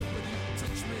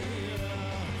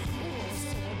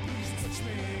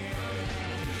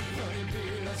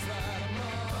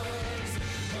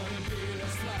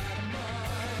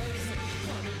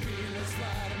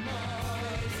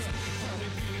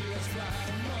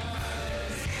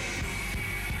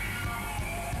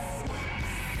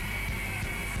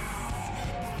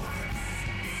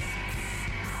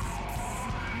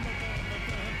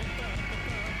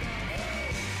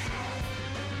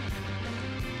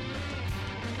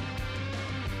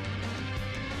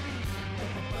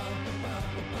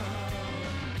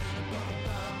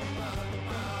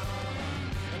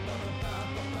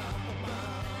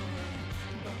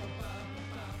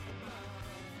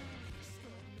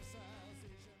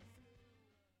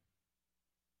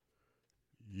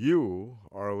You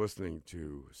are listening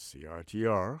to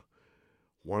CITR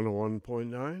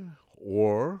 101.9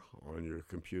 or on your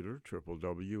computer,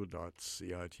 www.citr.ca.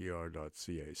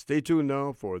 Stay tuned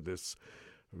now for this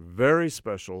very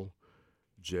special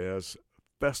Jazz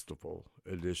Festival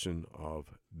edition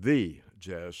of The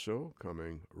Jazz Show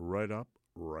coming right up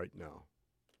right now.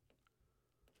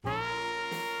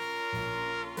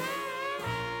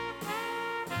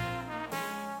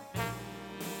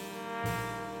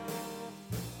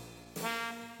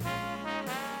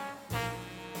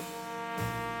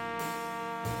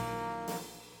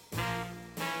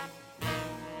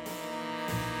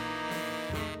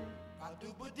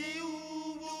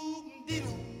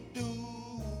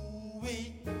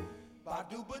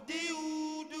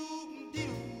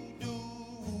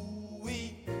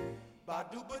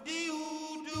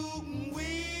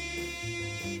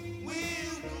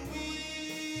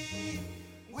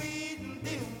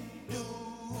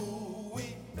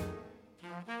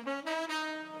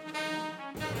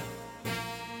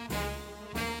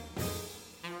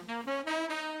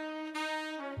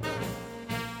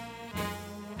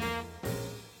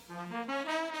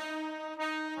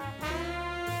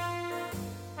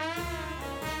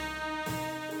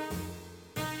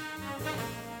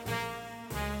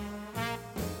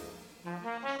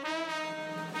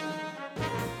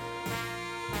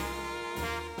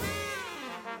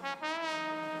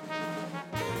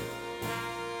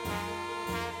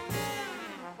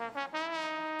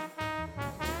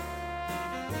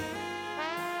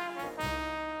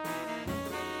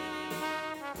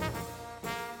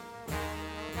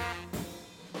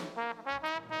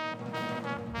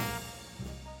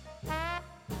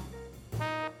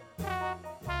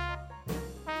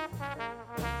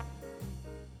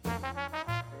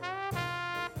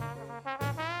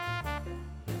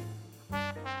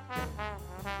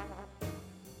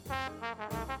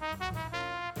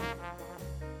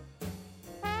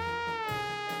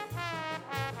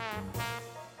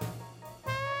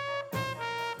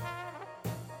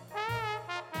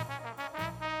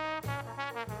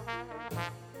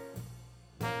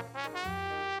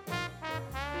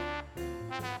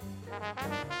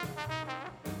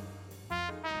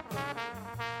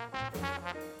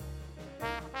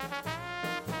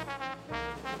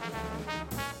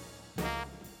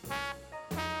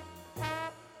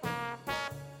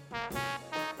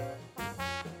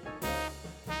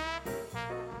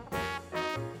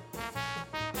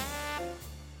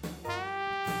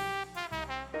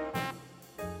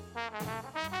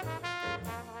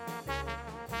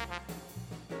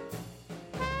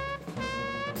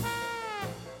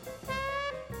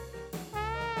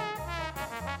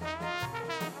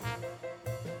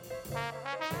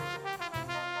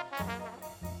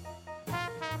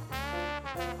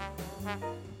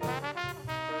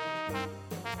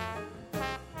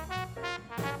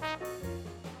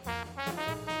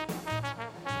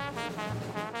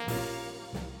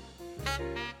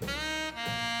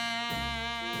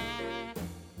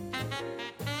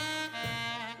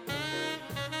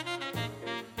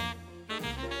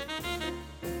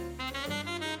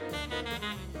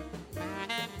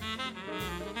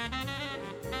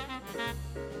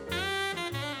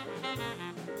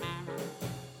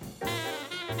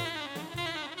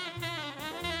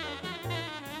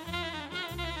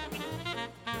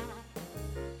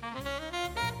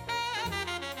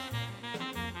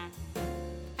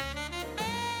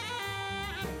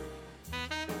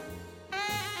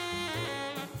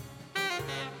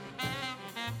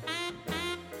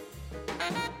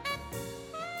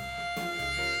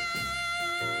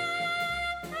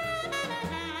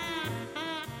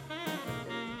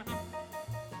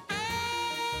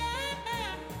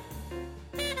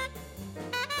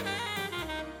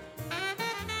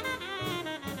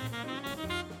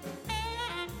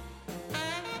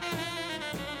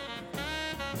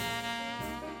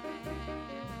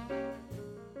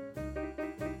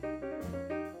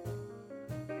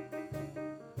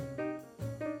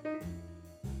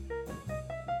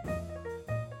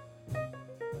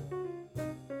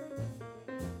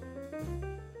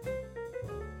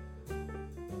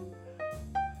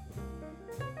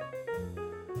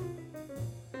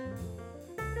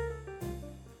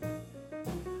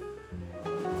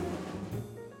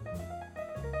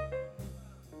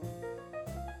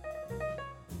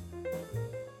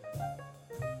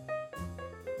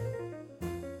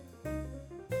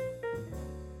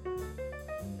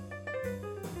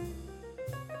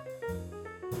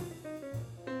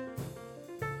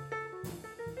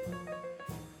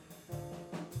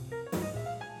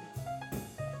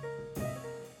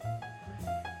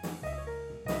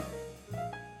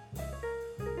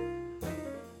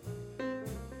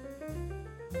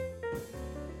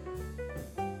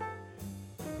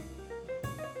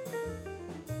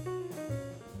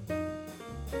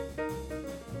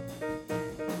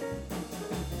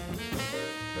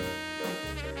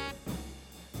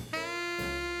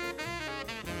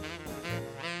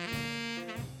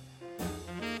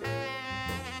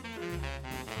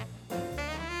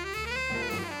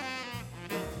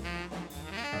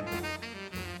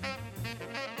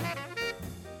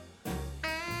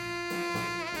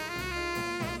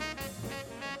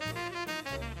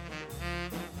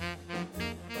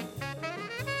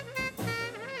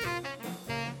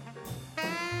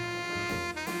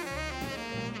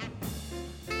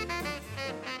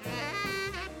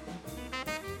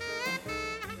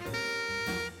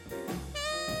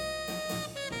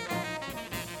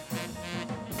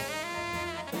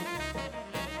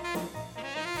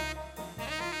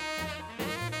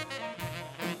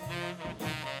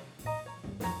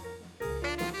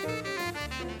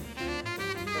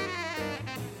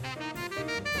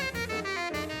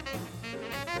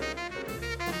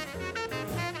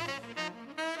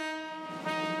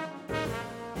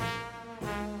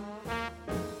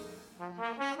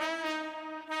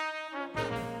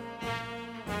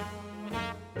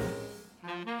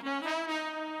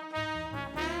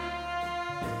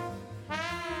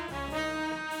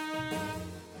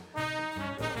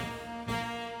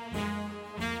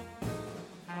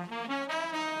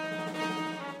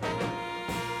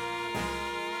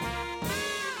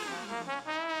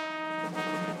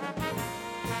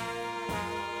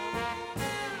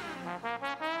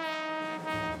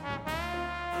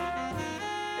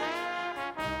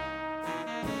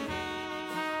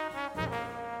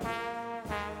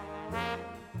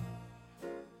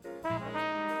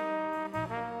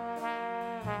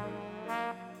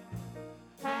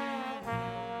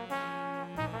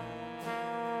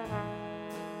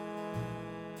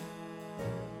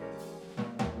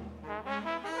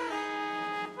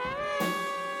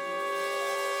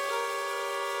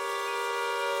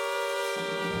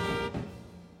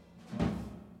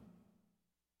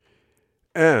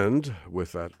 And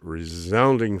with that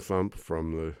resounding thump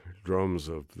from the drums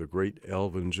of the great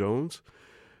Elvin Jones,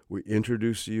 we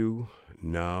introduce you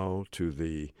now to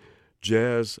the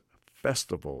Jazz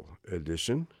Festival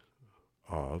edition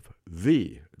of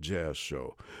The Jazz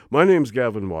Show. My name's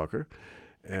Gavin Walker,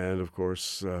 and of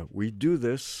course, we do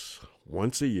this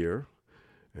once a year,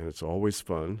 and it's always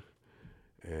fun.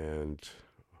 And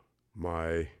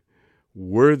my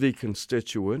worthy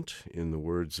constituent, in the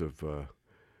words of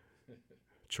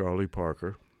Charlie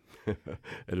Parker,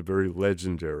 at a very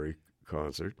legendary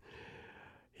concert,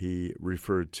 he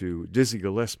referred to Dizzy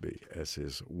Gillespie as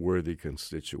his worthy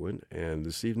constituent, and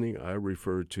this evening I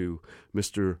refer to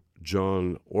Mr.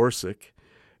 John Orsick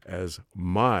as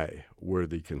my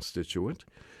worthy constituent,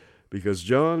 because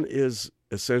John is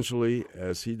essentially,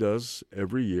 as he does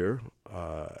every year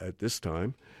at this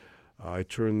time, I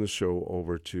turn the show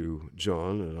over to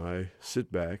John, and I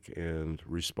sit back and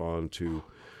respond to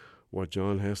what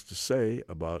John has to say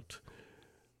about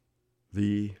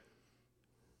the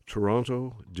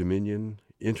Toronto Dominion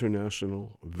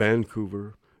International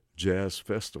Vancouver Jazz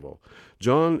Festival.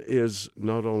 John is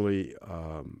not only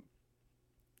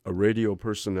a radio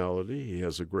personality, he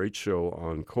has a great show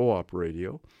on Co-op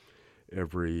Radio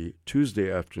every Tuesday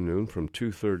afternoon from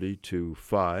 2:30 to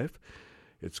 5.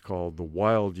 It's called The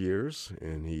Wild Years,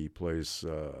 and he plays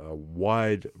a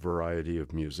wide variety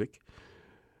of music.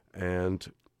 And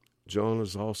John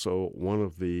is also one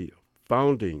of the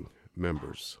founding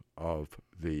members of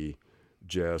the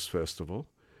Jazz Festival.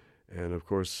 And, of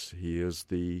course, he is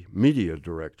the media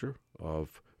director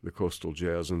of the Coastal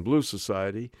Jazz and Blues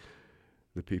Society,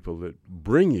 the people that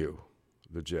bring you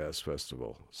the Jazz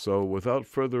Festival. So, without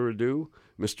further ado,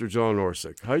 Mr. John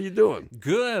Orsick, how you doing?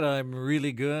 Good. I'm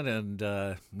really good, and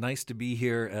nice to be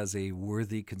here as a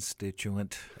worthy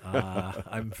constituent.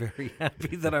 I'm very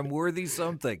happy that I'm worthy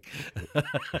something.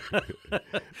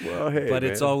 Well, hey, but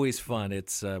man. It's always fun.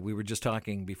 It's we were just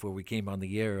talking before we came on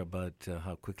the air about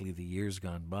how quickly the year's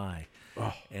gone by.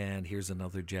 Oh. And here's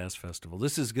another jazz festival.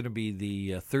 This is going to be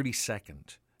the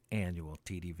 32nd annual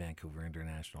TD Vancouver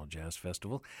International Jazz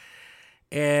Festival.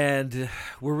 And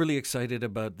we're really excited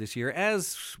about this year,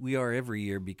 as we are every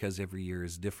year, because every year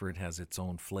is different, has its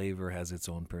own flavor, has its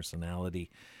own personality.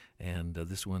 And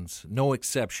this one's no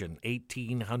exception.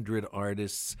 1,800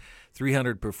 artists,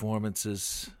 300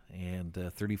 performances, and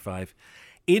 35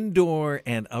 indoor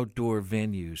and outdoor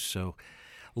venues. So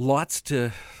lots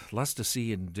to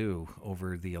see and do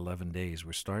over the 11 days.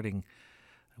 We're starting,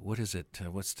 what is it?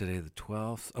 What's today, the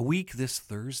 12th? A week this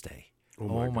Thursday.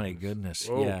 Oh my goodness.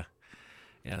 Oh. Yeah.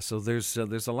 Yeah, so there's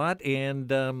a lot,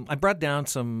 and I brought down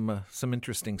some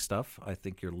interesting stuff I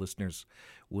think your listeners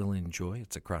will enjoy.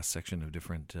 It's a cross-section of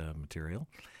different material.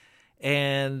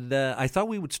 And I thought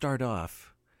we would start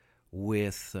off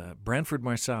with Branford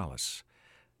Marsalis,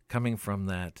 coming from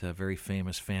that very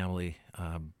famous family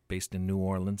based in New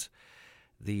Orleans,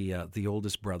 the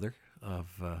oldest brother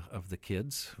of the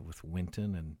kids, with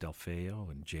Wynton and Delfeo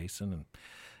and Jason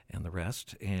and the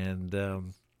rest.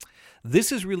 And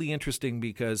this is really interesting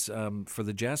because for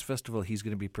the Jazz Festival, he's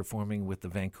going to be performing with the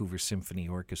Vancouver Symphony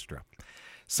Orchestra.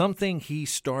 Something he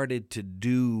started to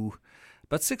do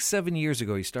about 6-7 years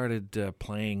ago. He started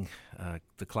playing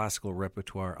the classical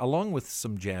repertoire along with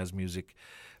some jazz music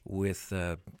with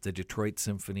the Detroit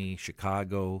Symphony,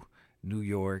 Chicago, New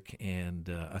York, and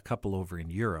a couple over in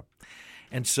Europe.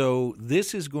 And so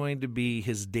this is going to be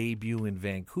his debut in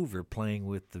Vancouver, playing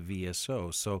with the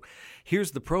VSO. So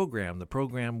here's the program. The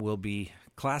program will be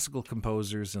classical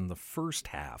composers in the first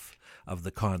half of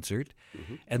the concert,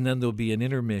 and then there'll be an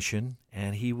intermission,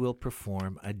 and he will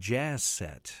perform a jazz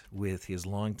set with his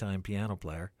longtime piano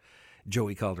player,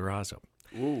 Joey Calderazzo.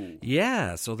 Ooh.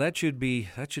 Yeah, so that should be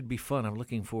fun. I'm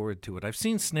looking forward to it. I've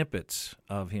seen snippets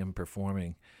of him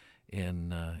performing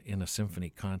in a symphony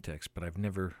context, but I've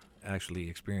never actually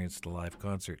experienced a live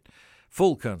concert,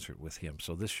 full concert with him.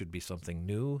 So this should be something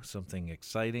new, something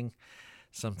exciting,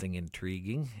 something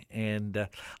intriguing. And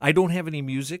I don't have any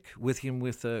music with him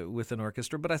with an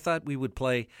orchestra, but I thought we would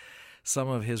play some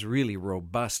of his really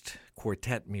robust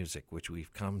quartet music, which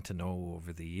we've come to know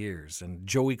over the years. And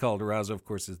Joey Calderazzo, of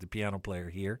course, is the piano player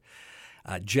here.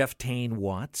 Jeff Tane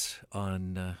Watts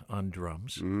on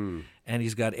drums. And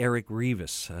he's got Eric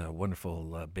Rivas, a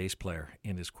wonderful bass player,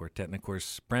 in his quartet. And, of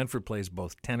course, Branford plays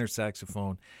both tenor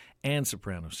saxophone and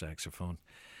soprano saxophone.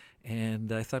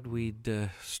 And I thought we'd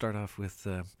start off with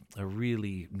a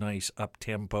really nice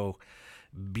up-tempo,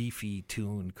 beefy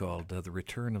tune called The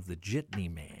Return of the Jitney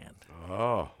Man.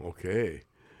 Ah, okay.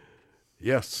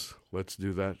 Yes, let's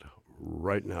do that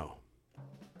right now.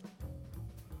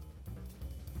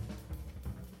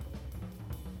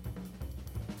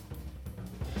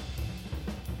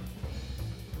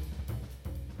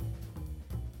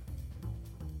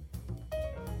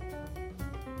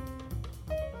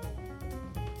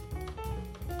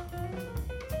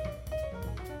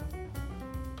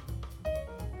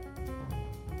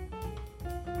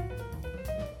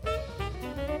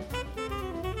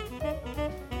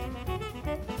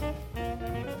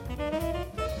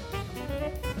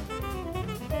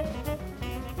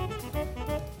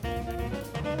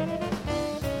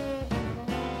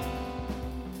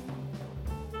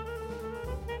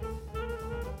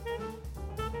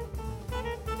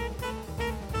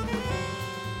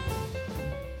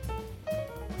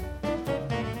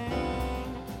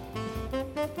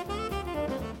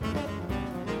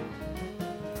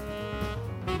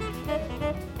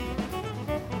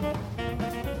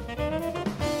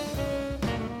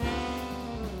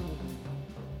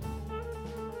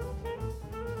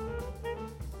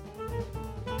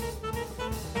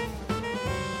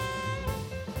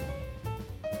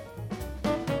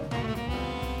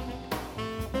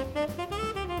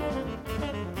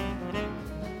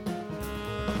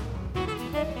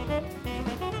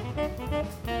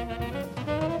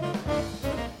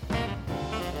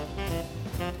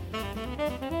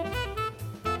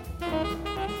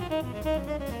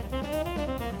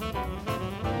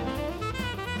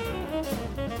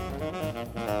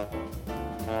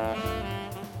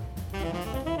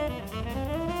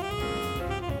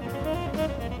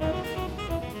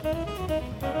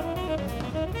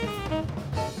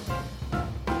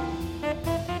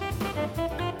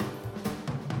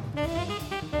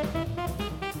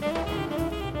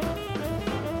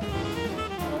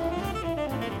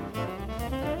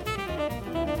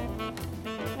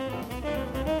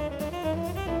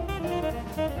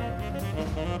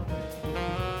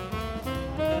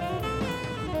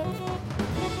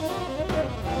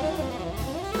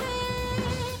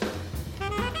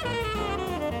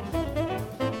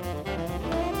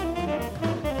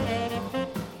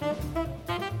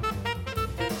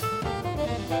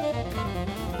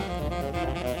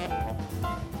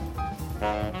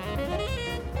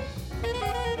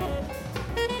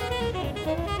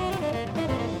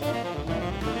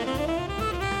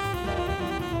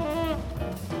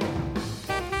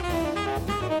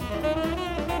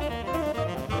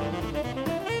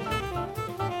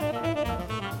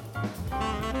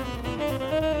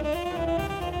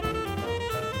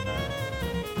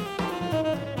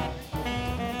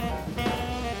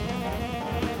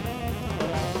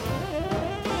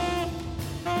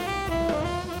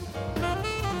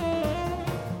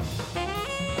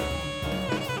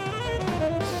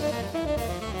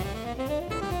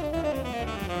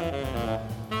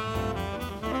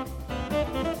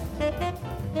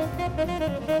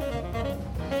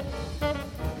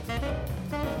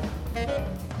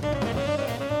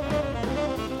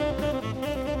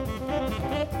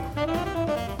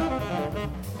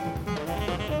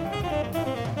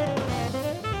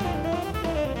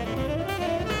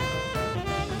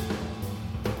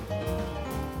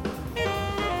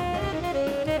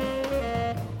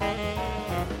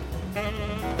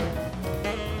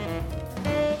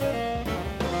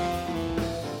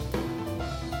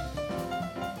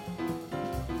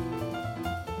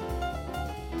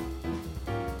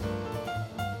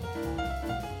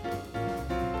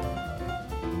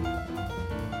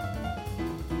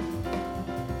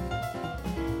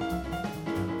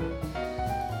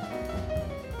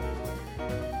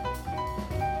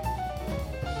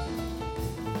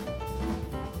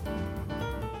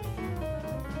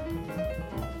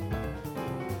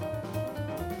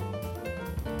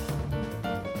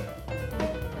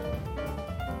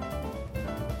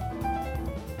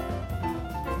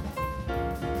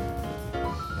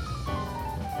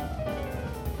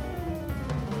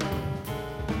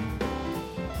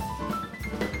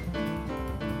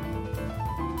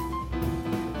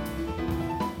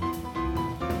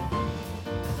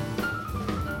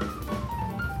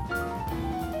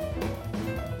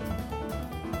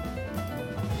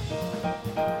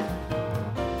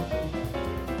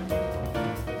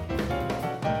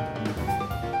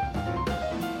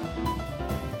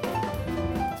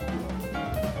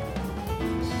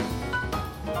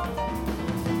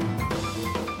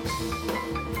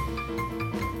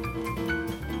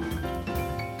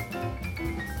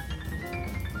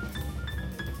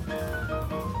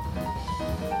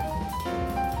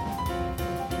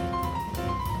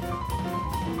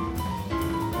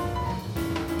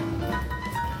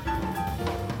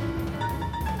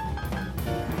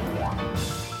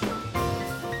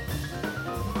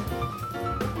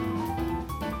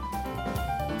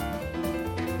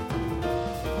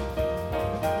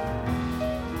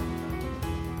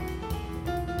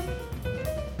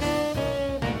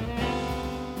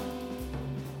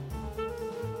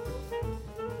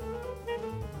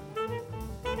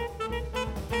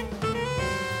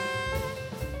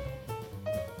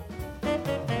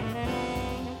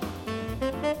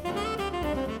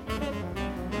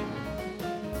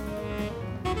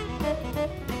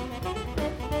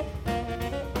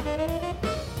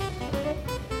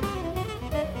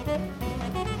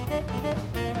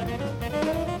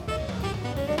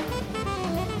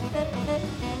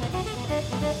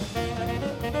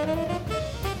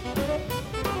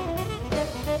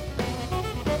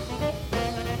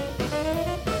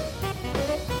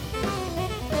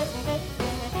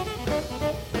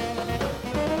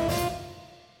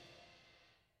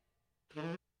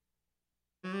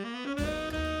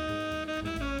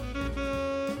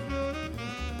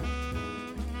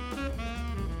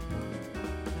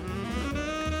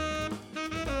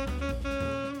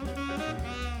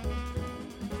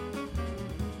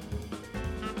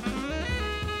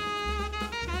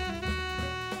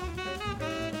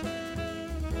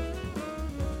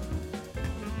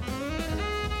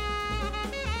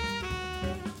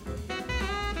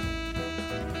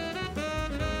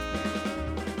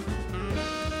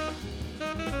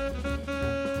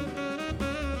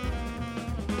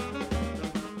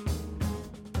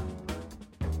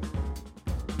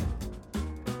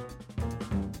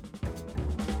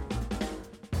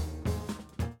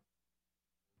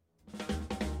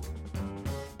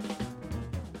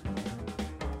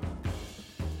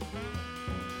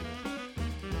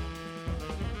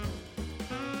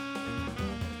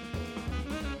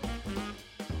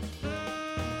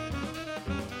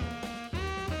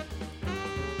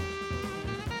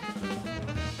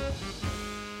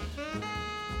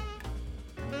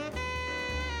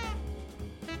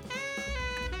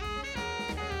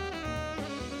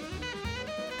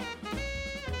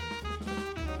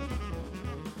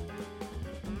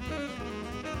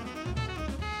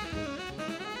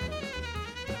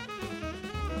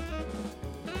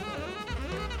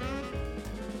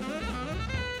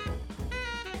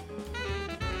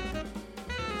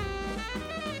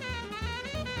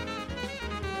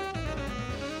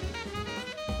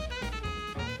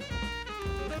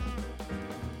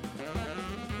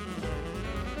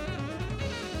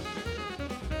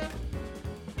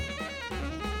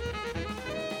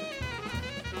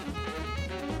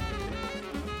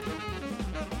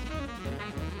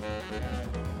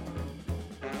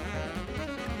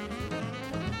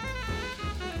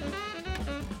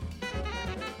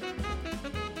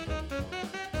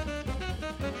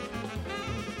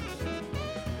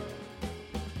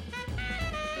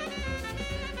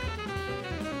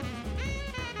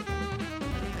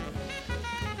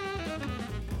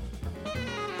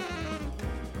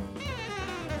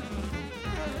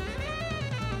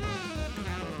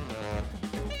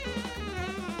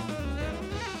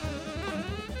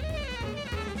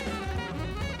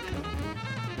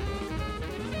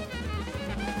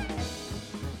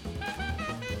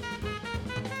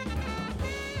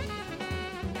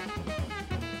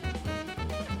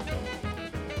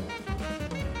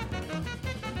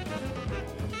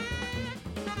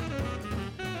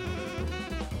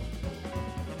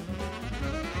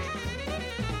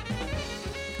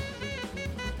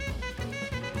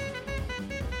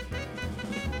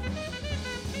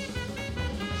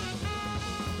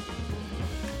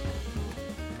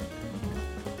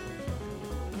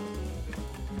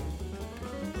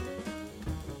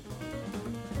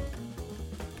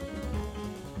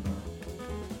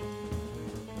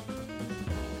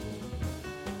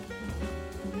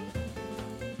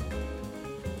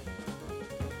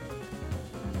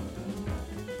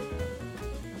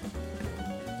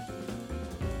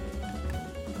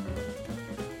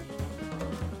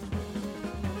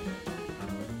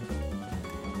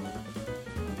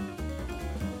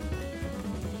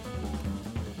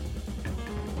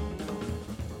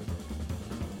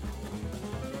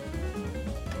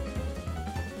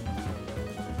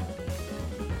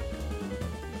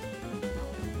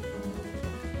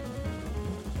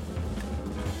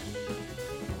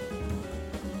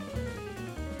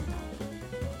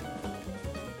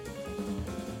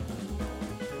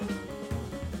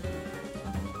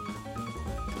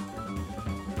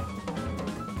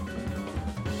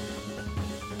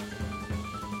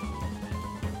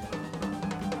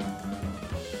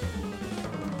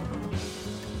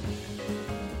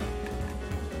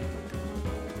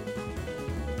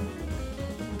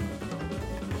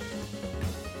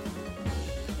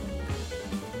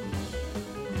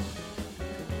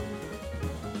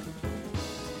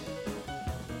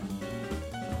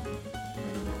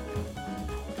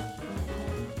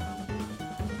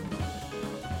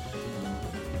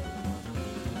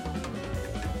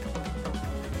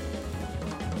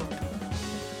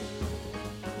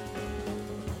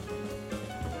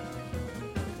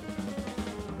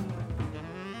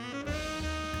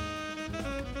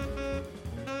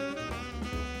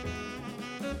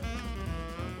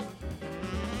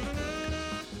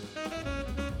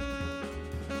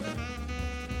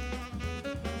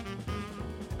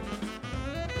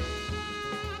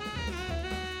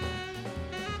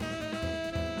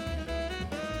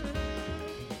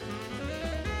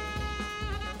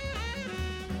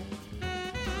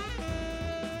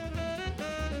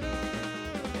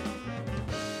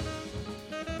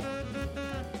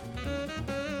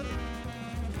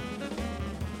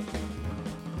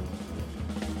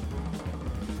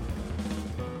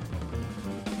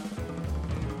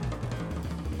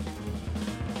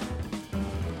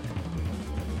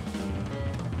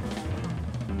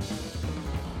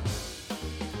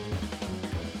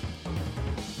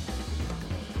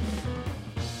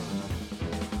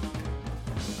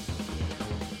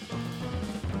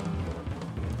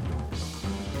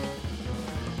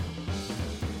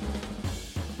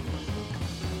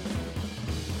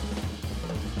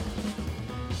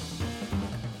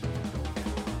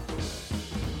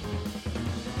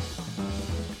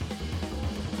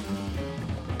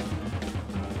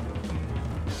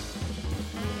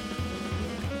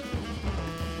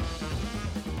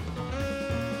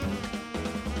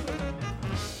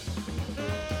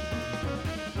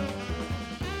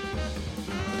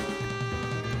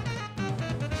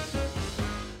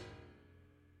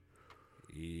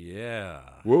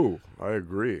 Whoa, I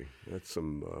agree. That's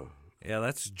some. Yeah,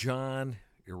 that's John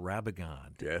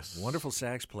Irabagand. Yes. Wonderful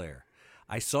sax player.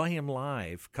 I saw him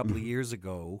live a couple of years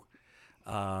ago.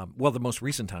 Well, the most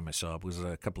recent time I saw him was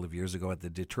a couple of years ago at the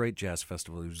Detroit Jazz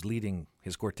Festival. He was leading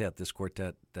his quartet, this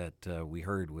quartet that we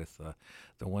heard with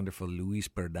the wonderful Luis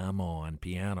Perdomo on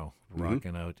piano,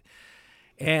 rocking out.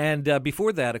 And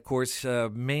before that, of course,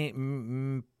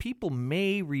 people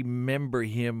may remember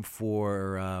him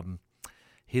for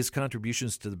his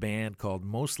contributions to the band called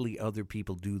Mostly Other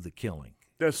People Do the Killing.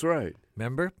 That's right.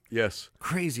 Remember? Yes.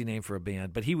 Crazy name for a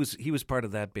band, but he was part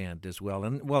of that band as well,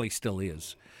 and well, he still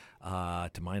is,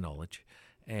 to my knowledge.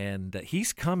 And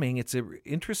he's coming. It's an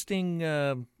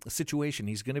interesting situation.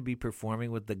 He's going to be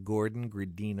performing with the Gordon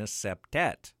Gradina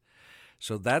Septet.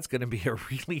 So that's going to be a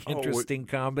really interesting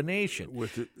combination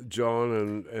with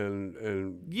John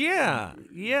and yeah,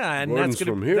 and Gordon's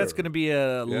that's going to be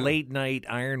a late night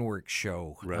ironworks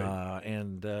show, right?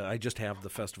 And I just have the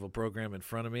festival program in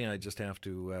front of me. I just have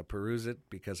to peruse it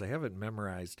because I haven't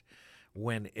memorized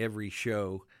when every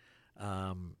show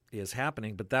is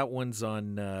happening. But that one's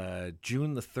on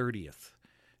June the 30th.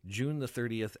 June the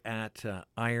 30th at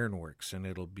Ironworks, and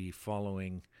it'll be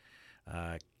following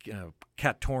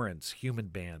Cat Torrens Human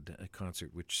Band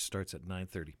concert, which starts at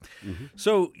 9:30.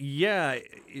 So yeah,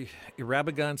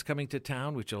 Irabagand's coming to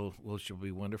town, which will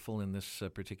be wonderful in this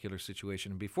particular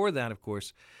situation. And before that, of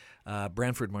course,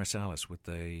 Branford Marsalis with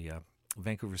the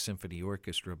Vancouver Symphony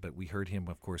Orchestra, but we heard him,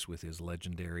 of course, with his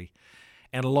legendary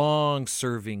and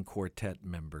long-serving quartet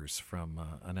members from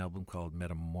an album called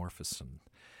Metamorphosin,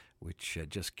 which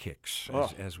just kicks,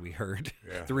 as we heard.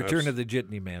 Yeah, The Return of the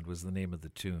Jitney Man was the name of the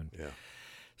tune. Yeah.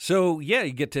 So, yeah,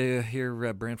 you get to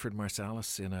hear Branford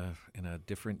Marsalis in a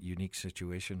different, unique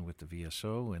situation with the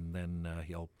VSO, and then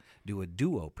he'll do a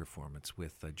duo performance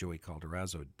with Joey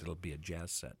Calderazzo. It'll be a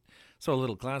jazz set. So a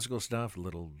little classical stuff, a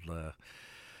little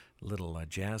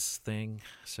jazz thing.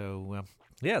 So,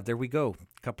 yeah, there we go.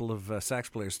 A couple of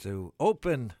sax players to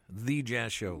open the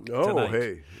jazz show tonight. Oh,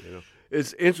 hey,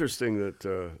 it's interesting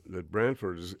that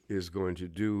Branford is going to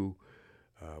do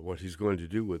what he's going to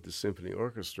do with the symphony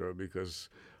orchestra, because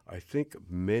I think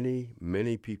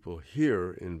many people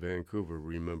here in Vancouver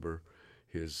remember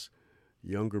his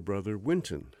younger brother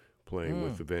Wynton playing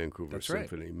with the Vancouver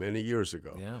Symphony many years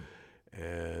ago. Yeah.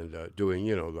 And doing,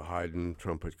 the Haydn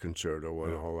trumpet concerto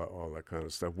and all that kind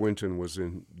of stuff. Wynton was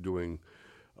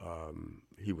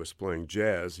he was playing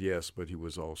jazz, yes, but he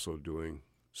was also doing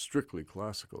strictly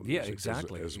classical music as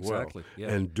well. Exactly. Yeah.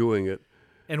 And doing it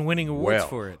and winning awards well.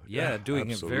 for it. Yeah, doing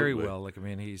absolutely. it very well. Like, I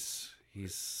mean, he's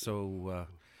so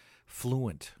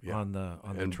fluent on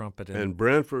the trumpet. And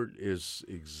Branford is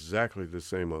exactly the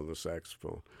same on the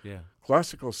saxophone. Yeah.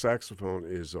 Classical saxophone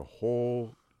is a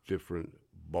whole different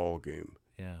ball game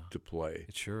to play.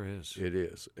 It sure is. It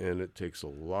is, and it takes a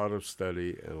lot of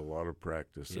study and a lot of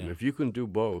practice. Yeah. And if you can do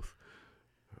both,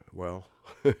 well,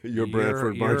 you're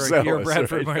Branford Marsalis. You're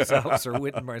Branford right? Marsalis or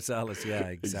Wynton Marsalis. Yeah,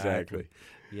 exactly.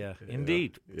 Yeah,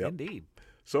 indeed. Yep. Indeed.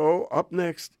 So up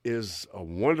next is a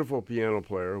wonderful piano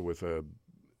player with a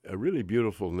really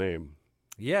beautiful name.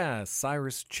 Yeah,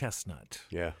 Cyrus Chestnut.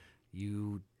 Yeah.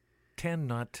 You tend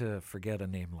not to forget a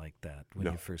name like that when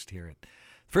you first hear it.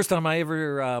 First time I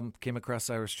ever came across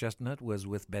Cyrus Chestnut was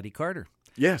with Betty Carter.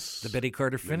 Yes. The Betty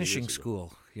Carter Finishing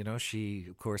School. She,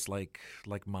 of course, like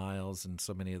Miles and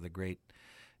so many of the great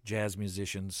jazz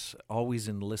musicians, always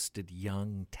enlisted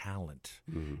young talent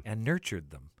and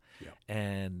nurtured them. Yeah.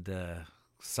 And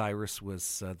Cyrus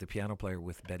was the piano player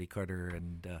with Betty Carter.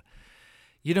 And,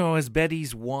 as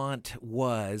Betty's want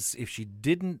was, if she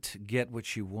didn't get what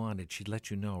she wanted, she'd let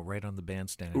you know right on the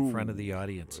bandstand in front of the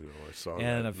audience. I know, I saw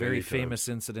and that a very many famous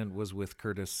times. incident was with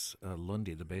Curtis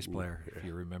Lundy, the bass player, if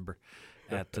you remember,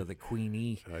 at the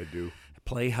Queenie I do.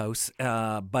 Playhouse.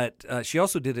 But she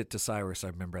also did it to Cyrus, I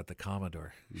remember, at the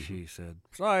Commodore. She said,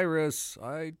 "Cyrus,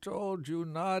 I told you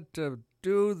not to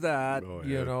do that,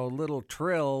 little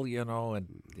trill,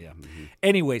 and yeah."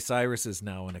 Anyway, Cyrus is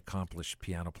now an accomplished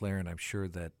piano player, and I'm sure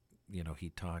that, he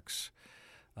talks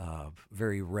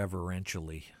very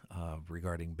reverentially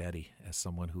regarding Betty as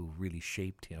someone who really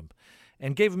shaped him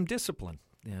and gave him discipline,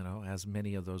 as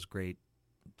many of those great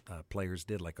players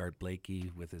did, like Art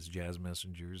Blakey with his Jazz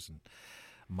Messengers and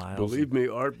Miles. Believe me,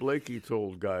 Art Blakey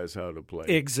told guys how to play.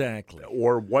 Exactly.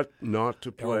 Or what not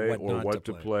to play, or what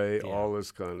to to play, play. all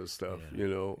this kind of stuff,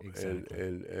 Exactly.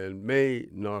 and may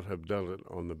not have done it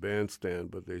on the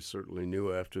bandstand, but they certainly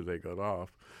knew after they got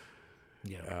off.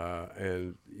 Yeah.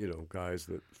 And guys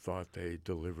that thought they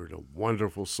delivered a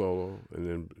wonderful solo,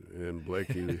 and then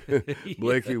Blakey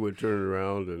Blakey would turn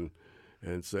around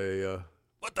and say,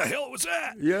 what the hell was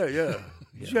that? Yeah.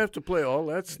 Did you have to play all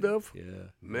that stuff?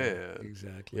 Yeah. Man.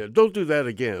 Exactly. Yeah, don't do that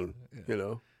again,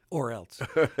 Or else.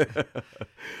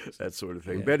 That sort of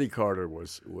thing. Yeah. Betty Carter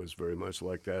was very much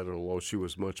like that, although she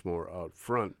was much more out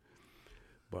front.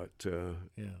 But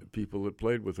people that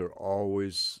played with her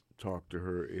always talked to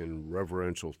her in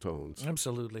reverential tones.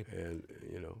 Absolutely. And,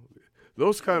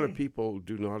 those kind of people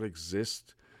do not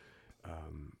exist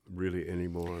really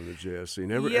anymore on the jazz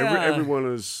scene. Everyone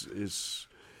is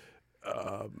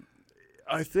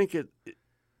I think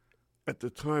at the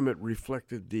time it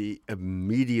reflected the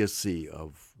immediacy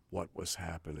of what was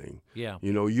happening. Yeah.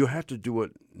 You had to do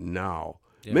it now.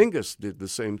 Yeah. Mingus did the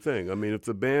same thing. I mean, if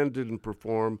the band didn't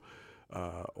perform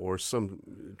or some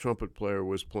trumpet player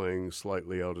was playing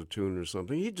slightly out of tune or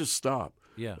something, he'd just stop.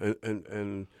 Yeah.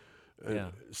 And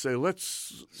Yeah. say,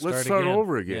 let's start again.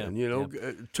 over again. Yeah.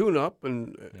 Tune up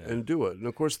and do it. And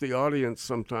of course, the audience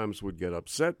sometimes would get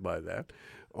upset by that.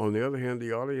 On the other hand,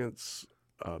 the audience,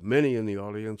 many in the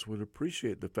audience would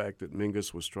appreciate the fact that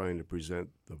Mingus was trying to present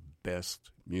the best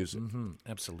music. Mm-hmm.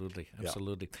 Absolutely.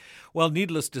 Well,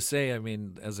 needless to say, I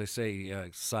mean, as I say,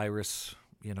 Cyrus,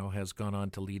 has gone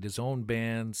on to lead his own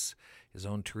bands, his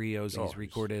own trios. He's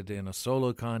recorded in a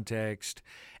solo context.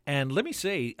 And let me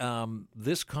say,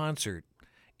 this concert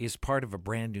is part of a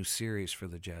brand new series for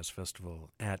the Jazz Festival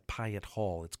at Pyatt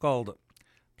Hall. It's called,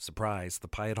 surprise, the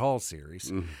Pyatt Hall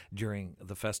series during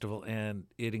the festival. And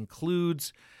it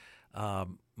includes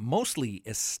mostly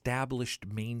established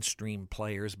mainstream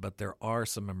players, but there are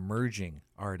some emerging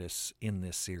artists in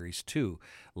this series too.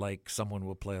 Like someone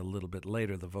we'll play a little bit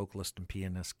later, the vocalist and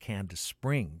pianist Candace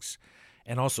Springs,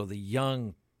 and also the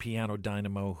young piano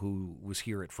dynamo who was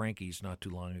here at Frankie's not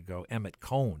too long ago, Emmett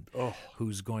Cohn,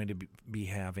 who's going to be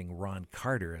having Ron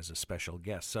Carter as a special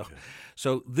guest.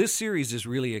 So this series is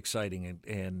really exciting,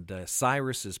 and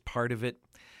Cyrus is part of it.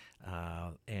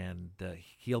 And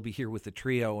he'll be here with the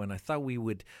trio, and I thought what we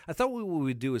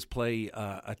would do is play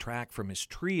a track from his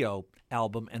trio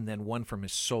album and then one from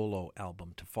his solo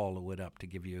album to follow it up, to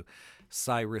give you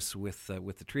Cyrus with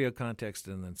the trio context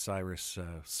and then Cyrus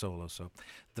solo. So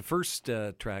the first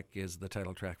track is the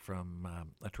title track from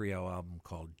a trio album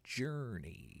called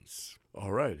Journeys.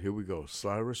 All right, here we go.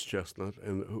 Cyrus Chestnut,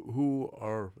 and who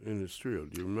are in his trio?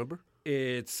 Do you remember?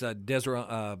 It's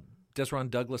Desron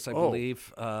Douglas, I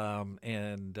believe,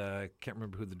 and can't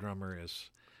remember who the drummer is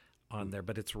on there,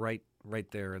 but it's right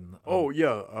there.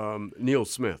 Neil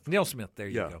Smith. Neil Smith, there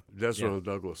you go. Desron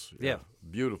Douglas. Yeah.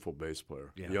 Beautiful bass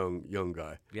player, young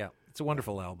guy. Yeah, it's a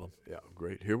wonderful album. Yeah,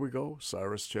 great. Here we go,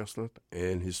 Cyrus Chestnut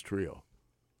and his trio.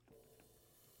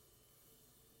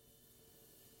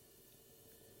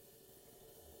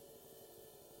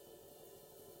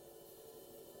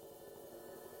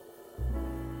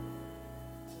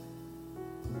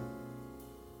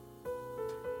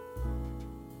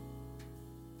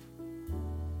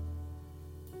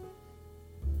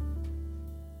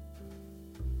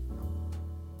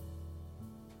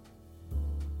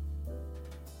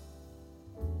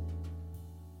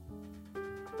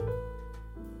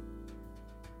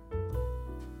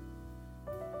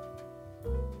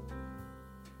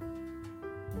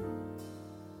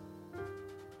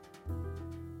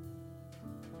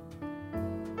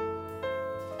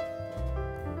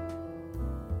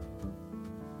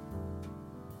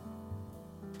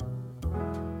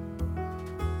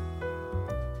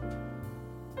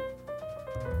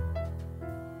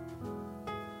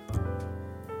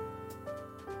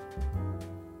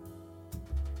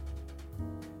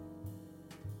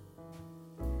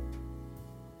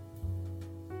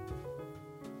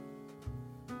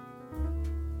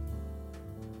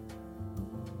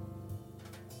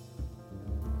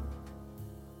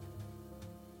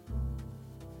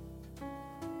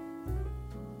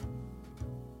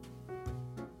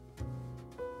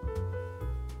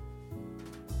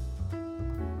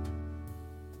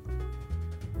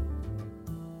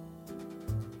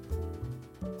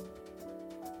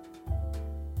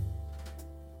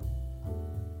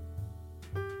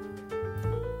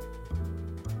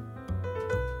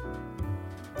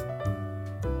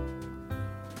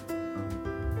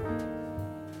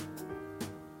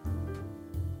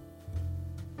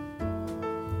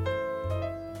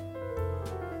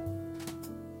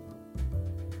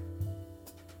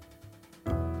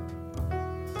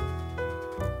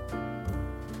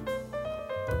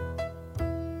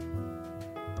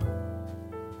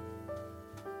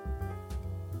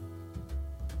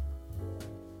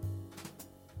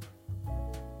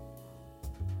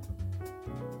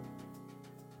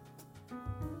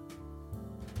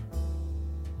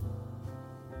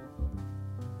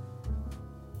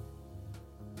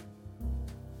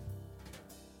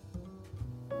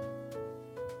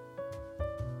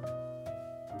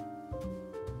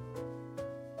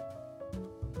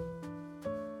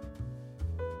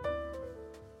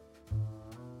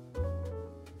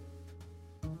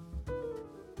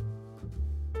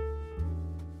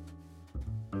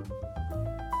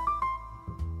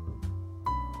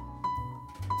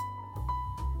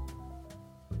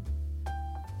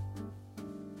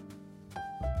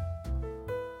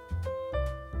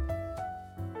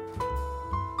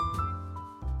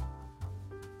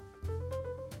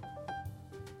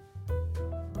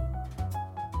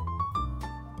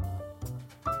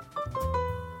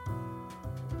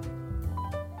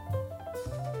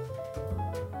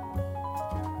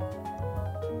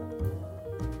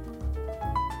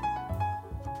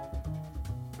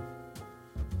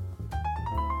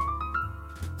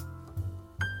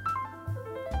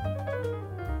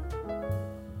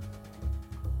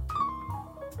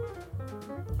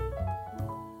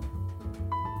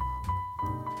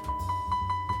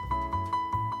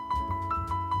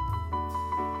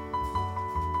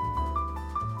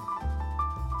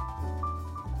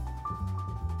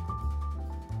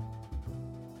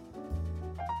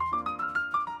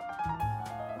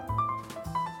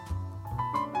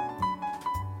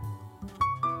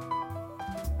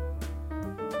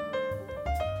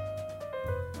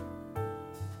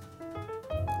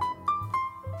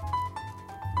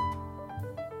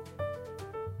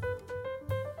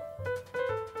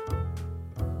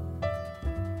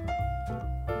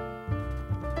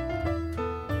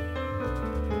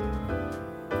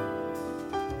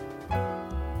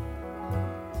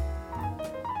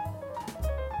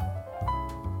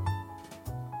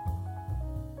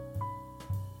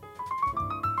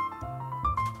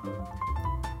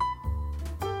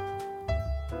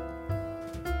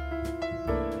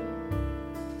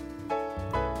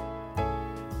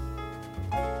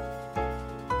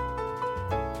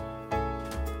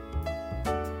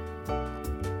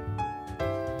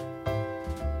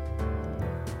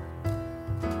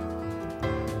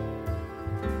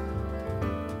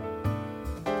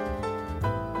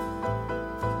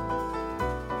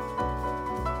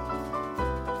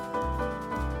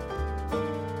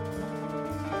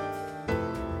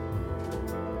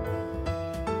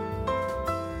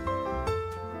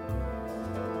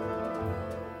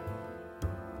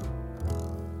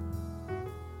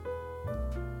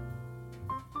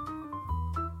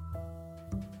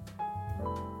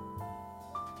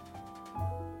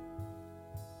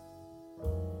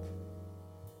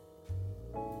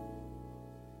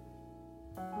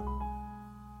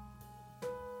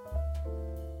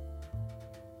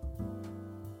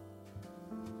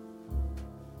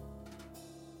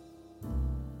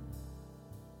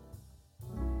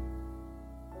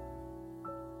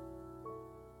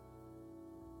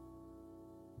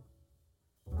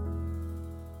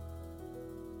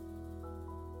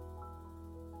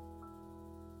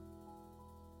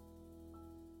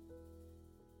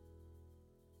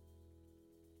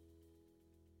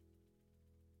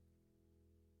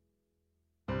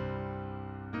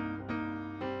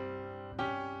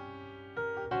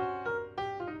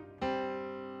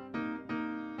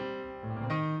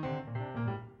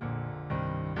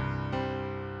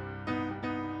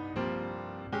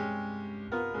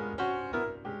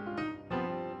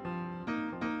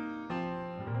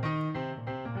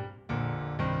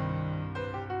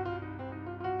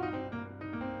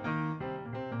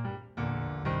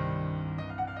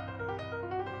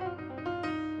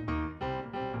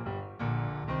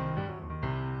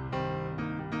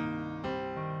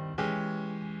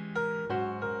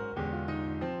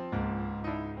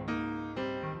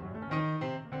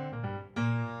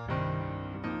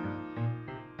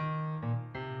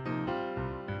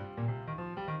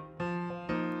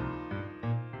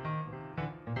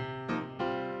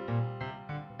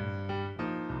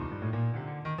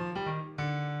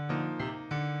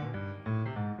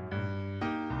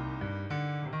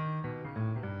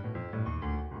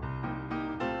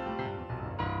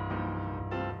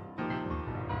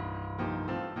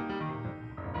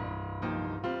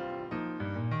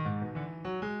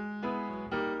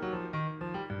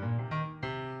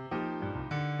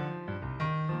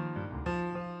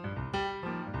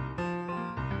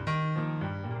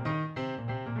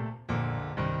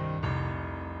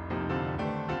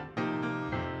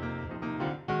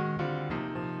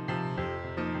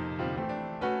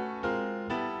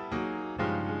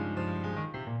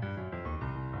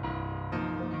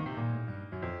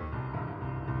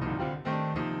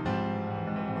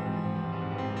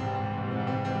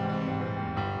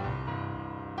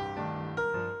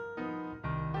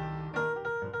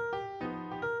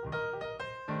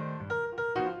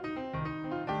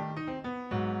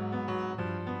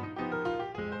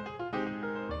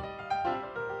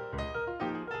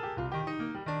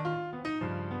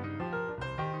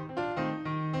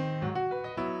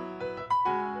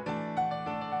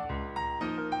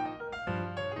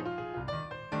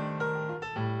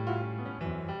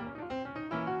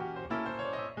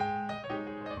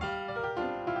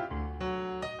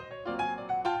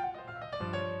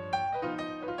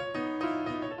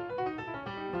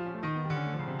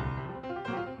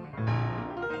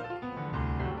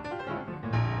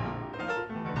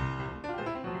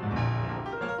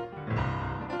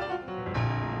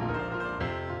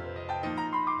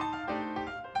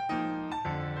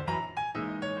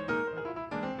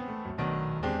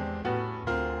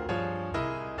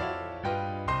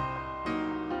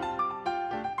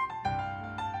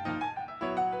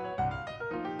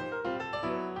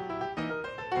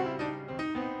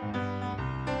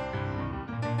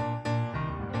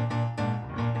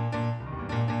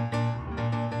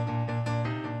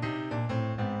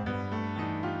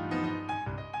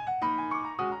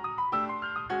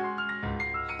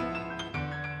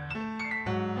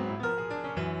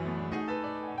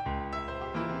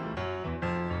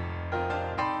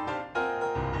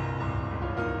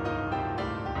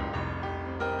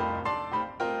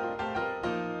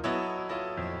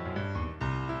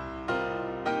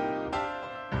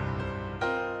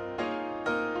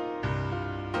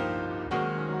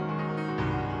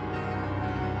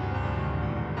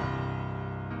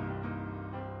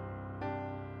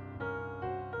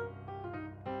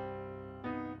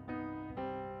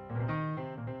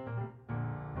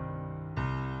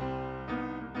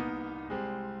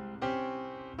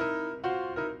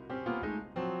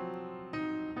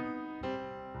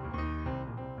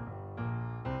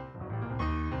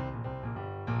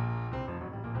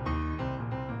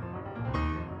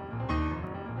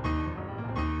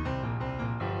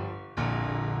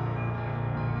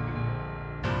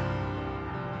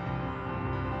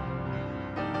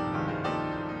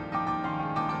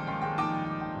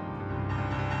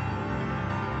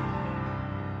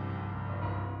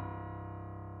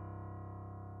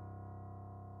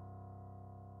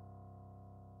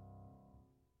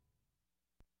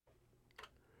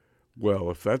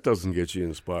 Well, if that doesn't get you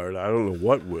inspired, I don't know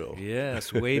what will.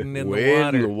 Yes, wading in the Wade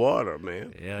water. in the water,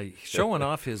 man. Yeah, showing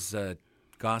off his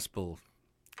gospel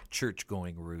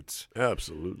church-going roots.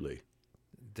 Absolutely.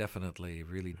 Definitely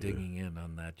really digging in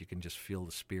on that. You can just feel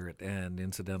the spirit. And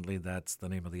incidentally, that's the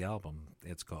name of the album.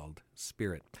 It's called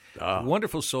Spirit.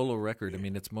 Wonderful solo record. I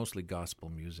mean, it's mostly gospel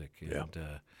music and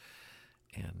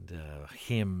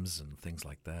hymns and things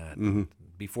like that. Mm-hmm.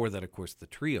 Before that, of course, the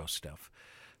trio stuff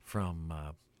from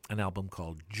an album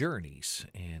called Journeys,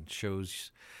 and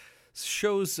shows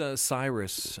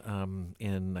Cyrus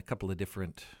in a couple of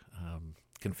different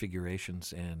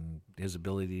configurations, and his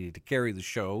ability to carry the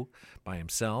show by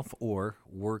himself or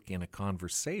work in a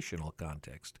conversational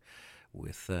context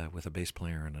with a bass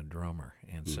player and a drummer.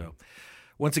 And so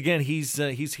once again, he's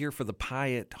here for the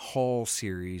Pyatt Hall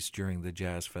series during the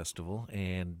Jazz Festival.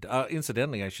 And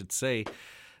incidentally, I should say,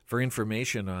 for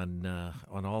information on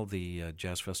all the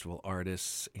Jazz Festival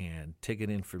artists and ticket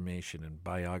information and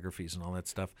biographies and all that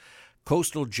stuff,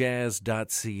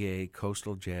 coastaljazz.ca,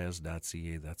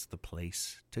 coastaljazz.ca, that's the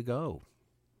place to go.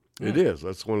 It is.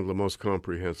 That's one of the most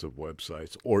comprehensive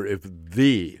websites, or if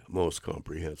the most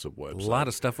comprehensive website. A lot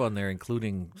of stuff on there,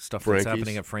 including stuff that's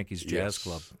happening at Frankie's Jazz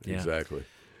Club. Yeah. Exactly.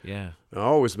 Yeah. I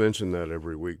always mention that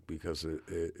every week because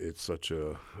it's such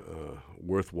a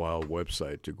worthwhile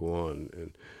website to go on.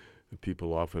 And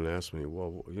people often ask me,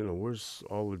 well, where's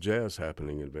all the jazz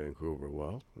happening in Vancouver?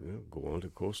 Well, go on to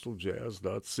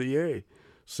coastaljazz.ca.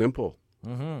 Simple.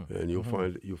 Mm-hmm. And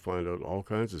you'll find out all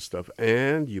kinds of stuff,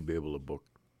 and you'll be able to book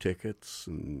tickets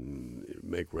and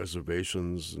make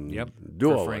reservations and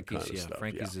do all that kind of stuff.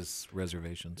 Frankie's is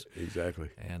reservations. Exactly.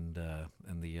 And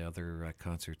the other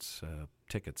concerts,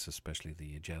 tickets, especially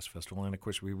the Jazz Festival. And, of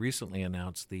course, we recently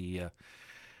announced the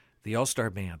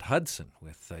All-Star Band, Hudson,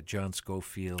 with John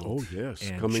Schofield. Oh, yes.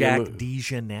 And Jack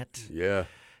DeJohnette. Yeah.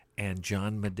 And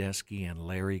John Medeski and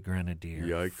Larry Grenadier.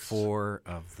 Yikes. 4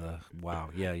 of the, wow,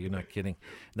 yeah, you're not kidding.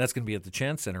 And that's going to be at the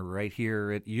Chance Center right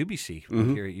here at UBC,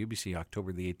 here at UBC,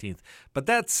 October the 18th. But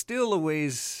that's still a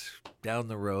ways down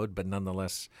the road, but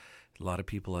nonetheless, a lot of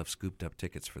people have scooped up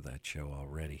tickets for that show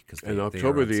already. And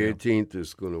October the 18th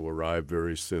is going to arrive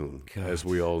very soon, as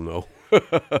we all know.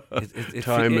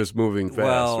 Time is moving fast,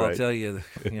 well, right? I'll tell you,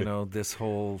 this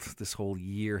whole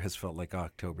year has felt like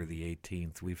October the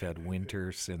 18th. We've had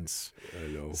winter since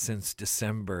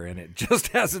December, and it just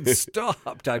hasn't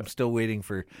stopped. I'm still waiting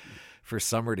for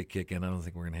summer to kick in. I don't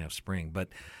think we're going to have spring, but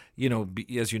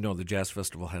as you know, the Jazz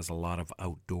Festival has a lot of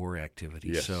outdoor activity.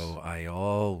 Yes. So I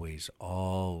always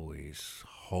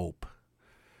hope,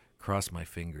 cross my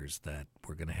fingers, that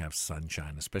we're going to have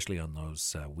sunshine, especially on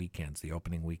those weekends, the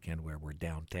opening weekend where we're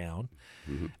downtown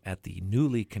at the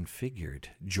newly configured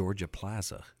Georgia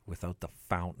Plaza without the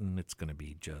fountain. It's going to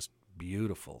be just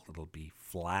beautiful. It'll be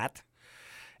flat,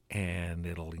 and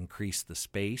it'll increase the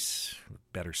space,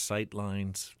 better sight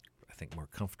lines, I think more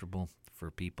comfortable for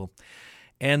people.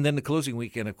 And then the closing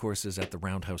weekend, of course, is at the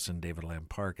Roundhouse in David Lamb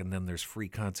Park. And then there's free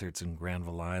concerts in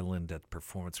Granville Island at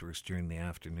Performance Works during the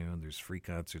afternoon. There's free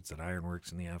concerts at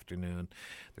Ironworks in the afternoon.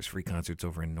 There's free concerts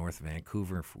over in North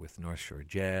Vancouver with North Shore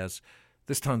Jazz.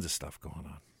 There's tons of stuff going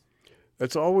on.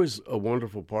 That's always a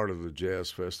wonderful part of the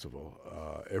Jazz Festival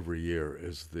every year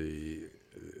is the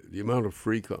amount of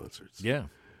free concerts. Yeah,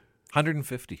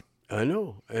 150. I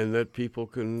know, and that people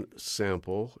can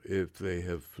sample if they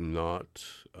have not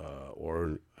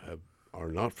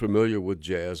are not familiar with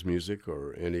jazz music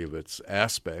or any of its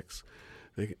aspects.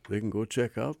 They can go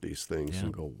check out these things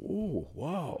and go, "Whoa,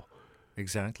 wow!"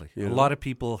 Exactly. A lot of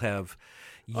people have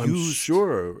used. I'm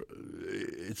sure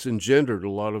it's engendered a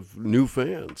lot of new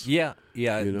fans. Yeah.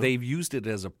 They've used it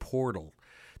as a portal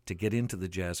to get into the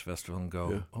Jazz Festival and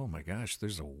go, "Oh my gosh,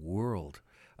 there's a world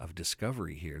of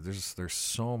discovery here. There's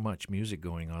so much music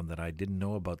going on that I didn't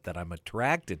know about that I'm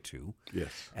attracted to."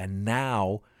 Yes. And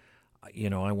now,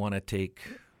 I want to take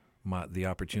the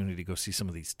opportunity to go see some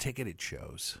of these ticketed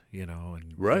shows,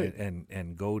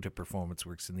 and go to Performance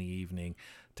Works in the evening,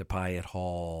 to Pyatt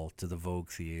Hall, to the Vogue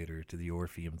Theater, to the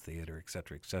Orpheum Theater, et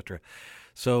cetera, et cetera.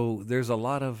 So there's a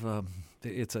lot of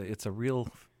it's a real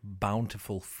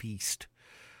bountiful feast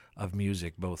of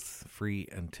music, both free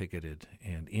and ticketed,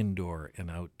 and indoor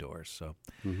and outdoor. So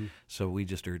we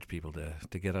just urge people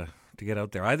to get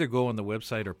out there. Either go on the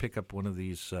website or pick up one of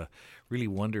these really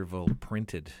wonderful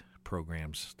printed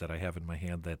programs that I have in my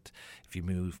hand that if you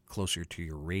move closer to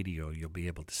your radio, you'll be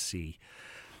able to see.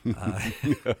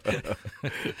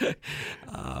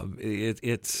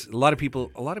 It's a lot of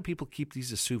people keep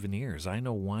these as souvenirs. I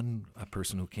know a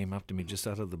person who came up to me just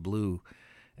out of the blue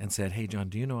and said, "Hey, John,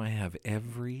 do you know I have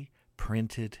every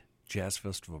printed Jazz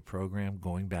Festival program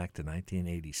going back to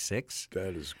 1986.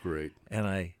 That is great. And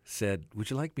I said, "Would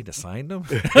you like me to sign them?"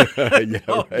 Yeah,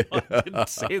 No, right. I didn't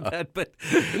say that,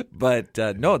 but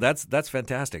no, that's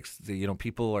fantastic.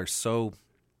 People are so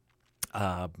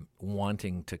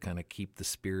wanting to kind of keep the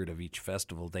spirit of each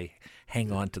festival. They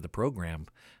hang on to the program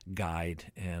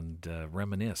guide and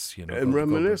reminisce. And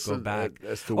reminisce go back.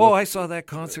 as to I saw that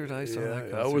concert. I saw that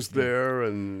concert. I was there,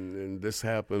 and this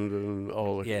happened, and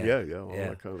all all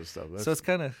that kind of stuff. So it's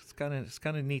kind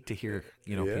of neat to hear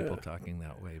people talking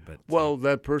that way. But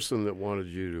that person that wanted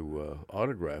you to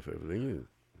autograph everything,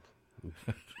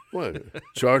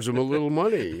 charge them a little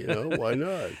money, why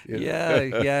not?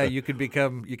 Yeah, you can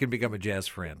become a jazz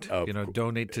friend.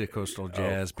 Donate to Coastal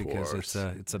Jazz because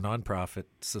it's a nonprofit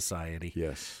society.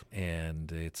 Yes,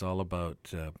 and it's all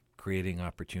about creating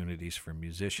opportunities for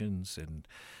musicians and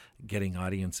getting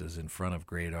audiences in front of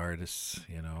great artists.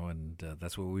 And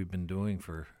that's what we've been doing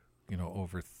for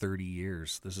over 30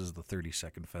 years. This is the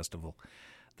 32nd festival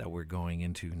that we're going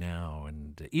into now,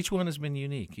 and each one has been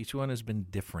unique. Each one has been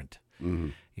different. Mm-hmm.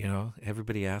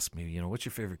 Everybody asks me, what's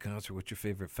your favorite concert? What's your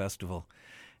favorite festival?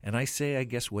 And I say, I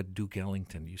guess what Duke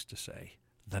Ellington used to say,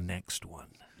 the next one.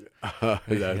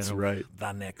 That's right.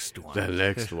 The next one. The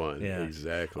next one, yeah.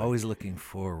 Exactly. Always looking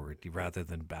forward rather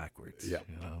than backwards. Yeah.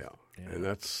 And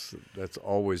that's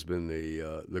always been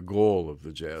the goal of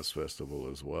the Jazz Festival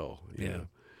as well. Yeah.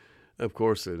 Of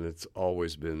course, and it's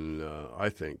always been, I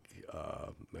think,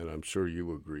 and I'm sure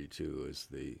you agree too, is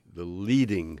the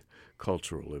leading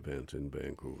cultural event in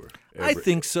Vancouver. I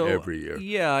think so. Every year.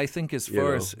 Yeah, I think as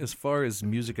far as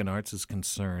music and arts is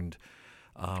concerned,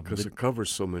 because it covers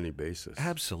so many bases.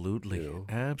 Absolutely,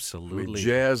 absolutely. I mean,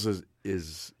 jazz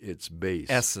is its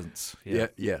base. Essence.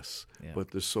 Yes.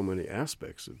 But there's so many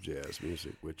aspects of jazz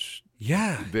music which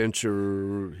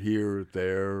venture here,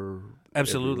 there.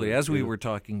 Absolutely. Everywhere. As we were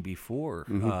talking before,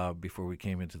 before we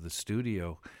came into the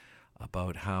studio,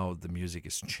 about how the music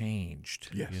has changed.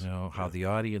 Yes. How the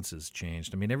audience has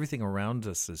changed. I mean, everything around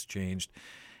us has changed,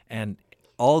 and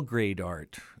all great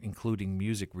art, including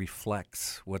music,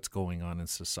 reflects what's going on in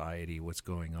society, what's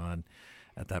going on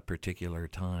at that particular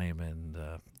time. And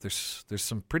there's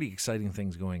some pretty exciting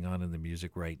things going on in the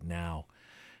music right now.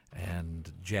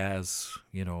 And jazz,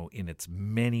 in its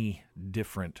many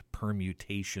different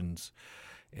permutations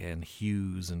and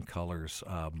hues and colors,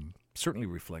 certainly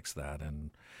reflects that.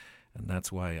 And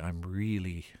that's why I'm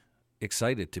really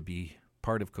excited to be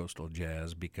part of Coastal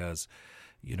Jazz, because,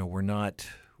 we're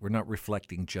not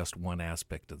reflecting just one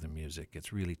aspect of the music.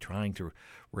 It's really trying to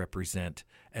represent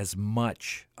as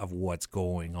much of what's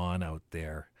going on out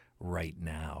there right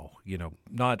now,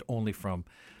 not only from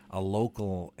a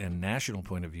local and national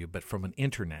point of view, but from an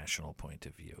international point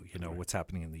of view. What's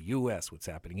happening in the U.S., what's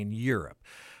happening in Europe,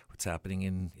 what's happening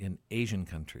in Asian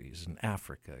countries, in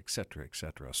Africa, et cetera,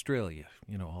 Australia,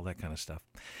 all that kind of stuff.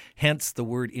 Hence the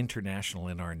word international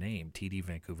in our name, TD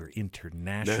Vancouver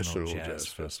International Jazz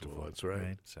Festival. That's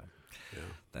right. So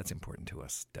that's important to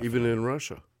us, definitely. Even in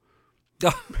Russia.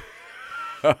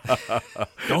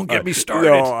 Don't get me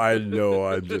started. No, I know.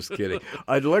 I'm just kidding.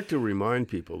 I'd like to remind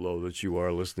people, though, that you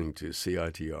are listening to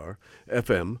CITR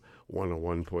FM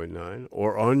 101.9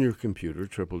 or on your computer,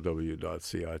 www.citr.ca.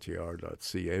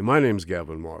 My name's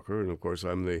Gavin Walker, and, of course,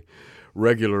 I'm the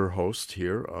regular host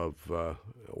here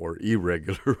or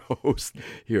irregular host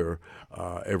here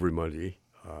every Monday.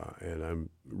 And I'm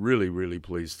really, really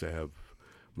pleased to have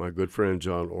my good friend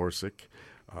John Orsic,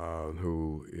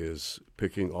 who is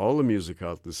picking all the music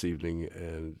out this evening,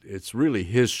 and it's really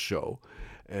his show.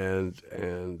 And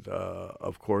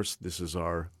of course, this is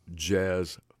our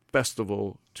Jazz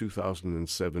Festival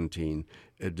 2017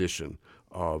 edition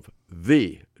of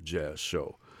The Jazz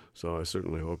Show. So I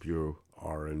certainly hope you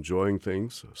are enjoying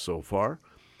things so far,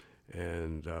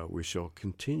 and we shall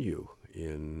continue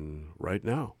right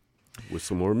now with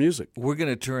some more music. We're going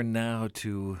to turn now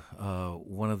to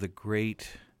one of the great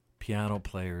piano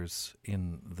players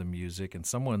in the music, and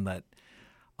someone that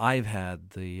I've had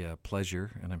the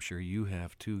pleasure, and I'm sure you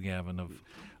have too, Gavin,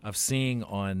 of seeing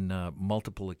on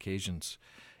multiple occasions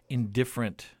in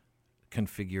different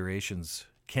configurations.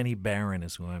 Kenny Barron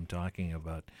is who I'm talking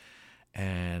about,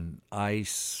 and I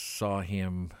saw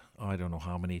him, I don't know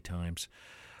how many times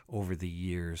over the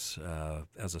years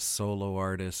as a solo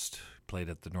artist. Played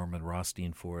at the Norman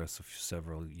Rothstein for us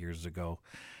several years ago.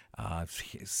 I've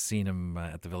seen him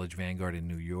at the Village Vanguard in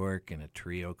New York in a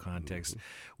trio context.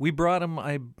 Mm-hmm. We brought him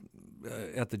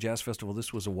at the Jazz Festival.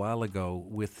 This was a while ago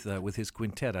with his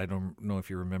quintet. I don't know if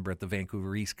you remember, at the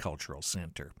Vancouver East Cultural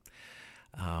Center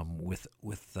with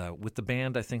the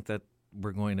band. I think that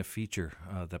we're going to feature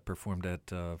that performed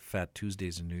at Fat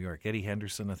Tuesdays in New York. Eddie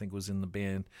Henderson, I think, was in the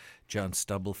band. John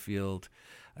Stubblefield.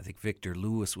 I think Victor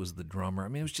Lewis was the drummer. I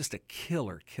mean, it was just a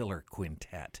killer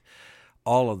quintet.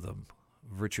 All of them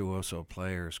virtuoso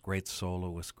players, great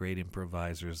soloists, great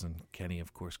improvisers, and Kenny,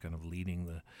 of course, kind of leading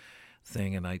the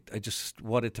thing. And I just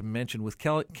wanted to mention with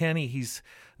Kenny, he's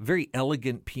a very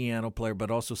elegant piano player,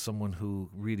 but also someone who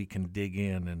really can dig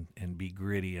in and be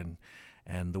gritty.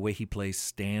 And the way he plays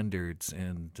standards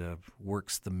and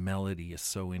works the melody is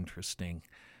so interesting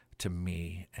to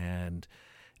me. And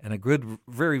a good,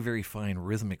 very, very fine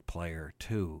rhythmic player,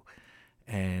 too.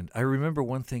 And I remember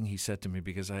one thing he said to me,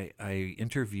 because I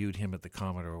interviewed him at the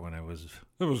Commodore when I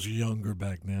was younger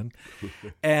back then.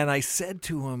 And I said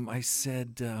to him, I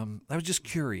was just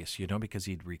curious, because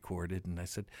he'd recorded. And I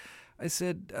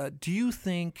said, do you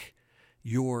think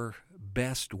your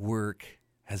best work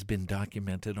has been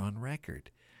documented on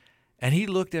record? And he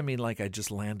looked at me like I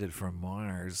just landed from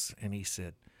Mars. And he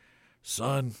said,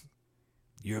 son,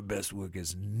 your best work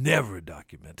is never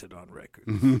documented on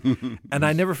record. And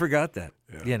I never forgot that.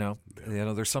 Yeah.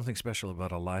 There's something special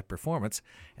about a live performance,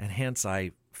 and hence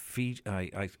I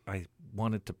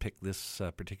wanted to pick this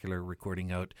particular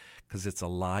recording out because it's a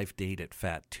live date at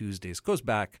Fat Tuesdays. It goes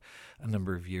back a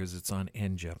number of years. It's on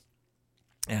Enja,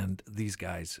 and these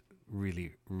guys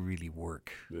really, really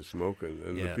work. They're smoking,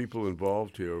 and the people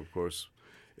involved here, of course,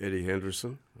 Eddie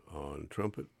Henderson on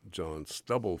trumpet, John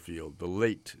Stubblefield, the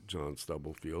late John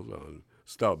Stubblefield on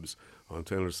Stubbs on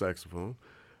tenor saxophone,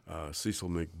 Cecil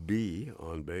McBee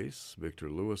on bass, Victor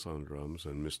Lewis on drums,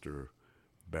 and Mr.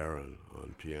 Barron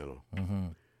on piano. Mm-hmm.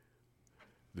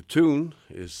 The tune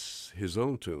is his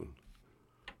own tune,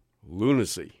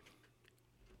 Lunacy.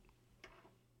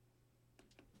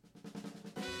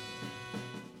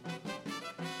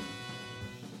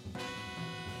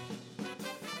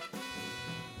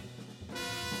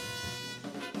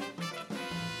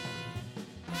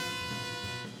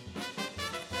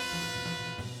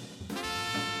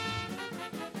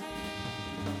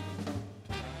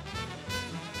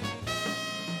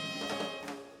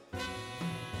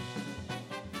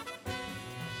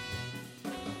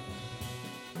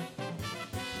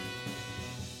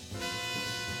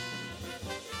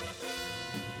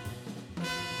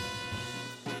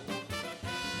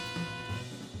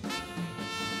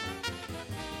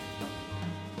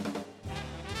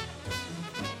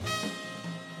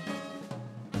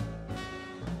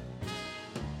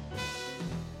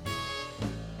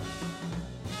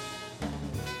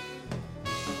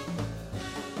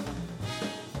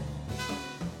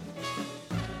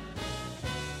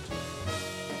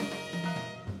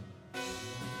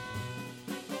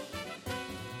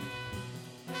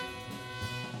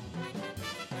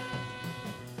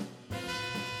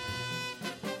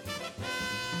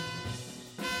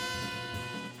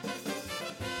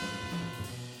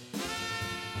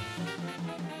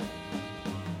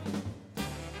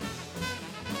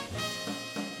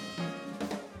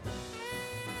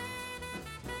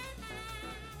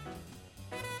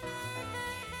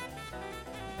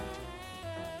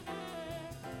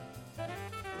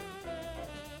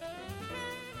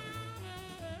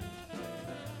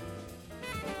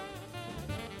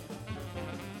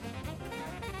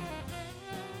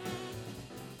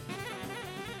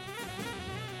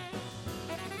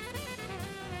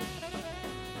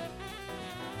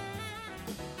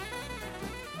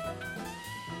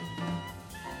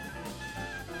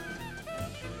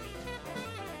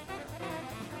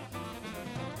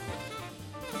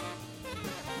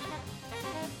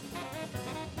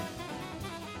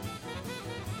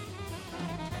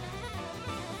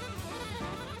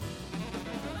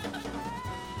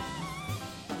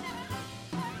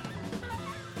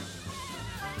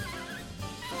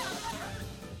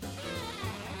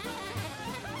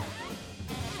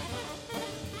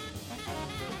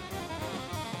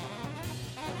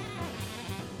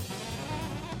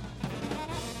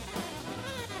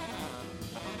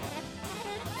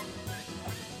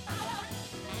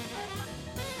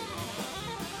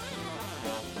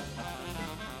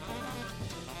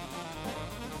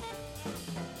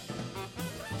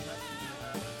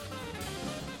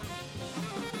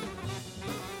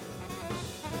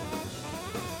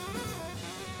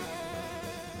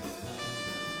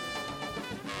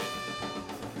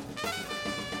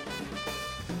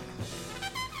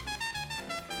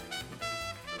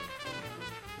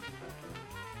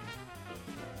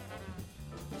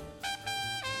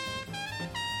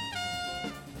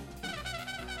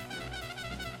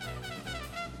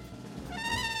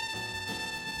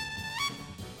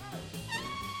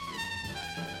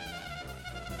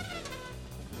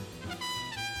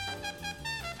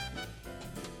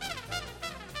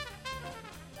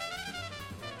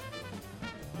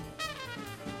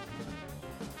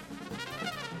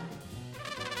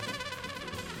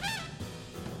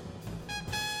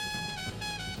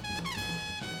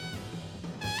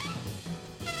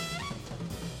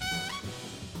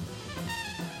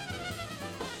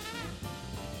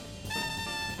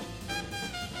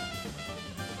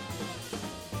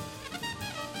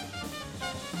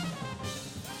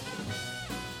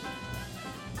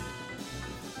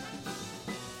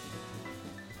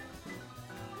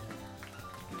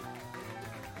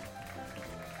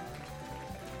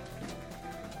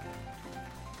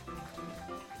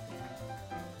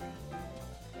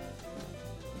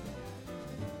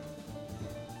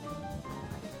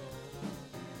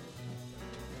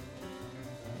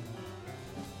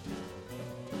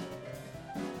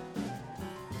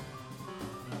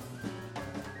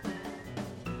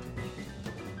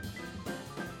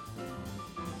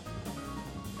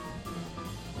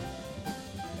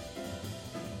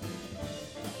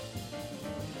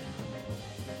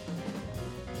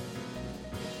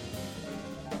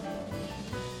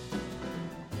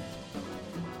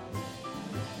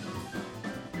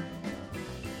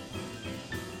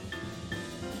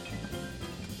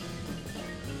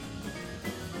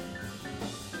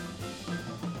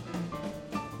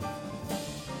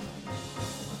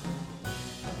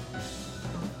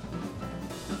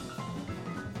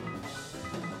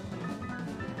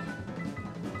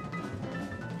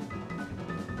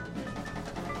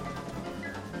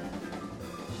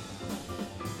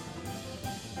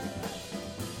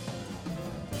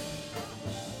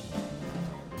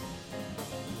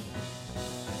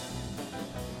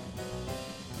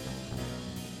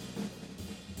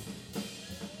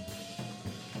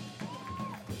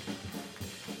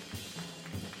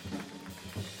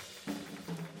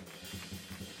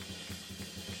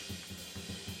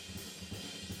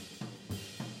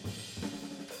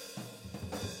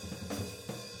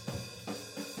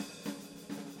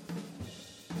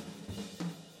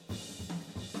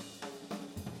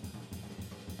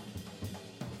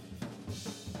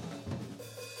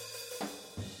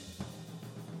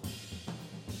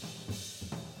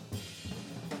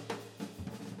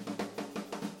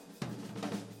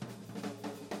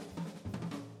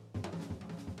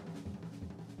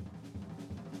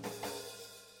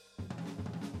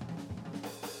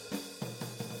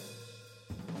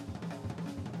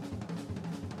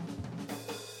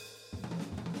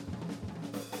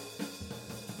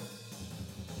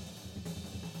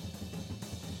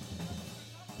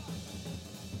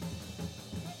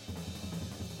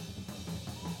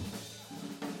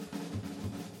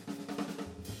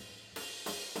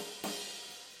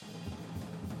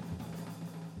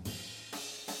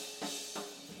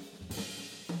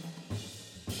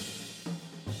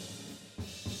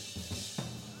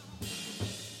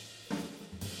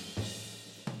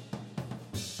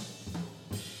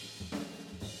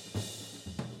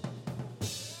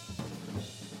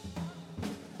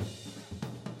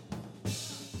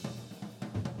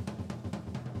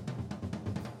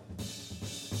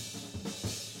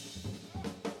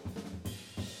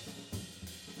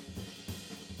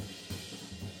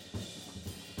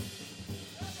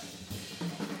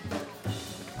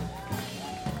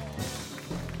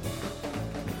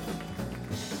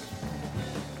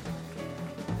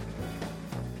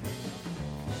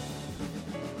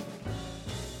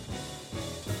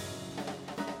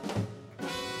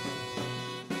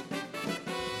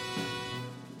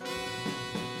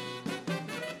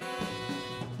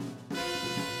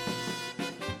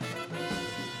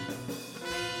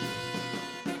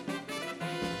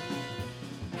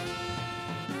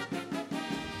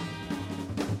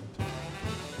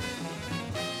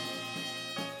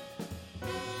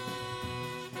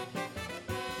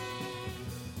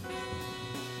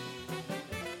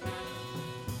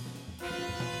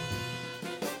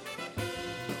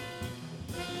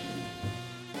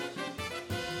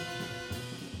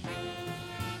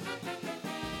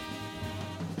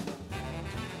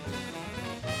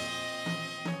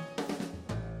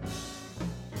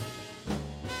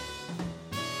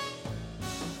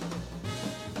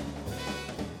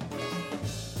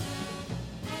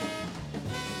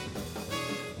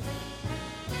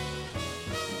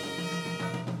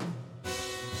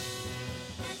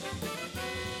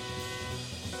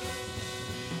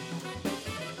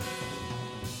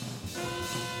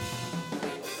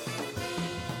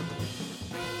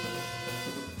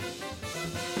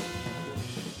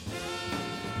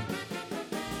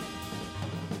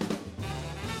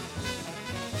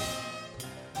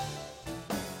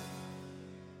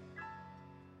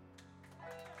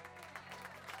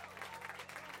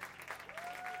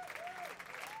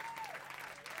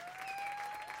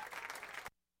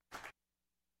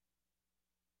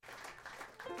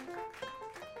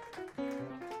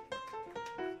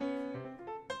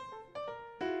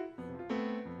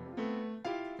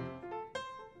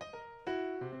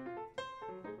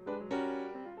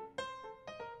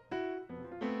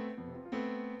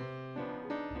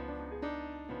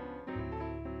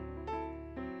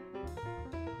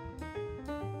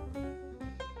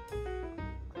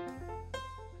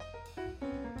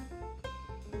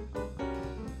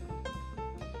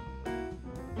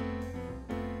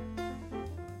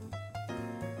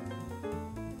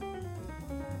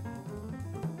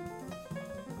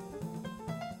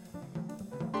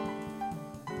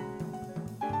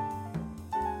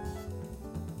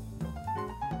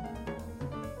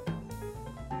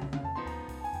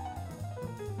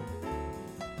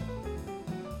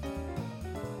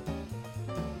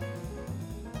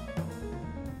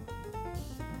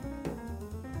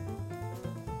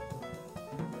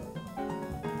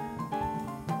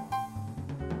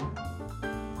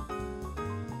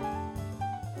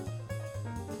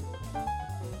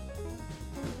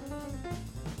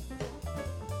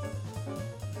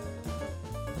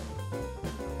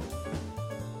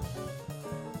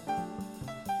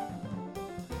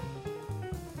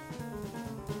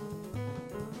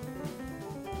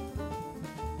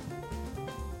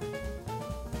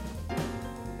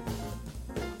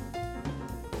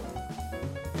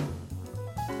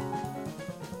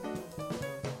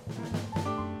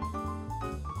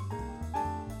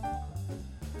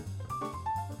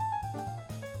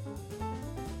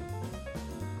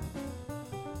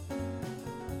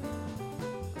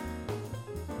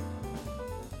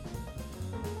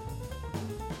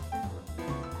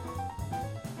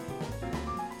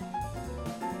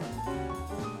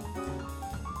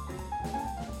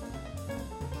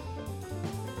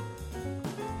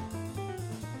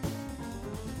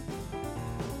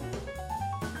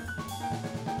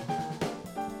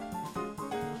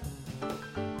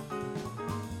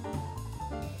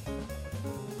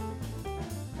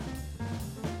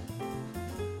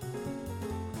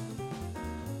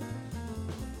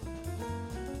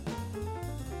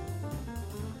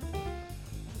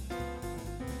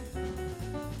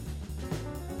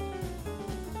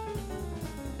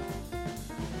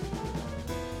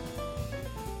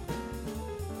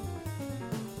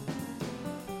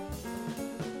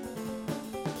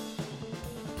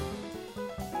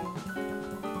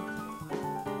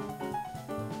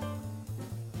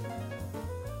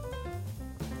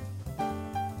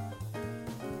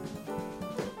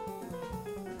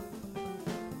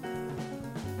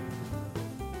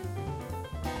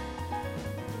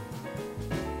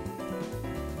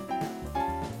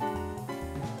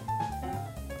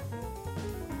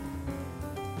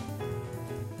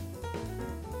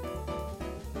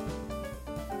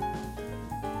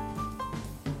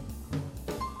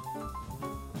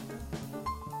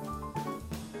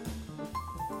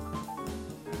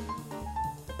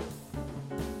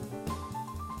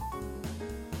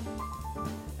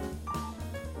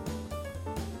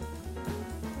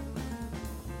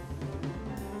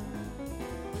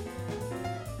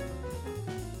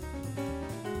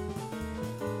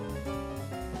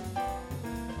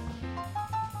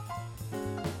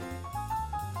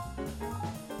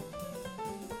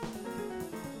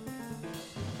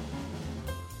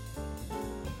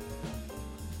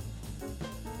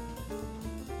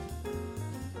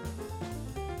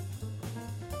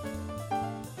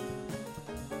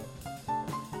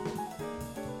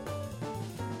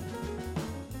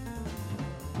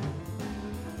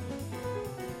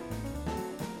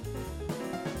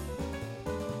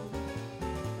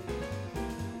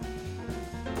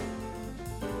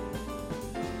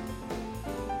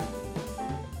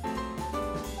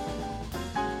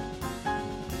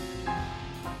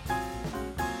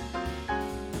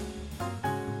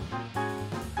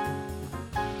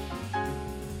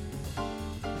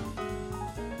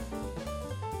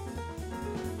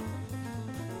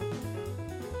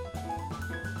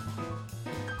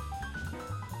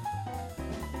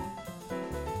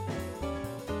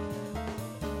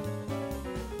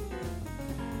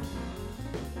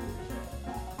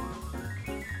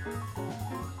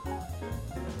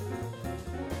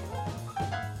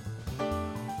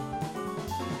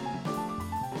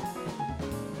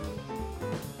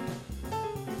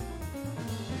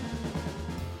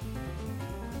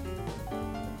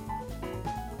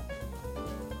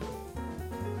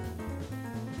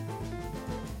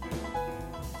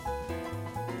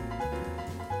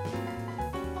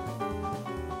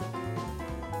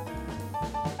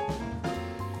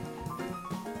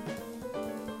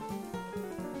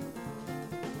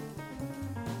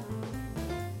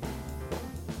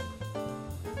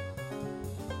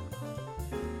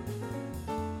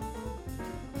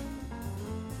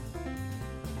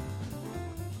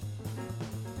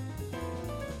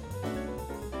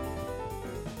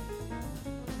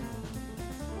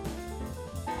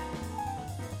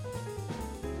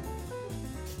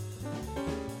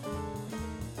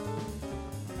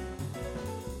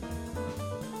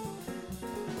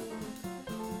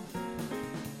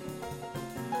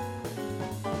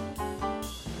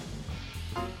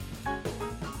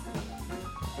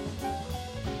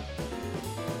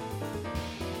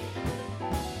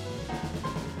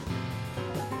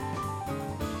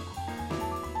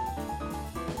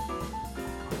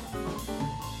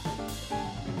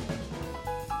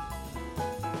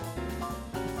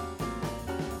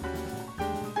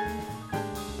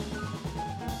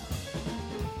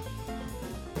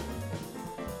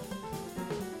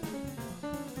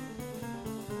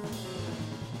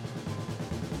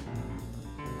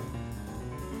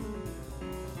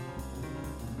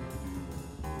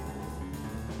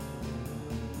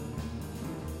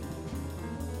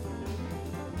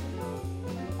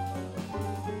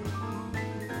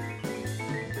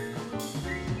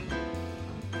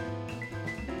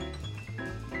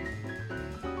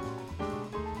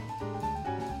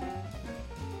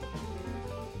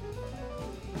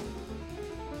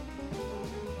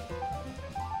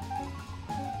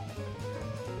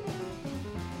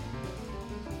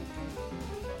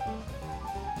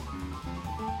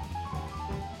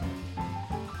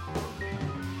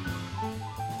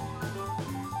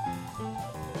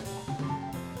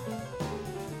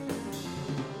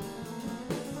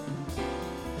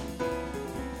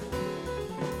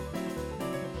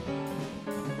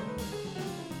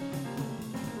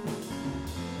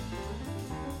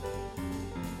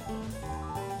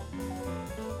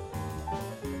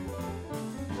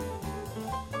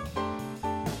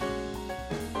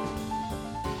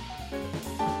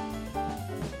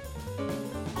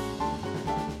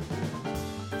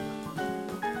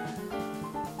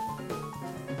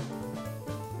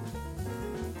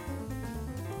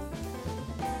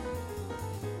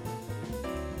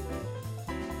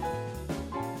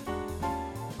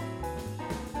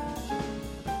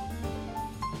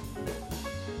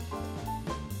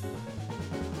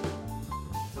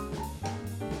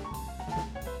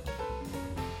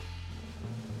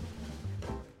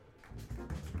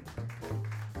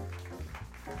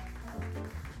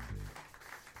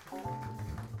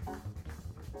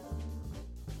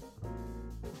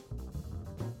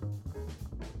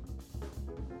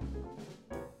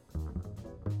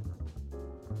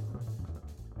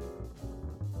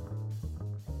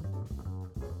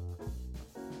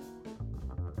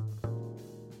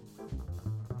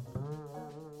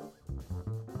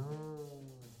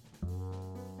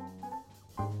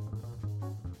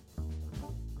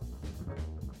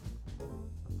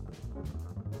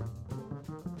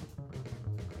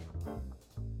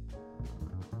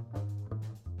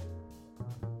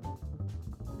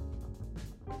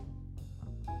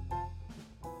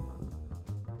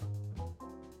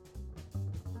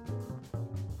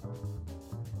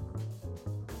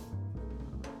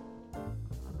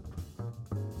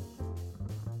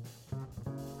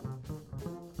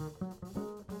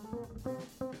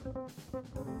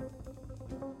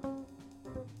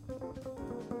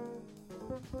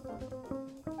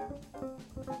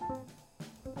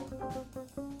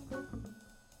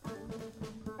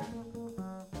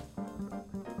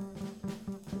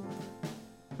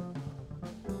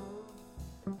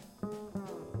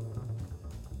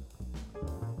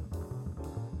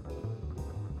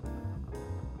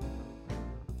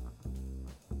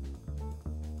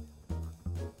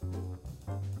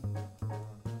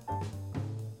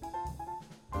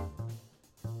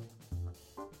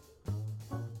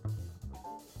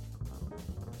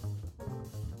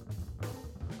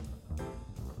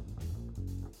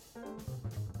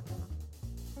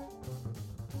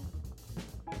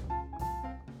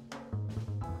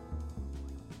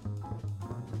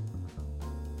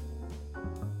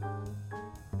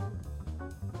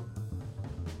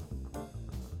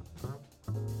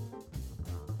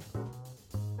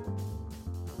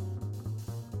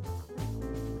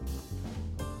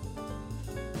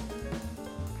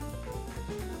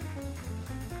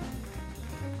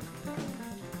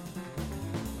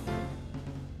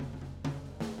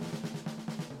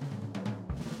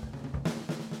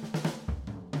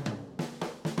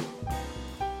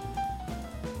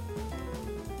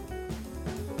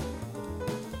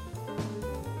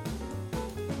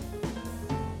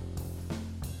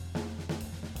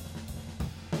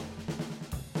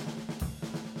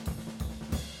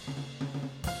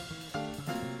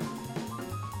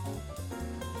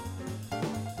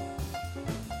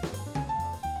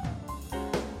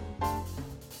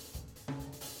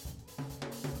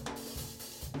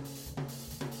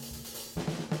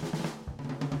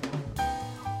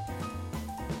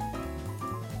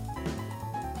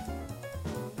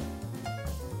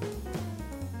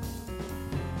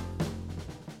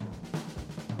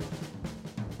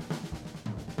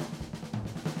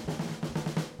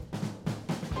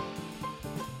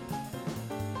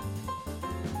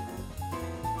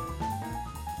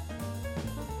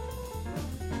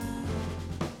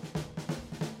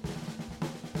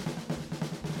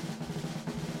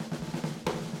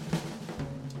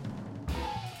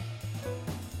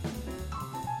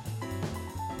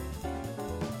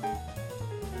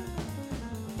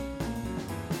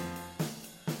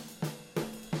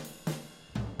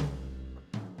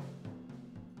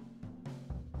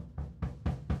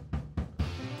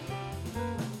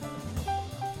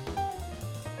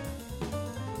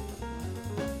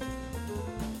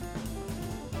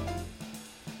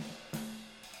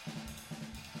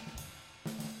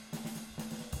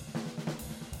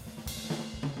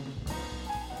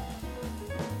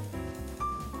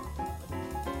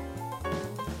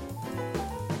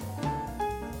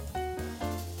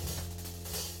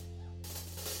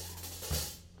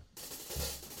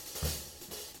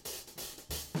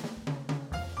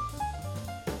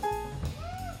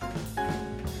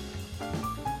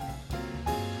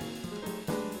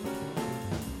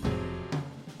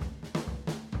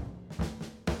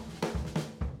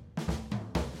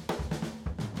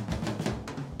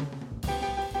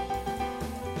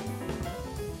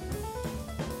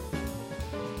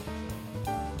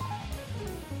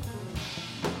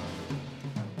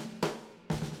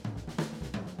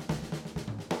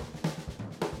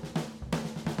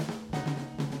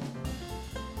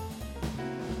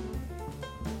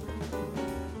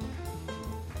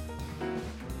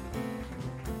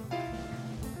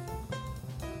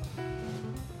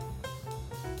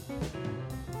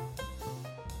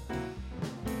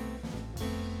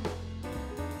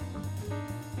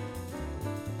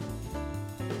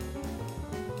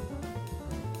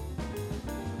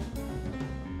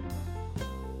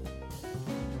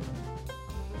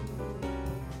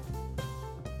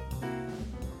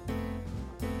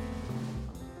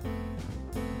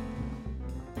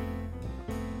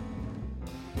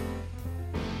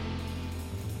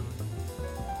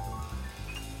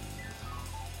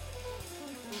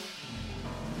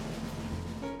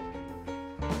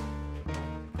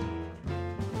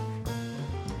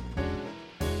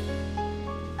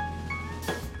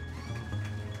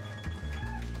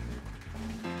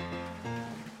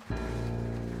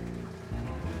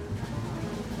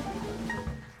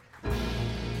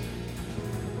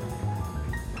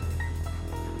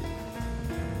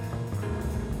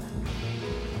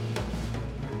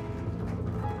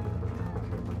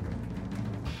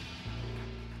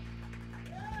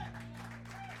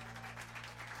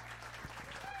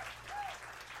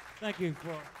 Thank you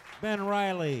for Ben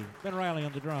Riley. Ben Riley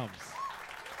on the drums.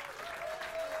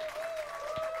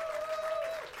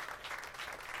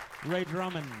 Ray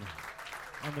Drummond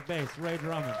on the bass. Ray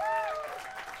Drummond.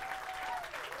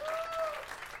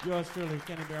 Yours truly,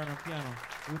 Kenny Barron on piano.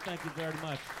 We thank you very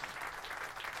much.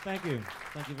 Thank you.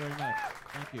 Thank you very much.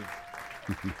 Thank you.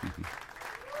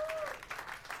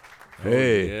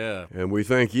 Hey, yeah. and we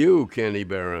thank you, Kenny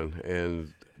Barron,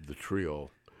 and the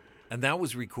trio. And that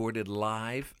was recorded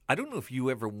live. I don't know if you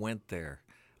ever went there.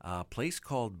 A place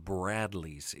called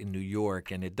Bradley's in New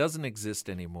York, and it doesn't exist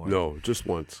anymore. No, just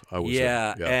once. I was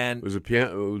Yeah, there. and it was a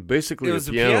piano. It was basically it was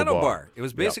a piano bar. It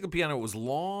was Yep. basically a piano. It was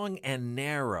long and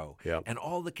narrow, Yep. and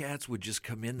all the cats would just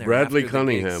come in there. Bradley after the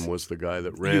Cunningham gigs. was the guy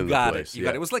that ran You got the place. it. You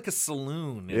got it. It was like a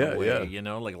saloon in Yeah, a way, yeah. you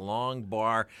know, like a long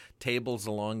bar, tables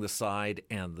along the side,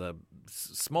 and the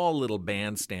small little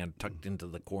bandstand tucked into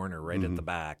the corner right at the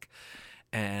back.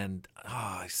 And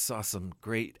I saw some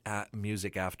great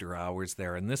music after hours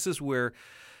there. And this is where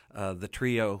the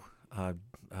trio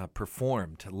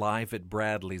performed live at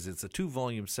Bradley's. It's a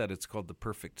 2-volume set. It's called The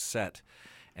Perfect Set.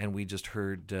 And we just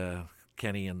heard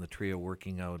Kenny and the trio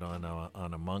working out on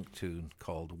a Monk tune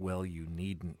called Well You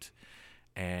Needn't.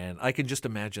 And I can just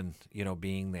imagine, you know,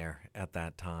 being there at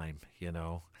that time, you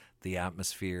know. The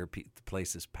atmosphere, the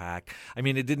place is packed. I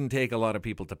mean, it didn't take a lot of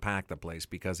people to pack the place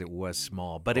because it was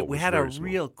small, but it was had a very small.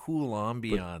 real cool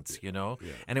ambiance, you know,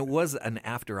 yeah. and it was an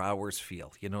after-hours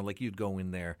feel, you know, like you'd go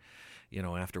in there, you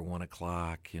know, after 1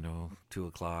 o'clock, you know, 2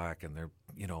 o'clock, and they're,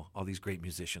 you know, all these great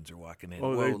musicians are walking in.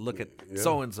 Oh, Whoa, they- look at yeah.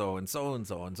 so-and-so and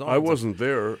so-and-so and so-and-so. I wasn't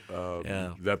there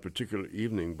Yeah. that particular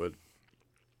evening, but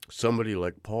somebody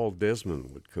like Paul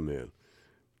Desmond would come in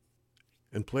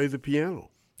and play the piano.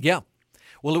 Yeah.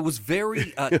 Well, it was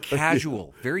very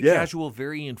casual, very Yeah. casual,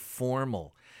 very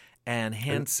informal, and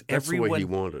hence That's everyone. the way he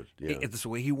wanted. Yeah. It's the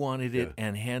way he wanted it, Yeah.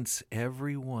 and hence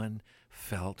everyone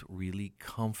felt really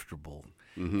comfortable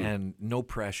Mm-hmm. and no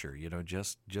pressure. You know,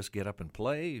 just get up and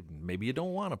play. Maybe you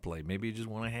don't want to play. Maybe you just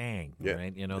want to hang. Yeah.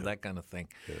 Right? You know, Yeah. that kind of thing.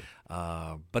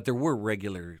 But there were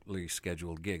regularly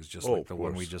scheduled gigs, just Oh, like of the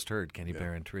one we course. just heard, Kenny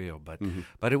Barron Trio. But Mm-hmm.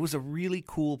 but it was a really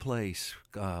cool place.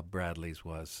 Bradley's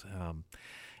was,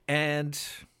 and.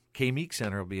 K-Meek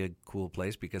Center will be a cool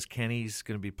place because Kenny's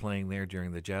going to be playing there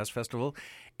during the Jazz Festival.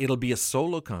 It'll be a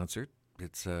solo concert.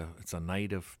 It's a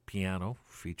night of piano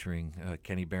featuring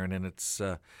Kenny Barron, and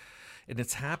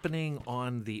it's happening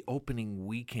on the opening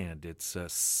weekend. It's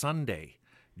Sunday,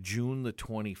 June the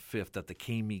 25th at the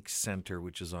K-Meek Center,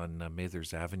 which is on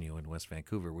Mathers Avenue in West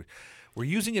Vancouver. We're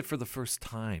using it for the first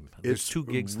time. There's It's 2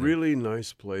 gigs a there. really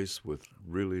nice place with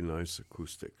really nice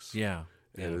acoustics. Yeah.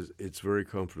 And it's very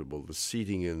comfortable. The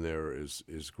seating in there is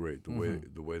great.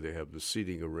 The way they have the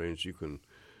seating arranged, you can,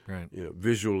 Right. you know,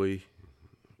 visually,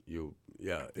 You'll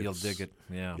it's- dig it.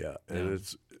 Yeah. Yeah, and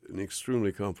it's an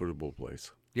extremely comfortable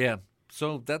place. Yeah.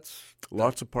 So that's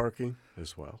Lots of parking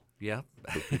as well yeah.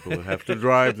 for people that have to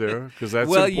drive there because that's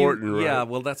well, important, right? yeah.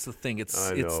 Well, that's the thing. It's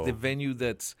I it's the know. venue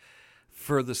that's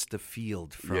furthest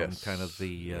afield from Yes, kind of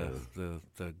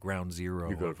the ground zero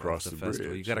You gotta of cross the the festival.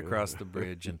 You bridge, got to yeah. cross the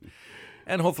bridge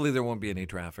and hopefully there won't be any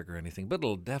traffic or anything, but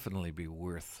it'll definitely be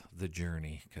worth the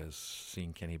journey because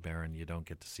seeing Kenny Barron, you don't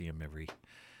get to see him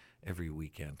every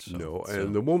weekend. So, No,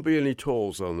 and there won't be any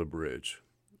tolls on the bridge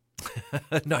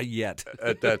not yet.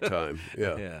 at that time.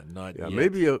 Yeah, Yeah, not yeah, yet.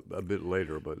 maybe a bit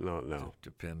later, but not now.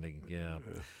 Depending, yeah.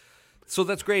 So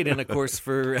that's great, and of course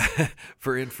for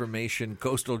for information,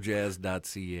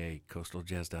 coastaljazz.ca,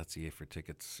 coastaljazz.ca for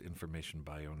tickets, information,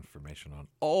 bio information on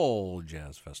all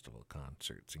jazz festival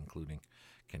concerts, including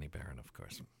Kenny Barron, of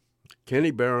course.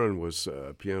 Kenny Barron was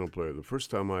a piano player. The first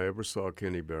time I ever saw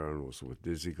Kenny Barron was with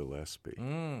Dizzy Gillespie.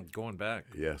 Going back,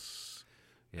 Yes.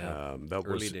 yeah, That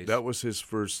early was days. that was his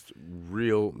first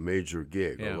real major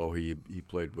gig, Yeah. although he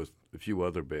played with a few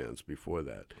other bands before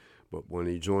that. But when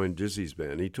he joined Dizzy's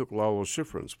band, he took Lalo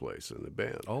Schifrin's place in the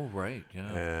band. Oh, right,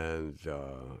 yeah,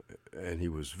 And he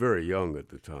was very young at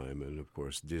the time, and of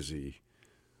course Dizzy,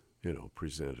 you know,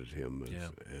 presented him,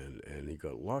 and he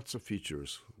got lots of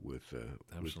features with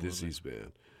Absolutely. Dizzy's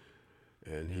band.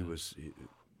 And he was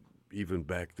even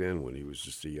back then when he was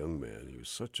just a young man, he was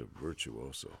such a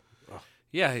virtuoso. Oh,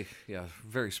 yeah,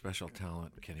 very special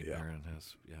talent. Kenny Yeah. Barron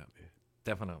has,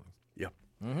 definitely. yep.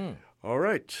 Mm-hmm. All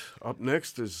right. Up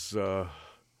next is a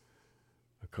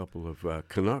couple of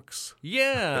Canucks.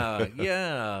 Yeah,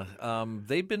 yeah.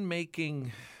 They've been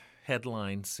making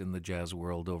headlines in the jazz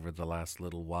world over the last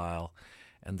little while,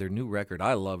 and their new record,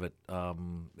 I love it.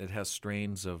 It has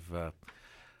strains of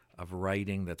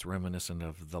writing that's reminiscent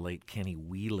of the late Kenny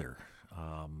Wheeler,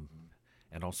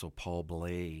 and also Paul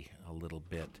Bley a little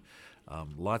bit.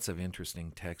 Lots of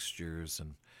interesting textures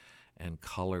and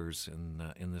colors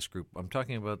in this group. I'm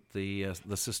talking about the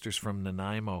sisters from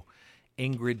Nanaimo,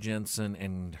 Ingrid Jensen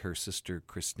and her sister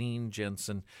Christine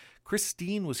Jensen.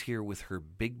 Christine was here with her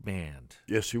big band.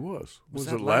 Yes, he was. Was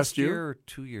that it last year? or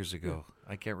 2 years ago?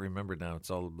 I can't remember now. It's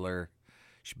all a blur.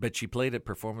 But she played at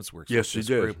Performance Works. Yes, with she this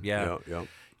did. Group. Yeah. Yeah.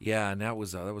 Yeah, and that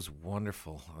was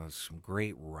wonderful. Some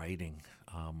great writing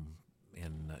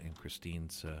in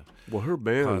Christine's Well, her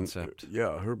band, concept.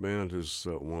 her band has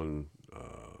won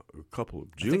a couple of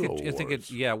I think Juno it, I think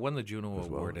Awards. it won the Juno as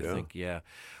well, Award. yeah. I think, yeah.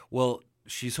 Well,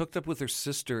 she's hooked up with her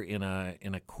sister in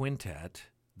a quintet.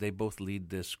 They both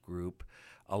lead this group,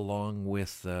 along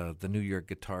with the New York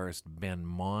guitarist Ben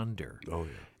Maunder. Oh, yeah.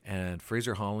 And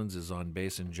Fraser Hollins is on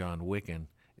bass, and John Wicken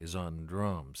is on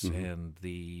drums. Mm-hmm. And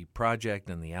the project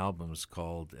and the album is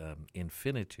called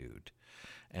Infinitude.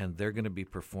 And they're going to be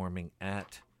performing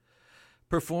at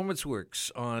Performance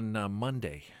Works on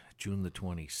Monday, June the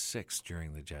 26th,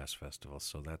 during the Jazz Festival.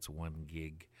 So that's one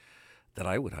gig that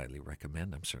I would highly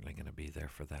recommend. I'm certainly going to be there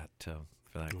for that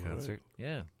concert. Right.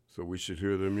 Yeah. So we should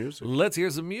hear their music. Let's hear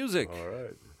some music. All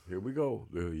right. Here we go.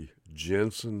 The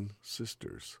Jensen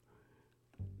Sisters.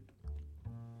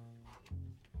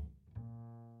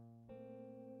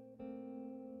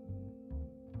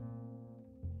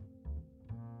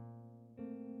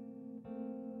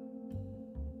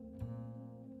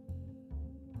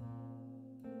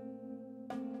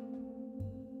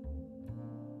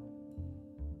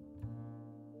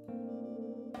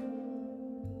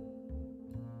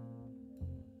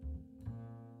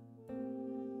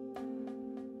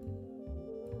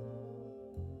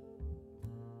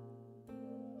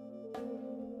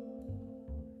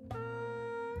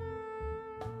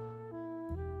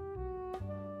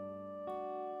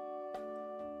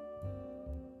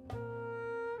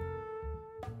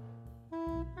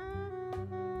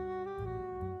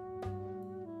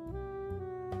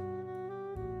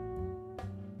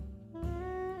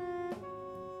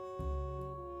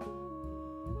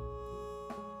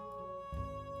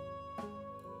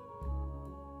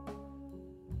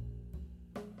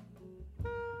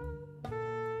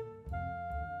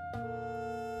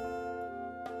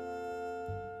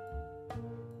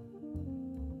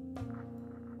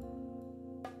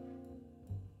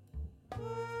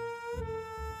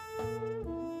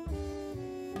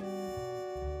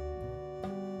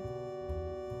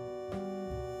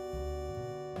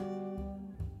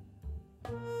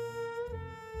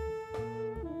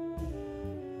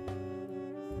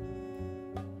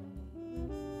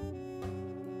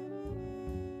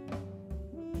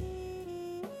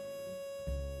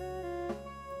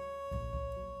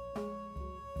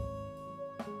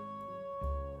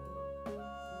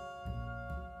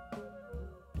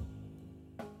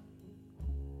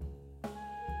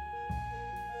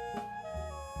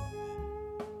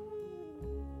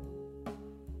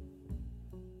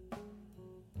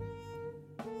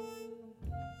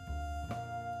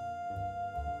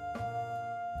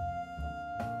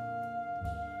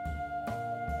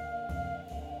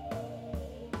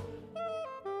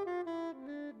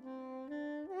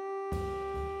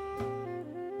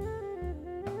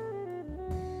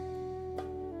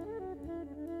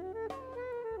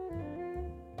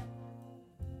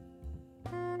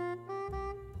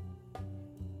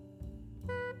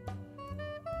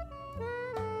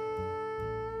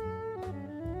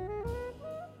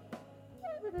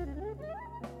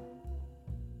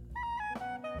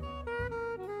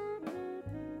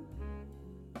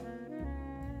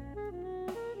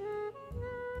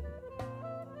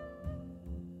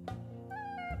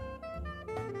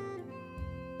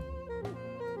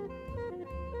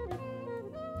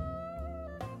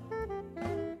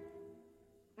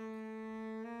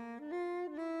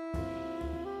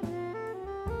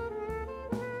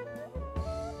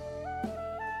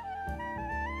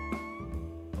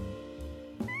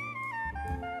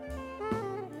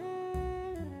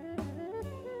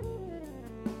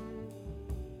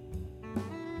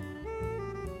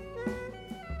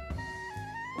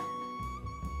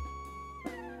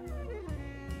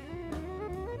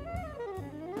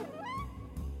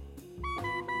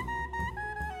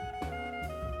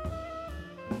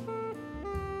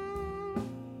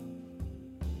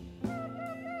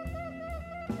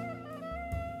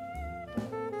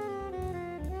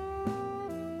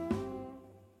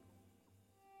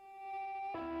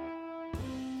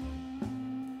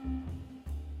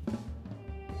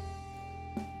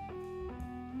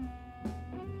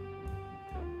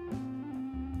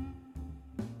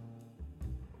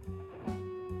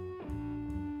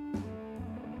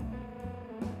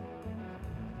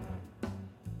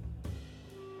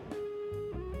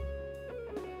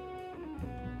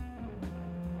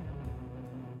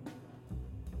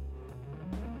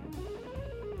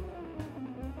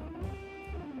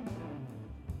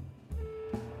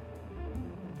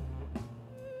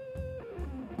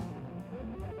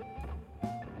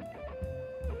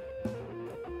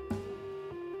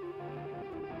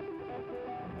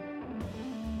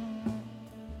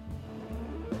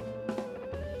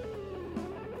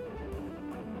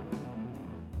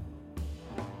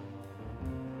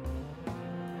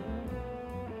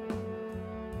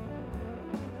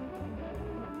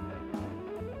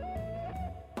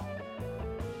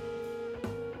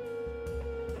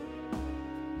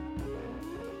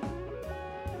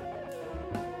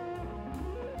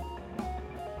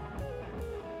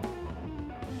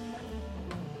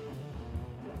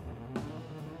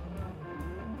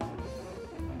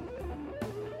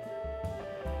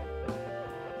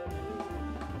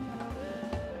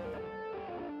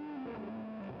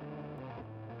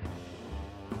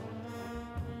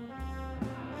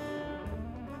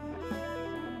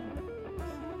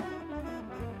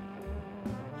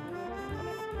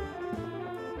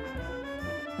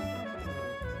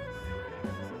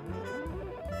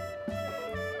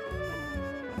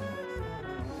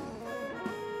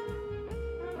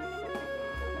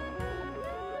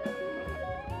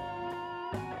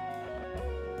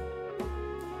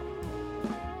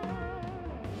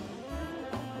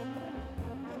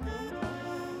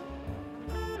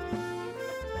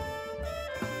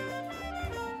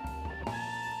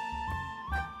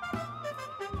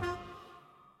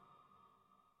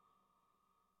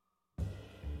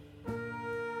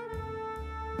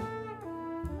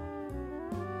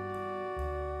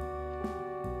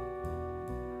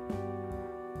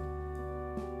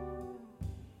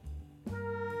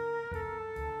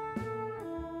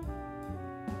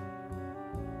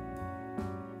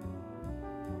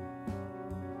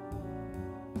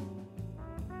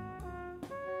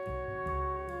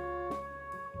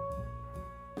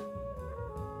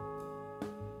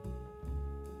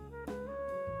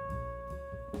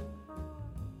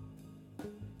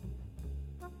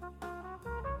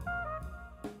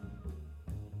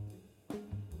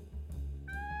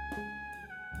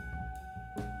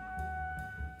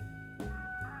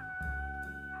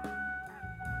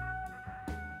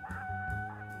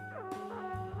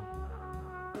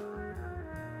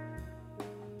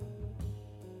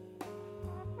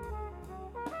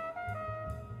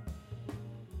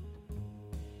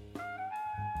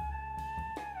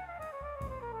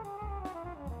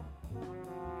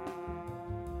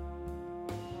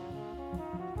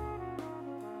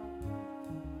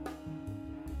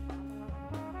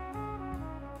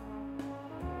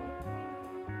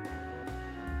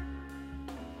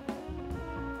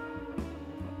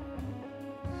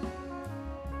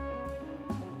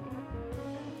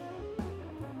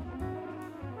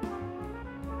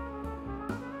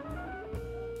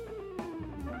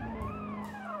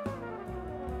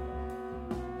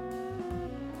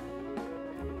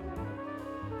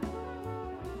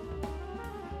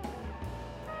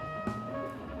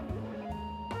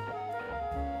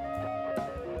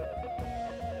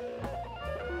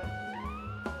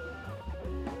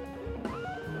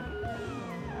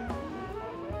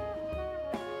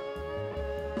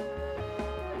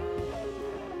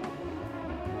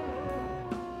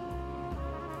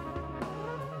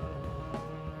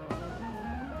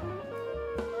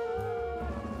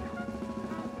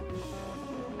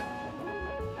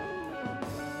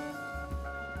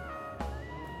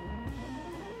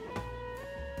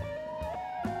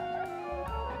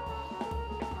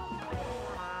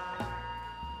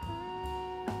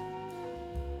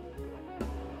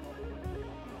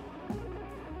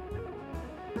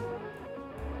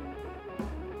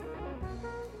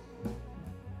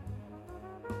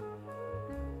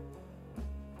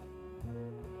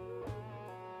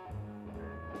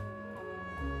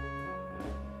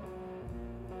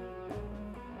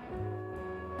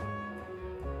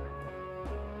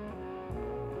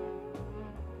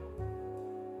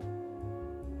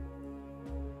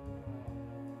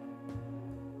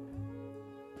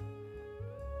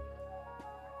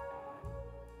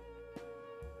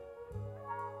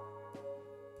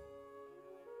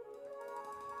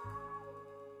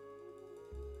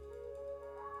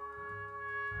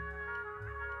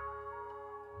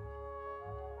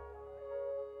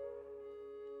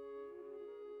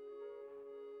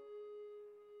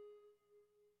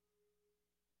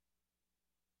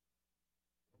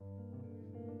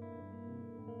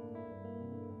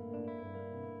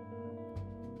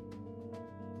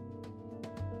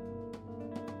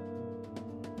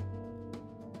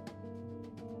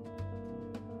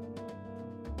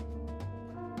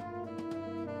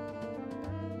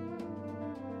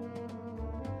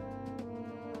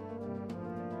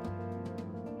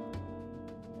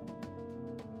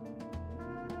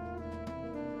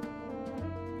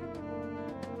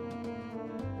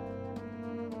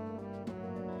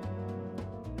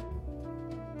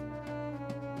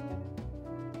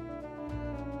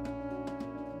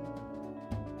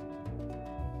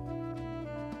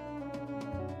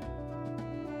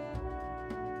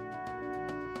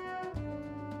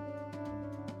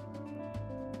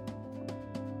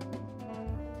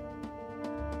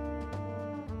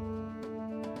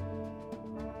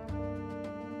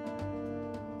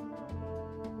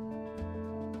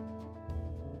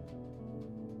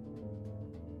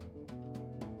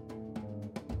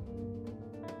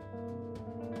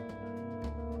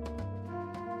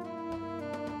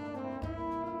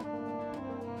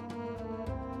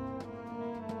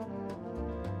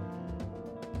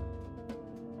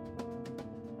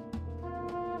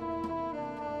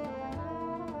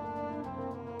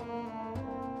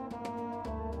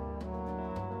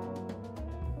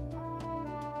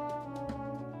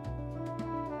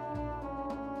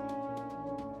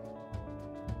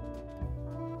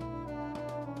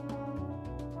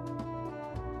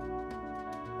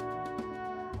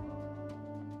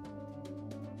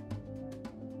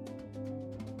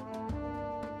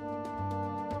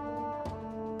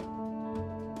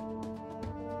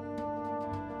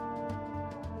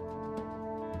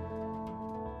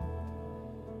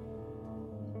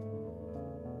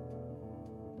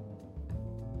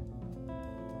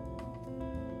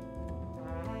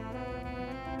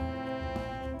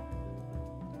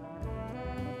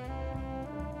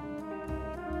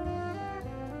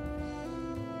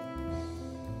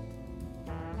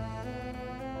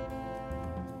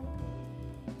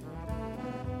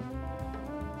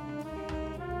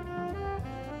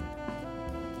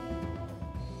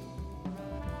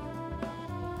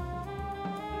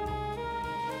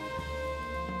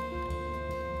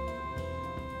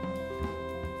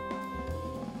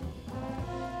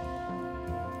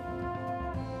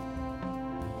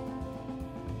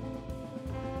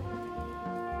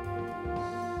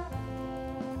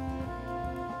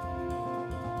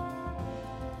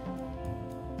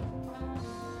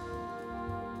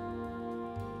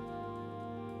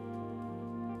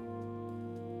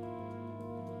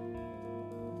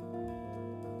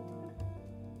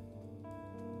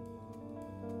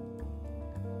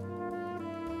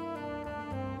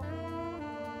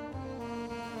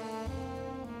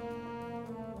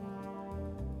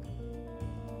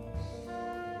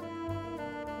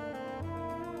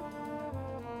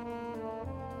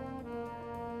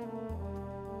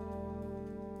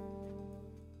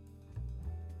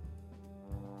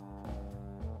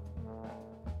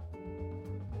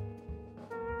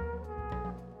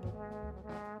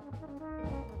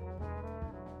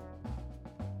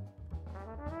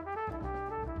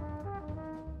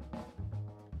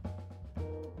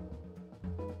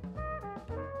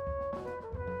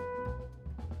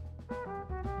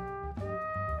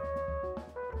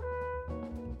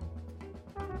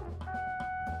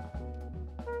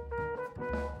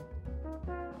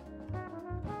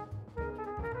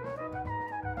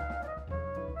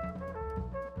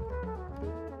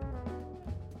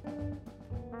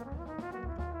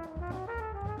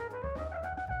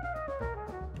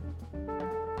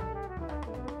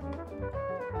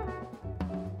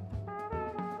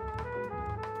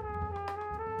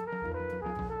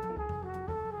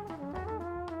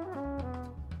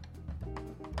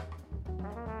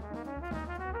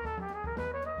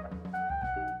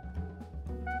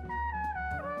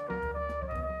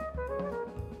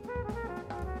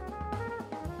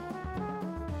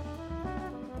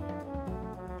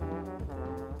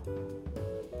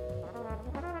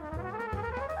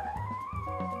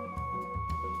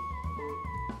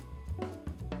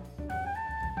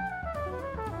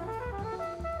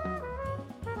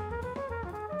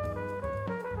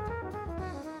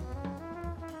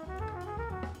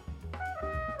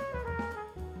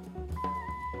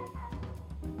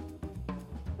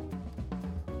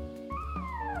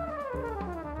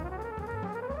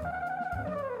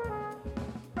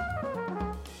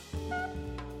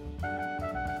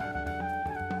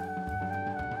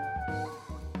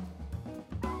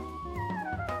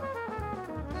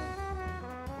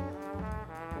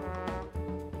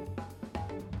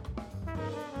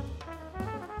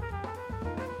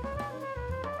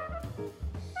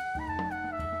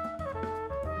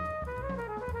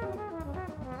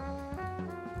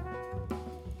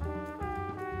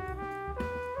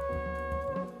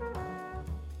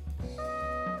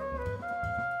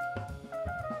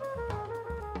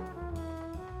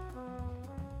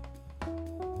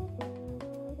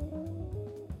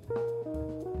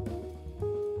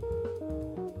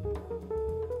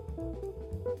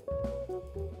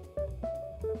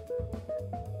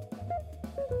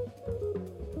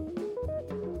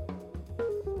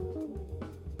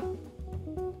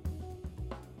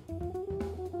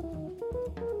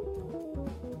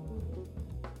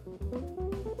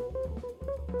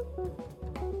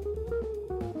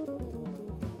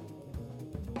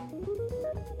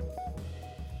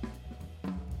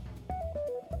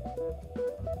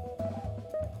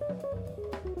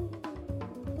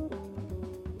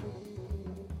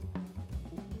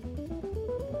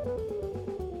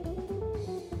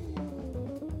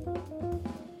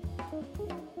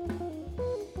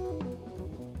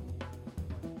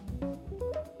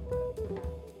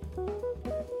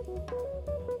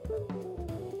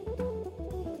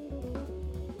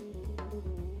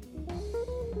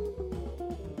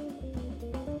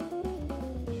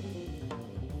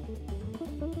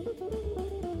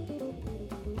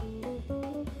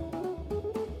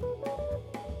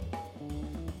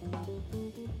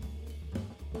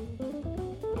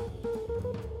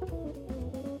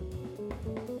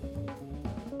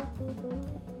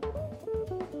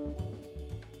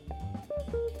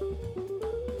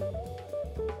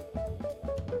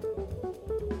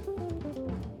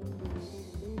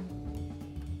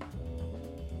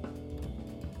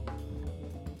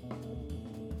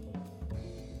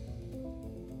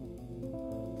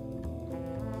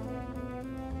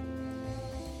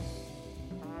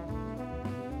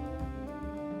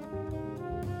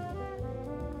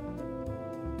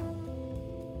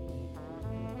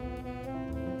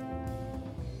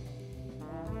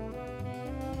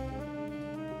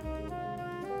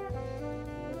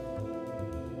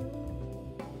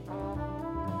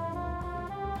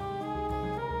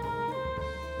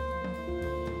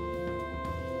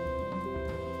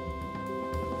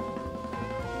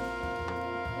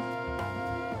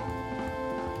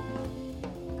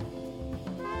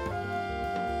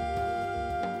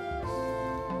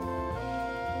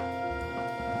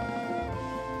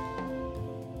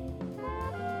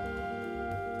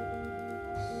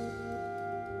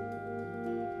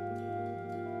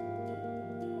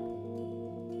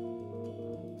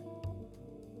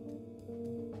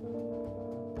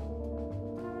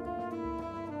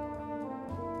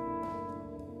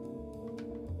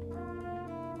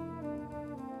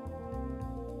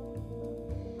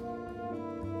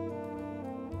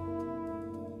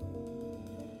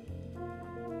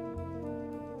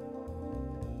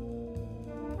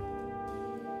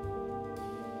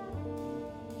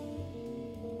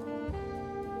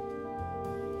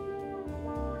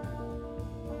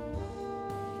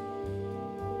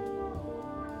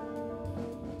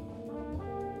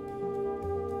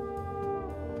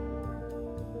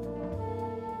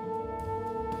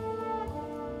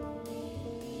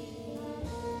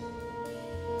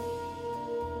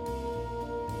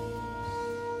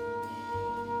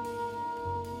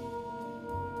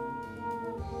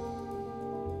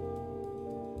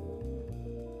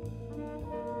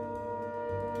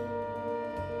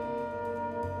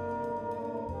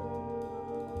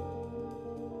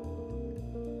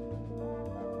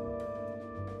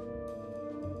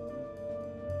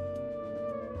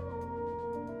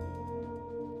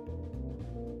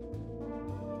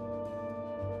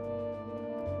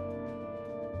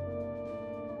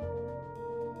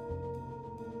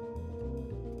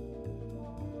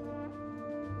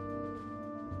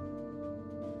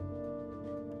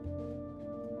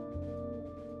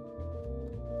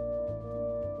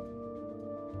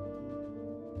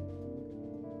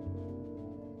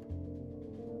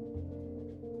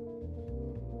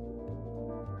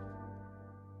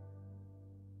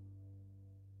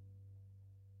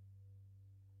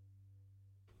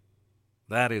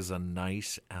 That is a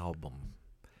nice album.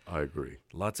 I agree.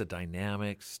 Lots of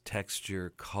dynamics,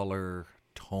 texture, color,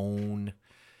 tone,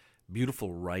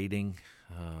 beautiful writing.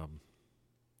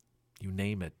 You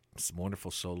name it. Some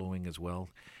wonderful soloing as well.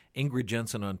 Ingrid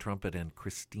Jensen on trumpet and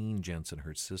Christine Jensen,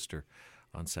 her sister,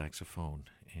 on saxophone.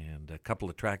 And a couple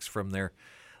of tracks from their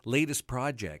latest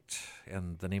project,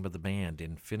 and the name of the band,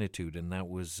 Infinitude, and that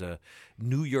was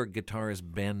New York guitarist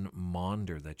Ben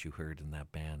Maunder that you heard in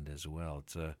that band as well.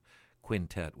 It's a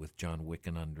quintet with John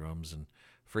Wicken on drums and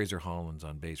Fraser Hollins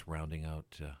on bass rounding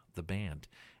out the band.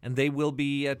 And they will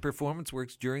be at Performance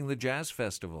Works during the Jazz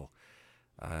Festival.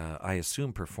 I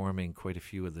assume performing quite a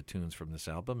few of the tunes from this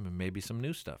album and maybe some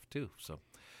new stuff too. So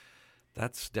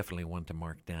that's definitely one to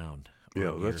mark down.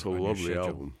 Yeah, that's a lovely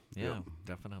album. Yeah,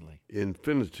 definitely.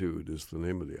 Infinitude is the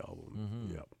name of the album.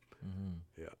 Mm-hmm. Yep.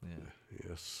 Mm-hmm. Yeah.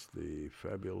 Yes, the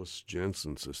fabulous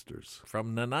Jensen sisters.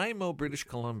 From Nanaimo, British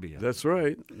Columbia. That's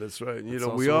right. That's right. You That's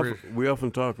know, we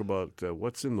often talk about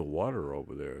what's in the water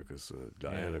over there because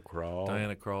Diana Krall.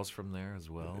 Diana Krall's from there as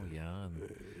well, yeah.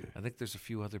 And I think there's a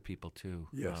few other people, too,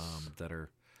 that are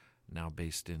now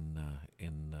based in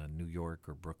New York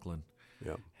or Brooklyn,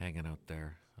 hanging out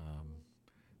there.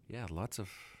 Lots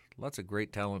of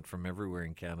great talent from everywhere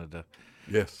in Canada.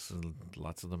 Yes. So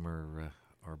lots of them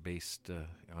are based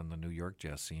on the New York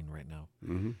jazz scene right now.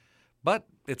 Mm-hmm. But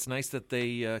it's nice that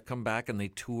they come back and they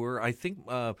tour. I think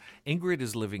Ingrid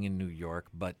is living in New York,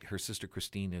 but her sister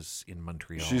Christine is in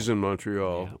Montreal. She's in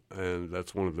Montreal, and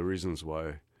that's one of the reasons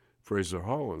why Fraser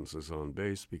Hollins is on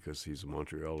bass, because he's a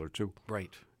Montrealer too.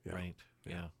 Right, Yeah. right,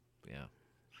 yeah.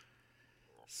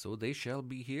 So they shall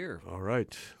be here. All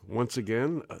right. Once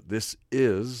again, this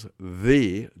is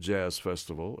the Jazz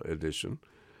Festival edition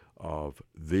of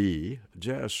The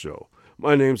Jazz Show.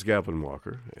 My name's Gavin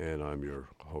Walker, and I'm your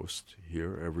host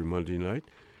here every Monday night.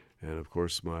 And, of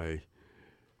course, my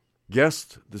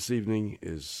guest this evening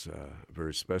is a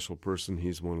very special person.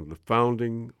 He's one of the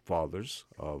founding fathers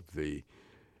of the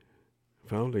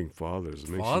Founding Fathers.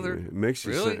 It makes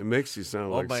you Really? it makes you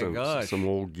sound like some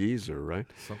old geezer, right?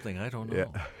 Something I don't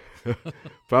know. Yeah.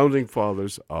 Founding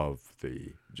Fathers of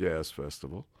the Jazz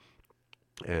Festival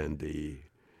and the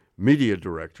media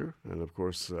director. And, of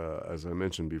course, as I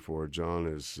mentioned before, John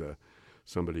is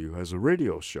somebody who has a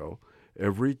radio show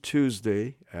every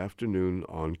Tuesday afternoon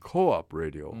on Co-op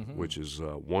Radio, which is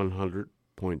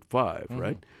 100.5,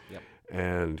 right? Yep.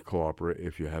 And Co-op,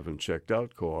 if you haven't checked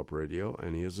out Co-op Radio,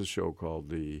 and he has a show called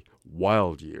The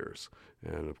Wild Years,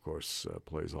 and of course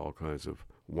plays all kinds of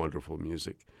wonderful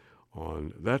music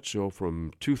on that show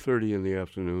from 2:30 in the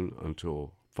afternoon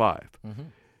until 5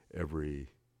 every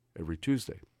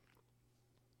Tuesday.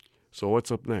 So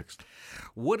what's up next?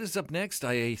 What is up next?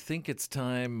 I think it's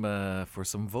time for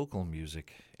some vocal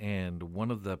music, and one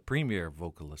of the premier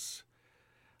vocalists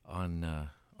on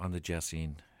the jazz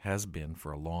scene has been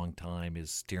for a long time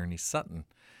is Tierney Sutton,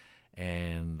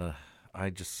 and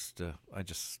I just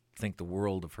think the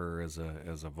world of her as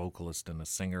a vocalist and a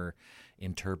singer,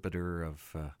 interpreter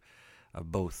of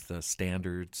both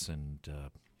standards and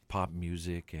pop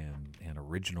music and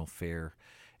original fare,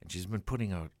 and she's been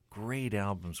putting out great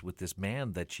albums with this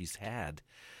band that she's had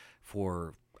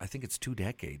for, I think it's 2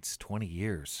 decades, 20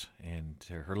 years. And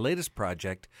her latest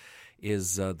project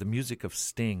is the music of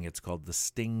Sting. It's called the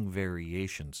Sting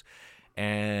Variations.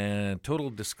 And total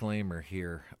disclaimer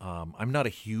here, I'm not a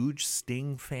huge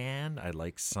Sting fan. I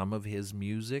like some of his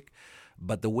music.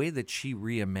 But the way that she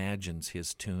reimagines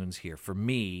his tunes here, for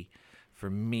me,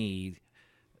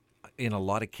 in a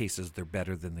lot of cases, they're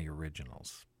better than the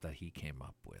originals that he came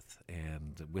up with.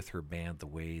 And with her band, the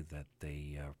way that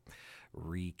they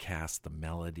recast the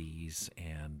melodies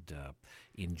and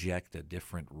inject a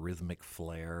different rhythmic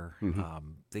flair,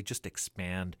 they just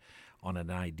expand on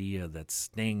an idea that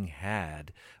Sting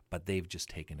had, but they've just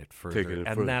taken it further.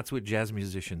 That's what jazz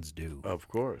musicians do. Of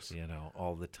course.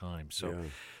 All the time.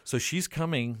 So she's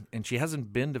coming, and she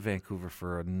hasn't been to Vancouver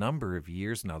for a number of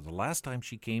years now. The last time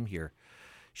she came here,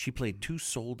 she played 2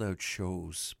 sold-out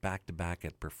shows back-to-back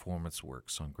at Performance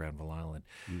Works on Granville Island.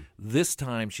 This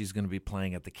time, she's going to be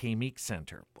playing at the K-Meek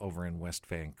Center over in West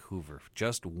Vancouver.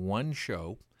 Just 1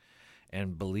 show,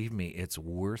 and believe me, it's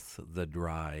worth the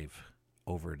drive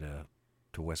over to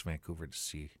West Vancouver to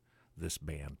see this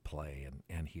band play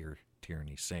and hear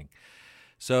Tierney sing.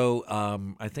 So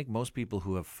I think most people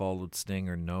who have followed Sting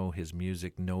or know his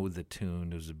music know the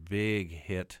tune. It was a big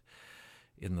hit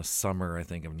in the summer, I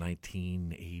think, of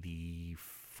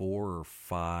 1984 or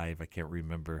 5. I can't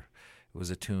remember. It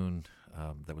was a tune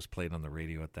that was played on the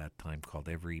radio at that time called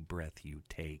Every Breath You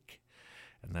Take.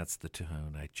 And that's the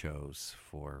tune I chose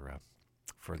for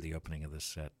the opening of this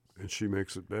set. And she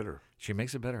makes it better. She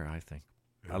makes it better, I think.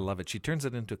 Yeah. I love it. She turns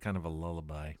it into kind of a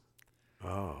lullaby.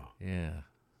 Oh. Yeah.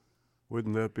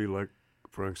 Wouldn't that be like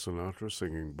Frank Sinatra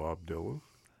singing Bob Dylan?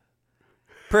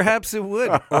 Perhaps it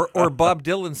would, or Bob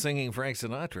Dylan singing Frank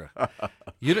Sinatra.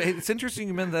 It's interesting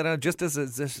you mentioned that out. Just as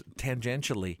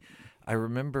tangentially, I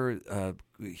remember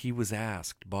he was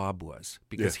asked, Bob was,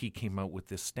 because he came out with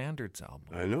this Standards album.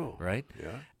 I know, right?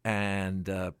 Yeah, and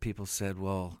people said,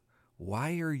 "Well,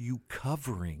 why are you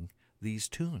covering these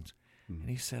tunes?" And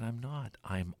he said, "I'm not.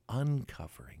 I'm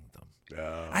uncovering them."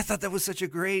 I thought that was such a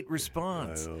great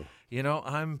response. I know.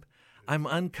 I'm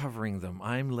uncovering them.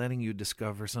 I'm letting you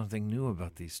discover something new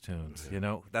about these tunes.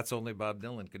 That's only Bob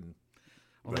Dylan could.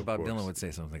 Only Bob Dylan would say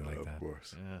something like that. Of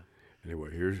course. Yeah. Anyway,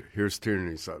 here's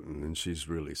Tierney Sutton, and she's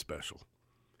really special.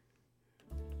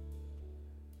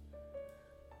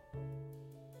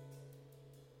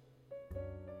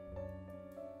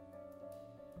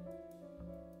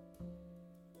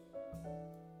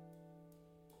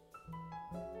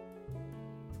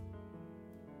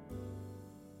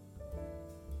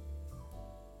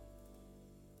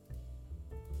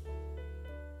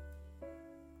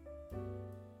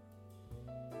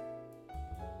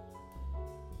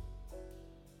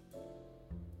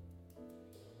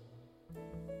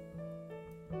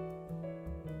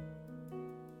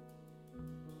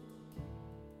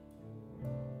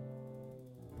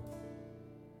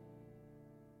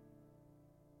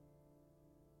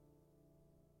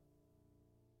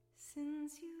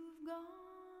 Since you've gone,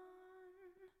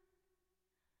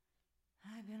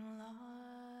 I've been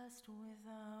lost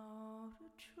without a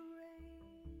trace.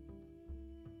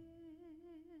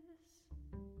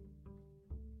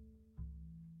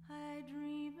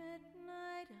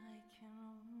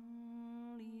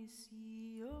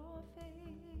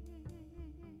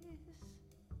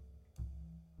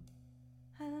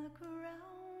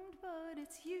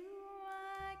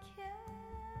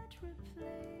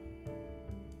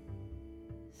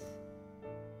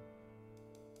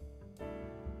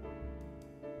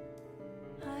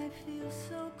 feel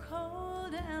so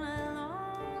cold and I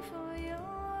long for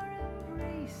your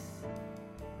embrace.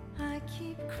 I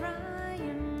keep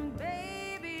crying,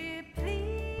 baby, please,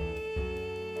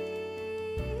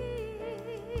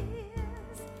 baby,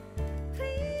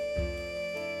 please.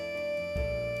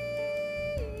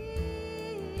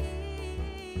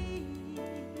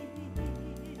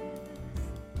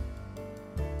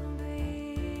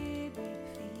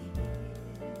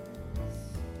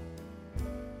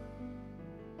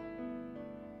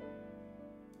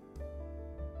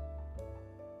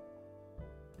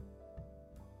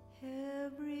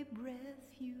 Every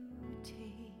breath you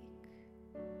take,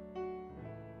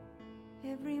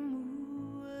 every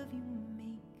move you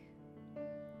make,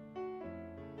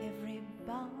 every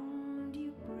bound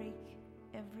you break,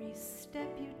 every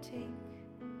step you take,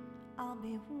 I'll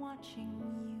be watching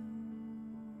you.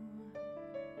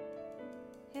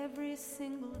 Every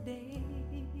single day,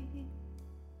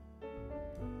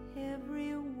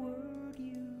 every word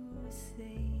you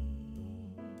say,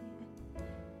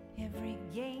 every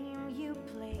game you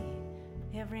play,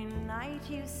 every night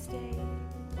you stay,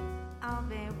 I'll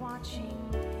be watching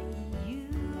you.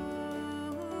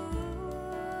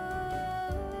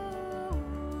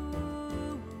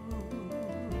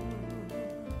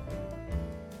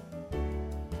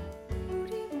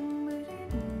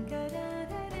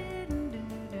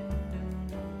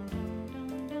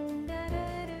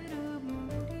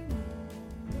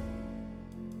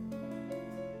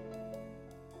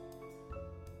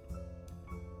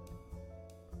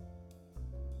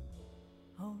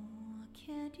 Oh,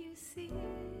 can't you see?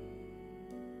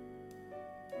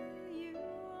 You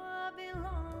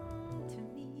belong to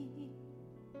me.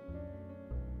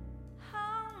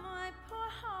 How my poor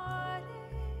heart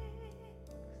aches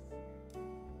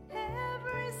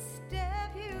every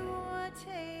step you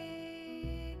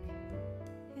take,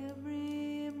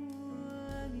 every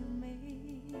move you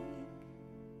make,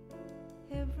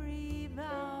 every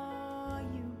vow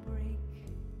you break,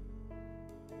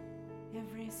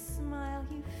 every smile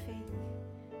you fake,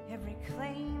 every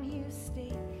claim you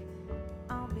stake,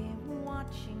 I'll be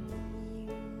watching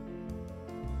you.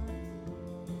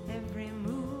 Every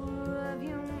move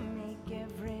you make,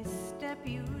 every step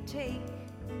you take,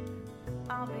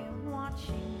 I'll be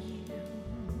watching you.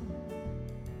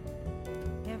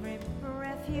 Every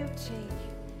breath you take,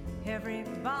 every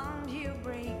bond you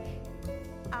break,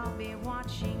 I'll be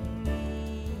watching you.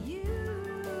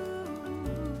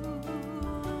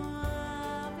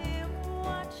 I'll be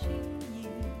watching you.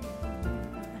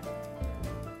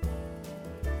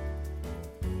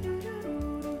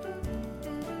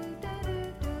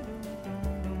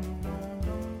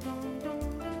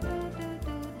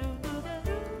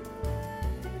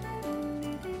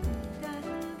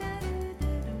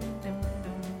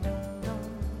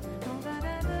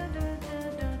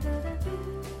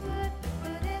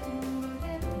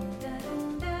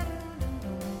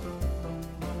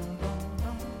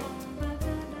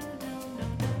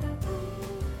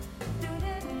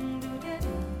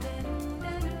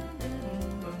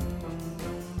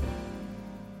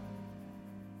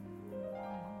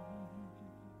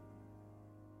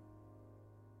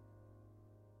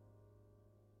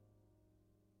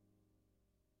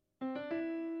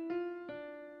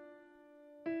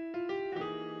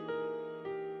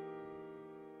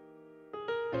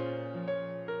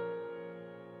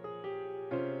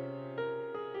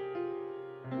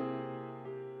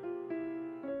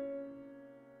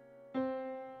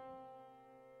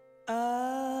 A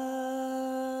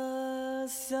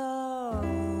song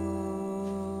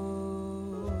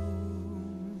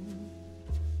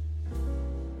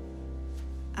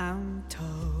I'm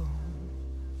told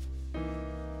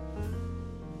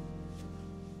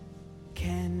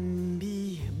can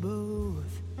be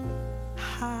both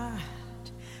hot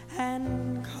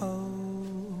and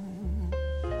cold.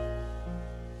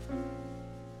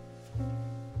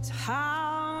 So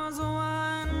how's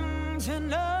one to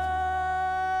know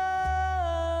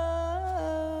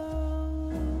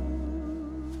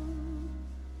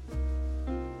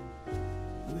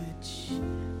which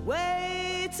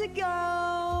way to go?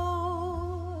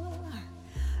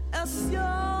 A soul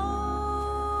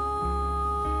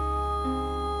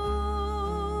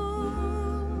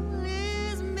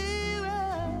is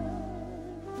mirrored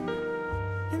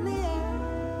in the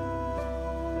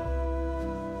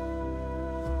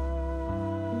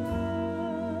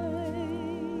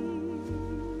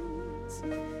eyes,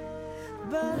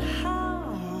 but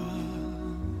how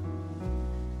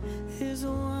is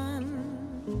one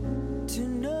to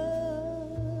know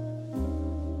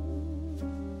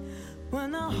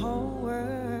when the whole world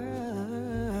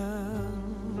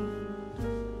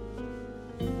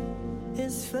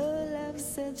is full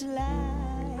such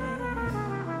lies.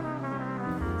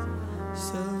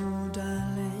 So,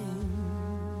 darling,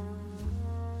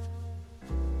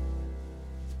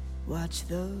 watch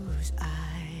those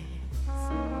eyes,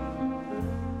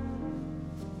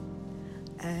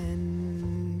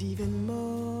 and even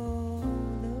more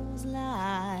those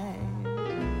lies.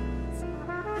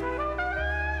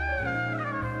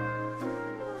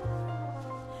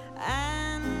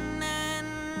 And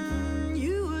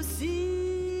you will see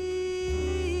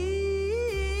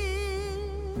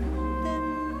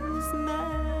them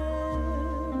smile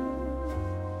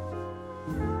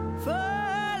for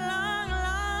a long,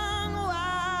 long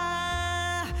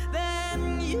while.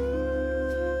 Then you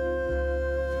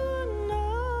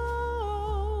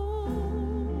know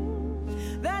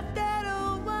that that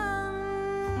old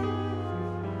one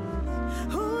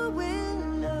who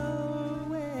will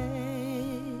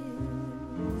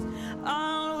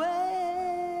always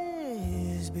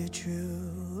be true.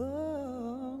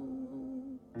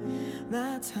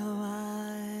 That's how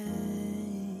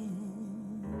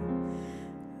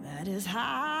that is how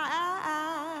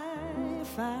I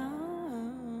found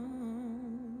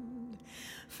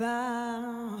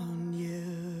you.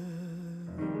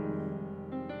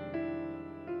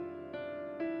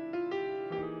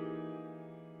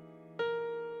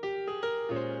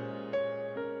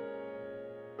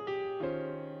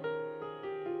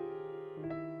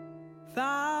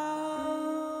 Found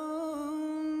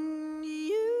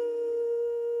you.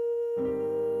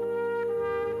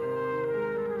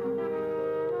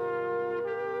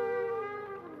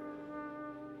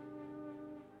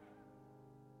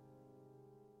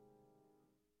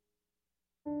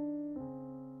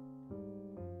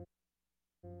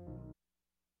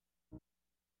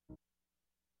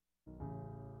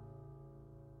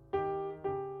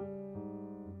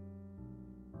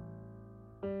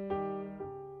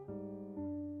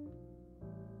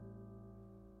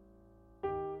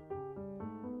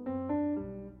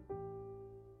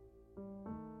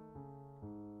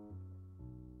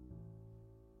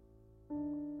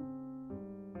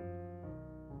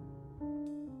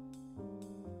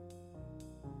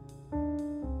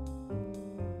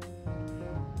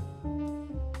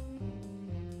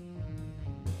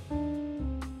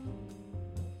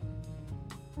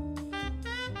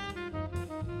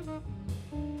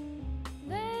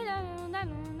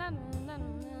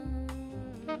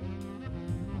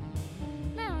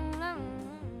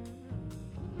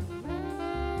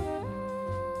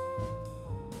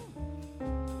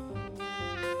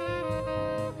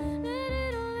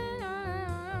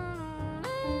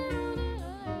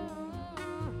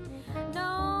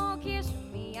 No kiss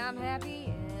from me, I'm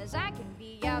happy as I can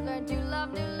be. I've learned to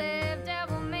love, to live,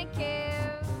 devil may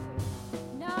care.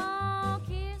 No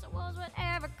kiss was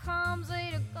whatever comes,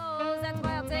 later goes. That's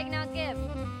why I'll take no gift,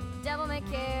 devil may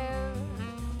care.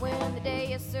 When the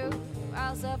day is through,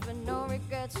 I'll suffer no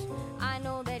regrets. I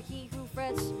know that he who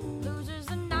frets loses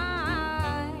the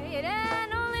night,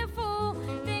 and only a fool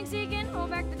thinks he can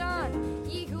hold back the dawn.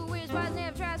 He who is wise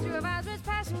never tries to revise what's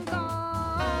past and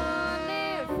gone.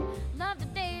 If love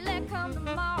today, let come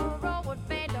tomorrow. What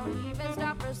bad, don't even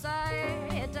stop for a sigh.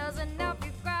 It doesn't help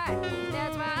you cry.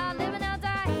 That's why I live and I'll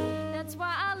die. That's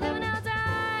why I live and I'll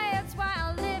die. That's why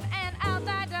I live and I'll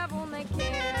die. Devil may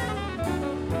care.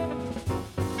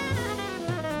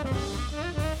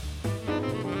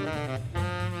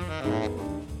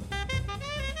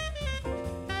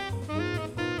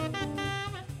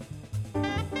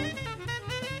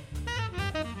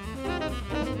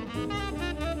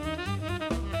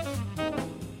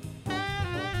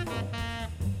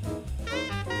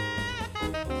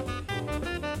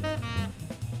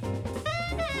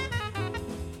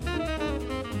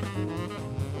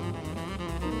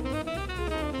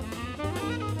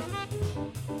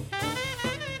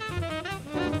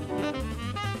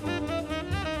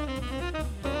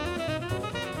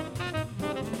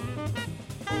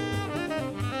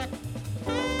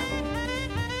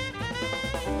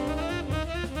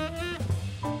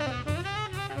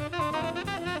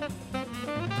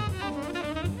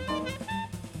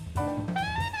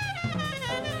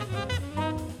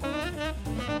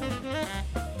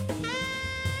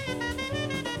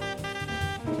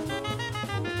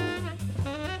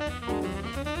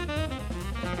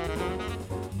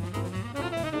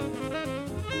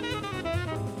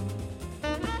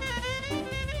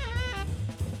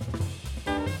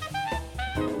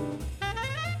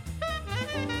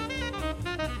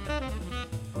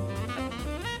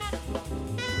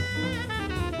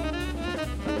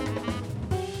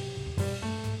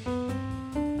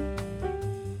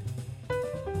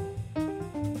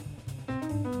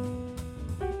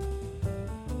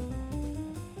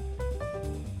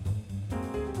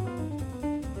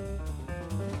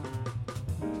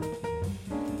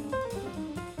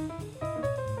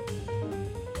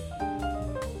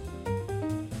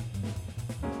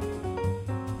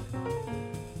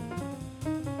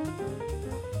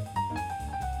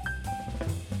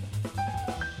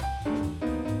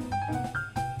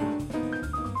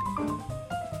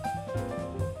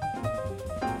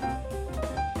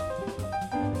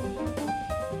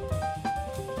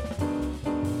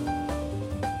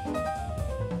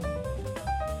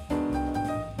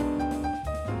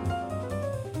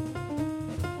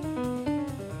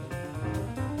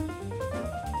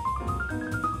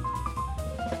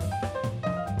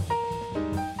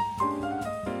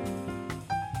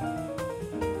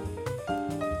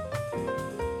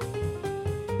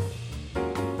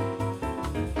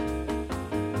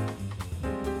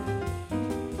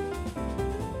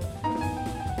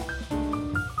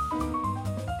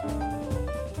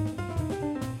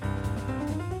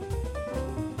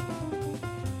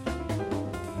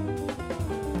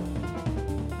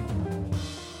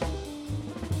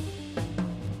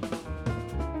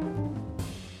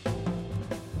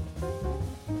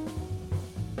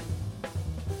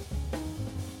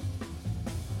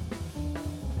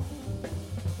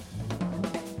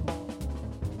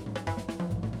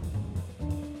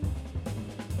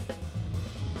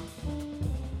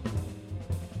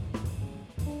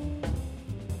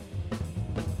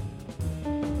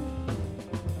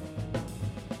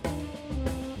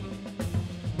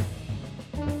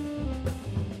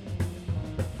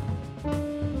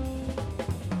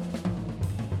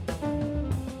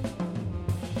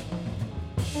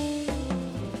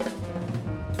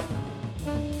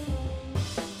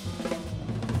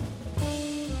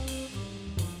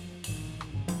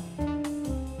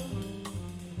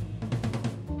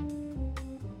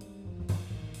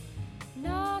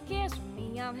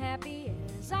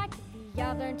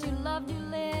 I've learned to love, to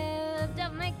live,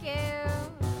 devil may care.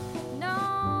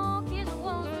 No kiss or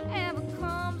wounds, whatever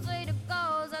comes, later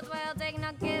goes. That's why I'll take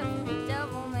no gift,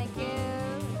 devil may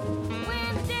care.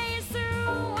 When the day is through,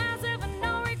 I'll suffer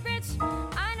no regrets.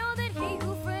 I know that he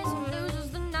who frets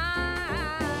loses the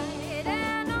night.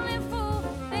 And only a fool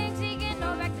thinks he can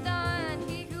go back to dawn.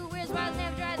 He who wears wise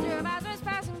never tries to revise what's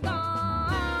past and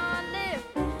gone. Live,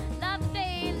 love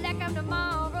today like I'm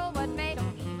tomorrow, but may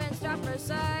don't even stop for a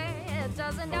sigh. It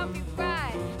doesn't help you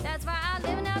cry. That's why I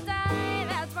live and I'll die.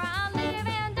 That's why I live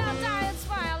and I'll die. That's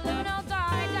why I live and I'll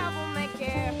die. Devil may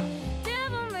care.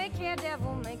 Devil may care.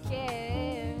 Devil may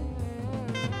care.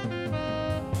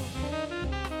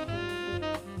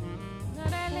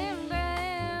 Not I live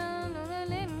down. Not I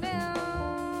live down.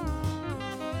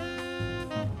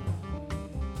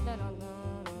 Da da da.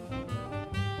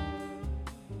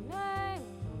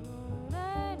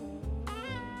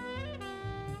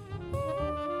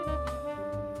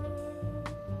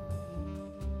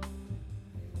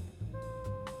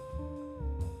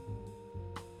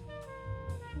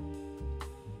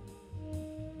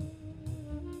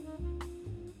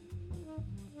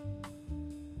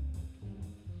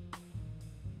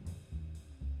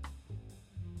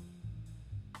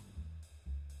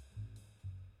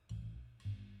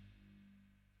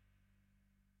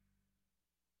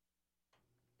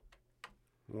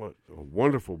 What a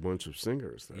wonderful bunch of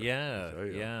singers there. Yeah, I tell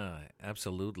ya. yeah,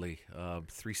 absolutely.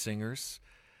 Three singers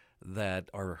that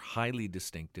are highly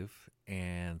distinctive,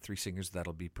 and three singers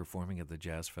that'll be performing at the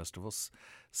jazz festivals,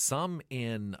 some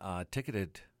in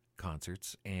ticketed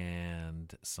concerts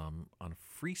and some on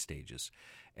free stages.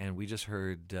 And we just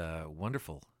heard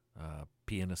wonderful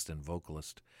pianist and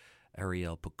vocalist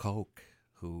Ariel Pukoke,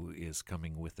 who is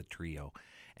coming with a trio.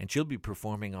 And she'll be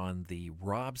performing on the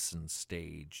Robson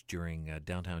stage during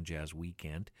Downtown Jazz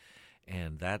Weekend.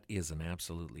 And that is an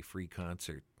absolutely free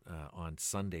concert on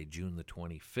Sunday, June the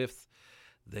 25th.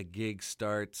 The gig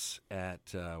starts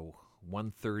at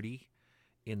 1:30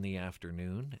 in the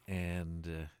afternoon,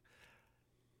 and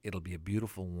it'll be a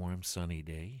beautiful, warm, sunny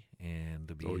day. And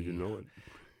there'll be, Oh, you know it.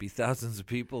 be thousands of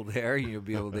people there. You'll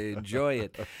be able to enjoy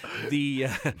it. The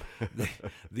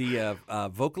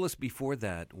vocalist before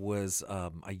that was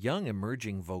a young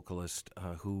emerging vocalist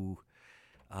who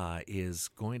is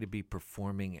going to be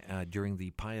performing during the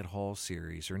Pyatt Hall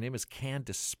series. Her name is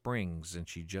Candace Springs, and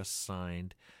she just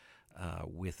signed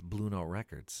with Blue Note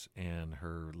Records, and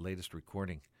her latest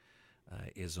recording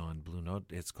is on Blue Note.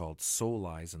 It's called Soul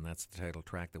Eyes, and that's the title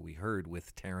track that we heard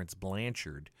with Terrence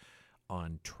Blanchard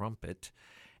on trumpet.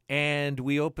 And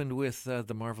we opened with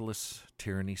the marvelous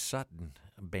Tierney Sutton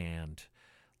band,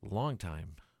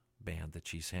 longtime band that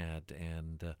she's had,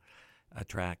 and a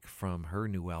track from her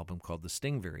new album called The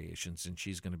Sting Variations, and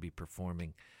she's going to be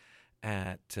performing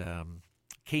at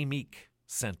K-Meek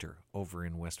Center over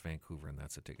in West Vancouver, and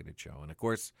that's a ticketed show. And, of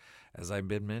course, as I've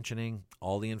been mentioning,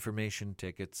 all the information,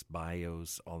 tickets,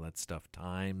 bios, all that stuff,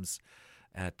 times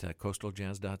at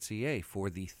coastaljazz.ca for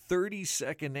the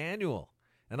 32nd annual.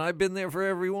 And I've been there for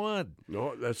every one.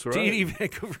 No, that's right. TD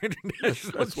Vancouver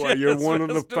International. That's why you're Jazz one of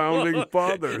the Festival. founding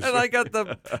fathers. And I got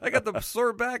the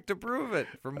sore back to prove it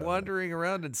from wandering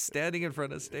around and standing in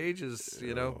front of stages,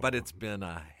 you know. But it's been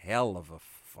a hell of a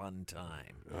fun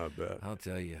time. I bet. I'll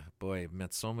tell you, boy, I've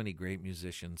met so many great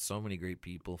musicians, so many great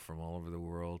people from all over the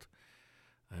world.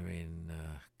 I mean,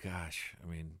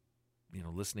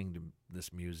 listening to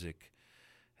this music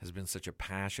has been such a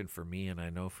passion for me, and I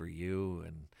know for you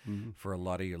and for a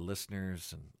lot of your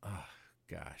listeners.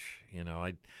 And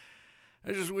I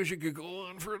just wish it could go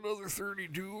on for another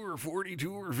 32 or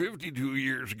 42 or 52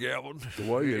 years, Gavin.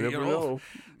 Well, you never know.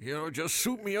 You know, just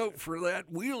suit me out for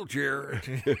that wheelchair.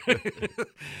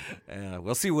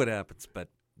 We'll see what happens, but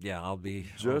yeah, I'll be.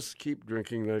 Just keep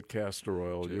drinking that castor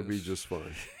oil. You'll be just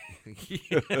fine.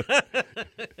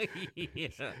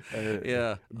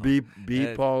 Yeah. Bee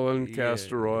pollen,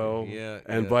 castor oil,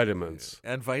 and vitamins.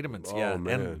 And vitamins, Oh, yeah.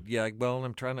 man. And yeah, well,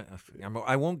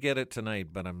 I won't get it tonight,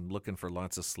 but I'm looking for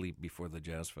lots of sleep before the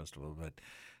Jazz Festival. But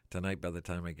tonight, by the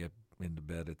time I get into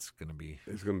bed, it's going to be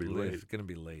late. It's going to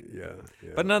be late. Yeah.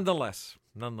 But nonetheless,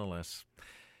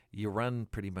 you run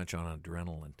pretty much on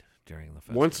adrenaline during the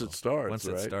festival. Once it starts, Once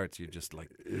right? it starts, you're just like,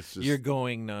 It's just, you're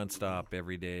going nonstop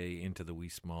every day into the wee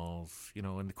smalls, you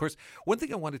know. And of course, one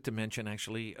thing I wanted to mention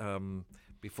actually,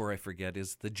 before I forget,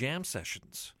 is the jam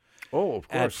sessions. Oh, of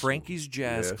course. At Frankie's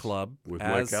Jazz Yes, Club with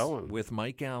Mike Allen. With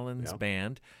Mike Allen's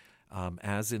band.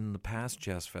 As in the past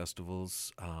jazz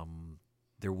festivals,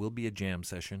 there will be a jam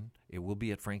session. It will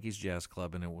be at Frankie's Jazz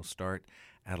Club, and it will start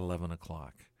at 11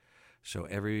 o'clock. So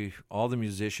all the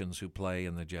musicians who play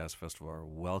in the Jazz Festival are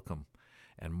welcome.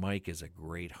 And Mike is a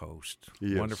great host,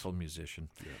 He is. wonderful musician,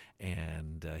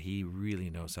 and he really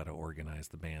knows how to organize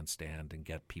the bandstand and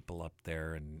get people up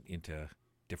there and into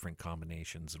different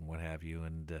combinations and what have you,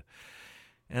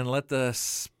 and let the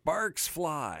sparks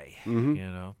fly. Mhm. You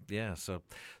know, yeah. So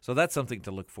that's something to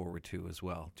look forward to as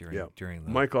well during the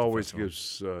Mike always festival.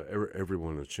 gives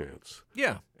everyone a chance,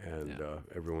 Yeah, and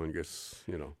everyone gets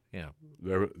yeah,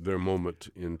 their moment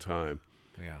in time,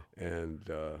 yeah. and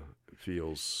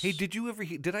feels. Hey,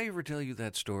 did I ever tell you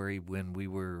that story when we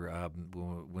were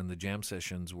when the jam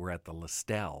sessions were at the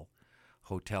Listel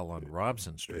Hotel on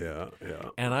Robson Street? Yeah.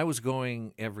 And I was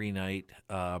going every night,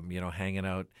 hanging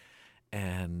out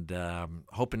and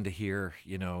hoping to hear,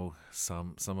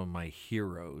 some of my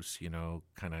heroes,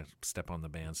 kind of step on the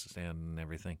bandstand and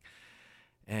everything.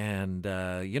 And,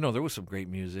 there was some great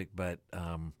music, but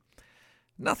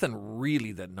nothing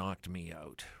really that knocked me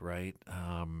out, right?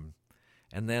 And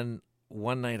then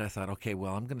one night I thought, okay,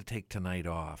 well, I'm going to take tonight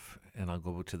off, and I'll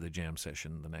go to the jam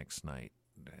session the next night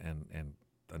and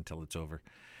until it's over.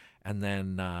 And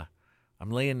then I'm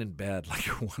laying in bed like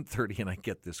at 1:30, and I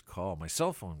get this call. My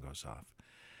cell phone goes off.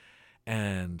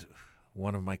 And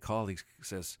one of my colleagues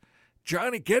says,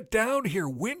 "Johnny, get down here.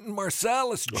 Wynton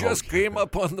Marsalis just came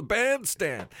up on the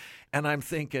bandstand." And I'm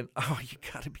thinking, oh, you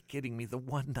got to be kidding me. The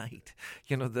one night,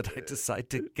 that I decide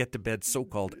to get to bed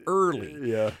so-called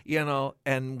early,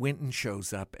 and Wynton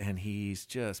shows up and he's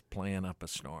just playing up a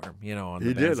storm, on the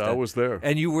He bandstand. did. I was there.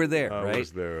 And you were there, right? I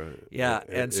was there. Yeah,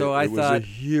 and so it I was thought, a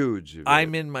huge event.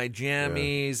 I'm in my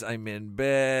jammies, I'm in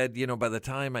bed. By the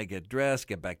time I get dressed,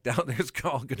 get back down there, it's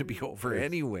all going to be over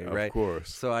anyway, right? Of course.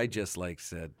 So I just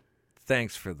said,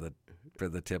 thanks for the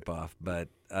tip off, but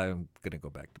I'm going to go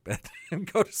back to bed and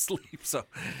go to sleep. So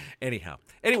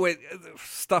anyway,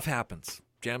 stuff happens.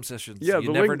 Jam sessions,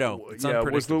 you never know. It's it was the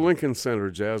unpredictable. Lincoln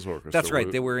Center Jazz Orchestra. That's right.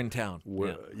 They were in town.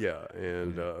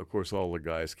 And of course all the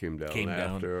guys came down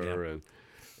after,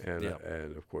 yeah.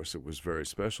 and of course it was very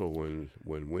special when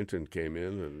Wynton came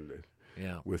in and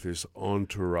with his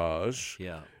entourage,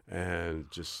 and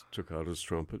just took out his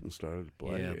trumpet and started to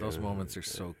play. Yeah, those moments are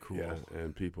so cool. Yeah,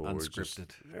 and people were just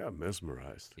unscripted.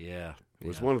 Mesmerized. Yeah, it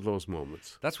was one of those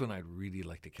moments. That's when I'd really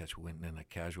like to catch Wynton in a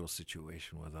casual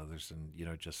situation with others, and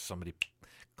just somebody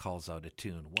calls out a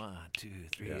tune, 1, 2,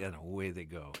 3, and away they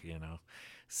go.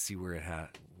 See where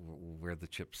where the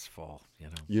chips fall.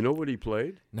 You know what he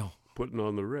played? No, Putting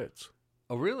on the Ritz.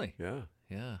 Oh, really? Yeah.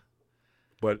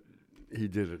 But he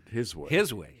did it his way.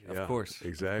 His way, of course.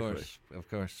 Exactly. Of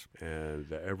course.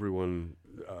 And everyone...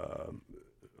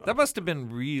 that must have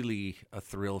been really a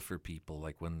thrill for people.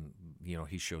 Like when,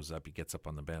 he shows up, he gets up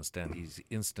on the bandstand, he's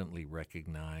instantly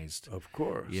recognized. Of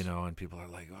course. And people are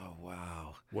like, oh,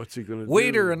 wow. What's he going to do?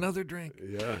 Waiter, another drink.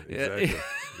 Yeah, exactly.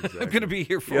 I'm going to be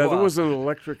here for a while. Yeah, there was an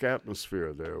electric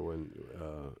atmosphere there when,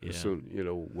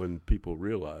 when people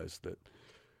realized that,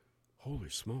 holy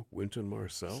smoke, Wynton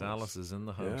Marsalis. Marsalis is in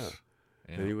the house. Yeah.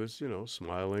 And he was,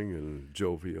 smiling and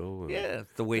jovial. And,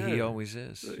 the way he always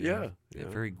is. Yeah. A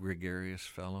very gregarious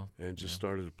fellow. And just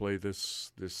started to play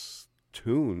this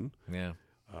tune. Yeah.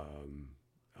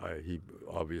 He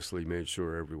obviously made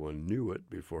sure everyone knew it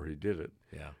before he did it.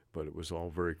 Yeah. But it was all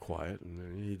very quiet, and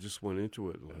then he just went into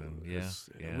it.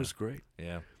 It was great.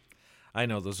 Yeah. I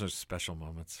know, those are special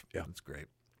moments. Yeah. It's great.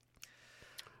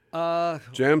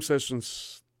 Jam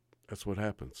sessions, that's what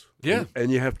happens. Yeah.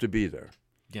 And you have to be there.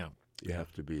 Yeah. You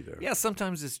have to be there. Yeah,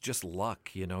 sometimes it's just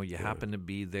luck, you happen to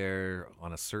be there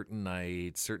on a certain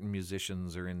night, certain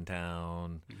musicians are in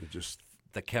town,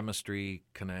 the chemistry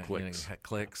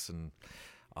clicks, and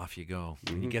off you go.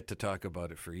 Mm-hmm. You get to talk about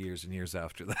it for years and years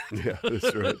after that. Yeah,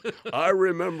 that's right. I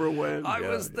remember when. I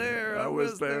was there. I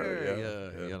was there.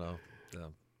 Yeah.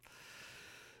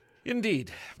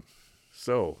 Indeed.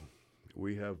 So,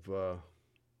 we have...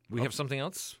 we have something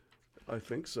else? I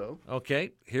think so.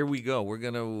 Okay, here we go. We're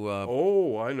going to...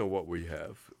 I know what we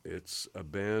have. It's a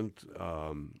band...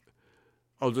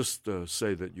 I'll just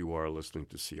say that you are listening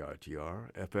to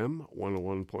CITR FM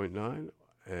 101.9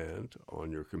 and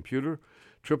on your computer,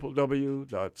 www.citr.ca.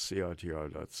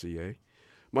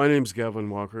 My name's Gavin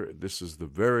Walker. This is the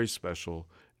very special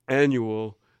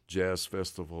annual Jazz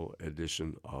Festival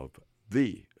edition of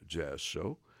The Jazz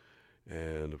Show.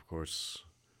 And, of course...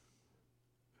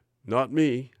 not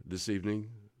me this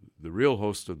evening. The real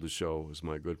host of the show is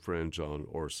my good friend John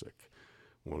Orsick,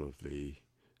 one of the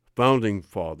founding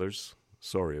fathers.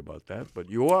 Sorry about that,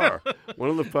 but you are one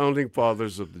of the founding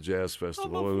fathers of the Jazz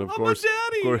Festival, and of course,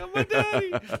 I'm a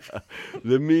daddy.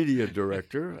 the media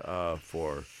director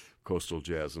for Coastal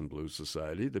Jazz and Blues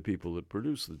Society, the people that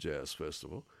produce the Jazz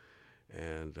Festival.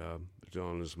 And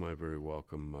John is my very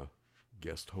welcome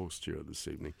guest host here this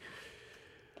evening.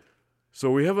 So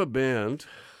we have a band,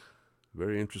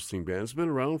 very interesting band. It's been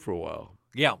around for a while.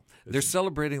 Yeah, they're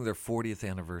celebrating their 40th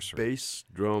anniversary. Bass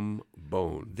Drum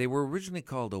Bone. They were originally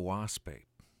called Owaspe,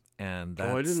 and that's,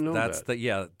 I didn't know that.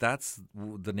 That's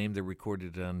the name they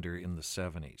recorded it under in the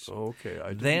 70s. Oh, okay.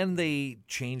 Then they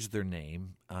changed their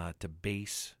name to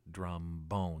Bass Drum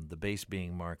Bone, the bass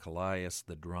being Mark Elias,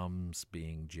 the drums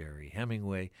being Jerry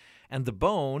Hemingway, and the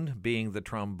bone being the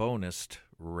trombonist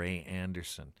Ray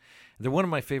Anderson. They're one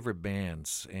of my favorite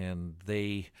bands, and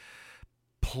they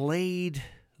played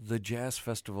the Jazz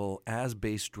Festival as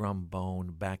Bass Drum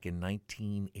Bone back in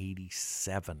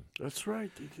 1987. That's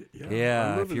right.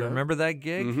 Yeah, if you remember that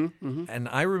gig. Mm-hmm. And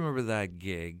I remember that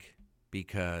gig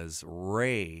because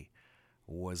Ray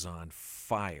was on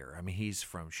fire. I mean, he's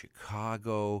from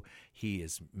Chicago. He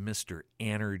is Mr.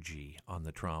 Energy on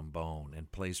the trombone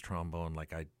and plays trombone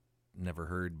like I never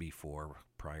heard before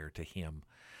prior to him.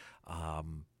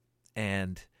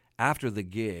 And after the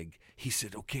gig, he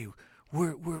said, okay,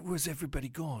 where's everybody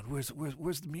going?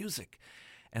 Where's the music?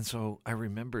 And so I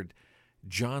remembered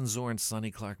John Zorn's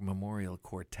Sonny Clark Memorial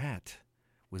Quartet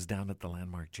was down at the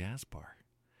Landmark Jazz Bar.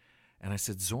 And I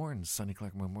said, Zorn's Sonny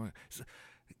Clark Memorial,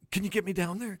 can you get me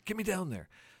down there? Get me down there.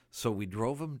 So we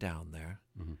drove him down there,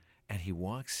 and he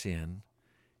walks in.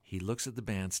 He looks at the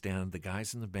bandstand. The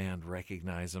guys in the band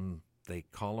recognize him. They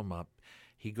call him up.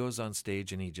 He goes on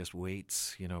stage, and he just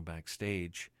waits,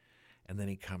 backstage. And then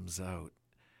he comes out.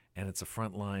 And it's a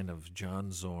front line of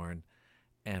John Zorn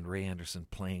and Ray Anderson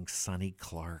playing Sonny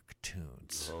Clark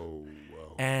tunes. Oh,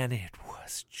 wow. And it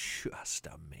was just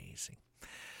amazing.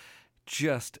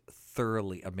 Just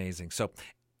thoroughly amazing. So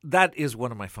that is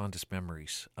one of my fondest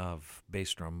memories of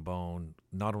Bass Drum Bone,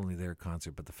 not only their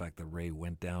concert, but the fact that Ray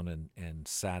went down and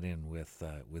sat in with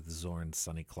Zorn's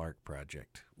Sonny Clark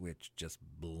project, which just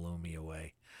blew me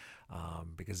away.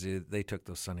 Because they took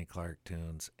those Sonny Clark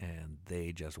tunes and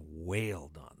they just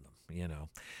wailed on them,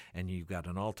 And you've got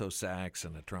an alto sax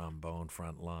and a trombone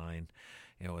front line,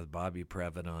 with Bobby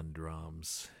Previn on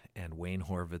drums and Wayne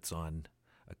Horvitz on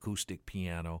acoustic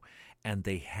piano. And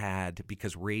they had,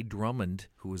 because Ray Drummond,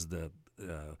 who was the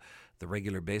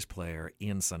regular bass player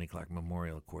in Sonny Clark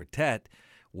Memorial Quartet,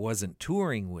 wasn't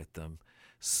touring with them,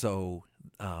 so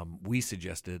we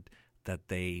suggested that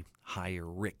they hire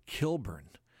Rick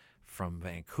Kilburn from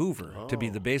Vancouver to be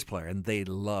the bass player, and they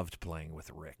loved playing with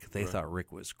Rick. They thought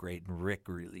Rick was great, and Rick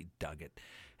really dug it.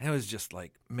 And it was just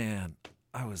like, man,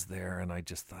 I was there, and I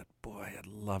just thought, boy, I'd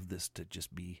love this to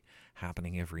just be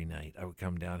happening every night. I would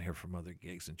come down here from other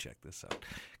gigs and check this out.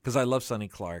 Because I love Sonny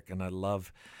Clark, and I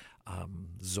love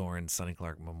Zorn's Sonny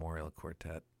Clark Memorial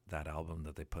Quartet, that album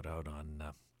that they put out on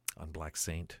Black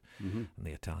Saint, on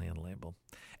the Italian label.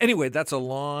 Anyway, that's a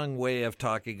long way of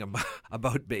talking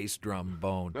about Bass Drum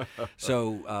Bone.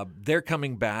 So they're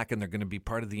coming back, and they're going to be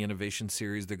part of the Innovation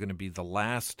Series. They're going to be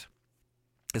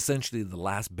essentially the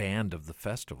last band of the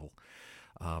festival.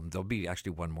 There'll be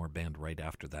actually one more band right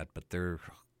after that, but they're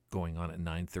going on at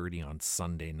 9:30 on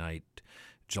Sunday night,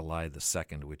 July the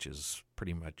 2nd, which is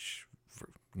pretty much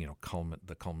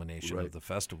the culmination of the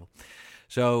festival.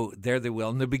 So there they will,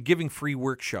 and they'll be giving free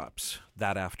workshops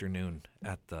that afternoon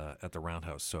at the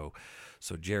Roundhouse. So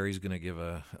Jerry's going to give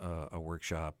a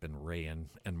workshop, and Ray and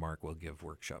Mark will give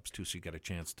workshops too. So you got a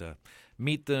chance to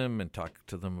meet them and talk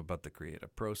to them about the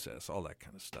creative process, all that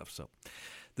kind of stuff. So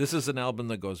this is an album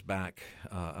that goes back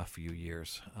a few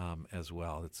years as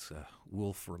well. It's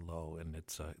Wolf for Low, and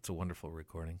it's a wonderful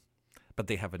recording. But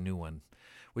they have a new one,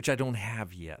 which I don't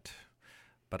have yet,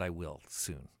 but I will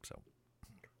soon. So,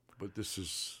 but this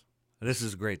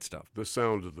is great stuff. The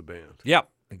sound of the band. Yeah,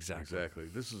 exactly. Exactly.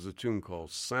 This is a tune called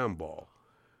Sambal,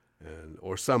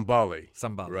 or Sambali.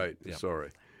 Sambali. Right. Yep.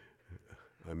 Sorry,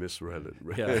 I misread it.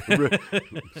 Yeah.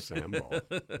 Sambal.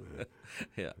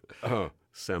 Yeah.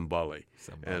 Sambali.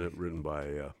 And it written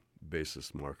by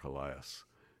bassist Mark Elias.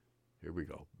 Here we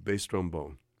go. Bass Drum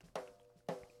Bone.